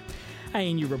magazine?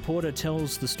 ANU Reporter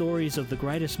tells the stories of the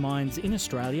greatest minds in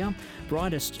Australia,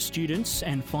 brightest students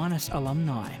and finest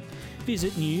alumni.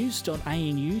 Visit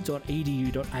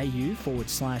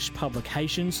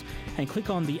news.anu.edu.au/publications and click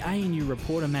on the ANU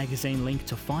Reporter magazine link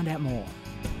to find out more.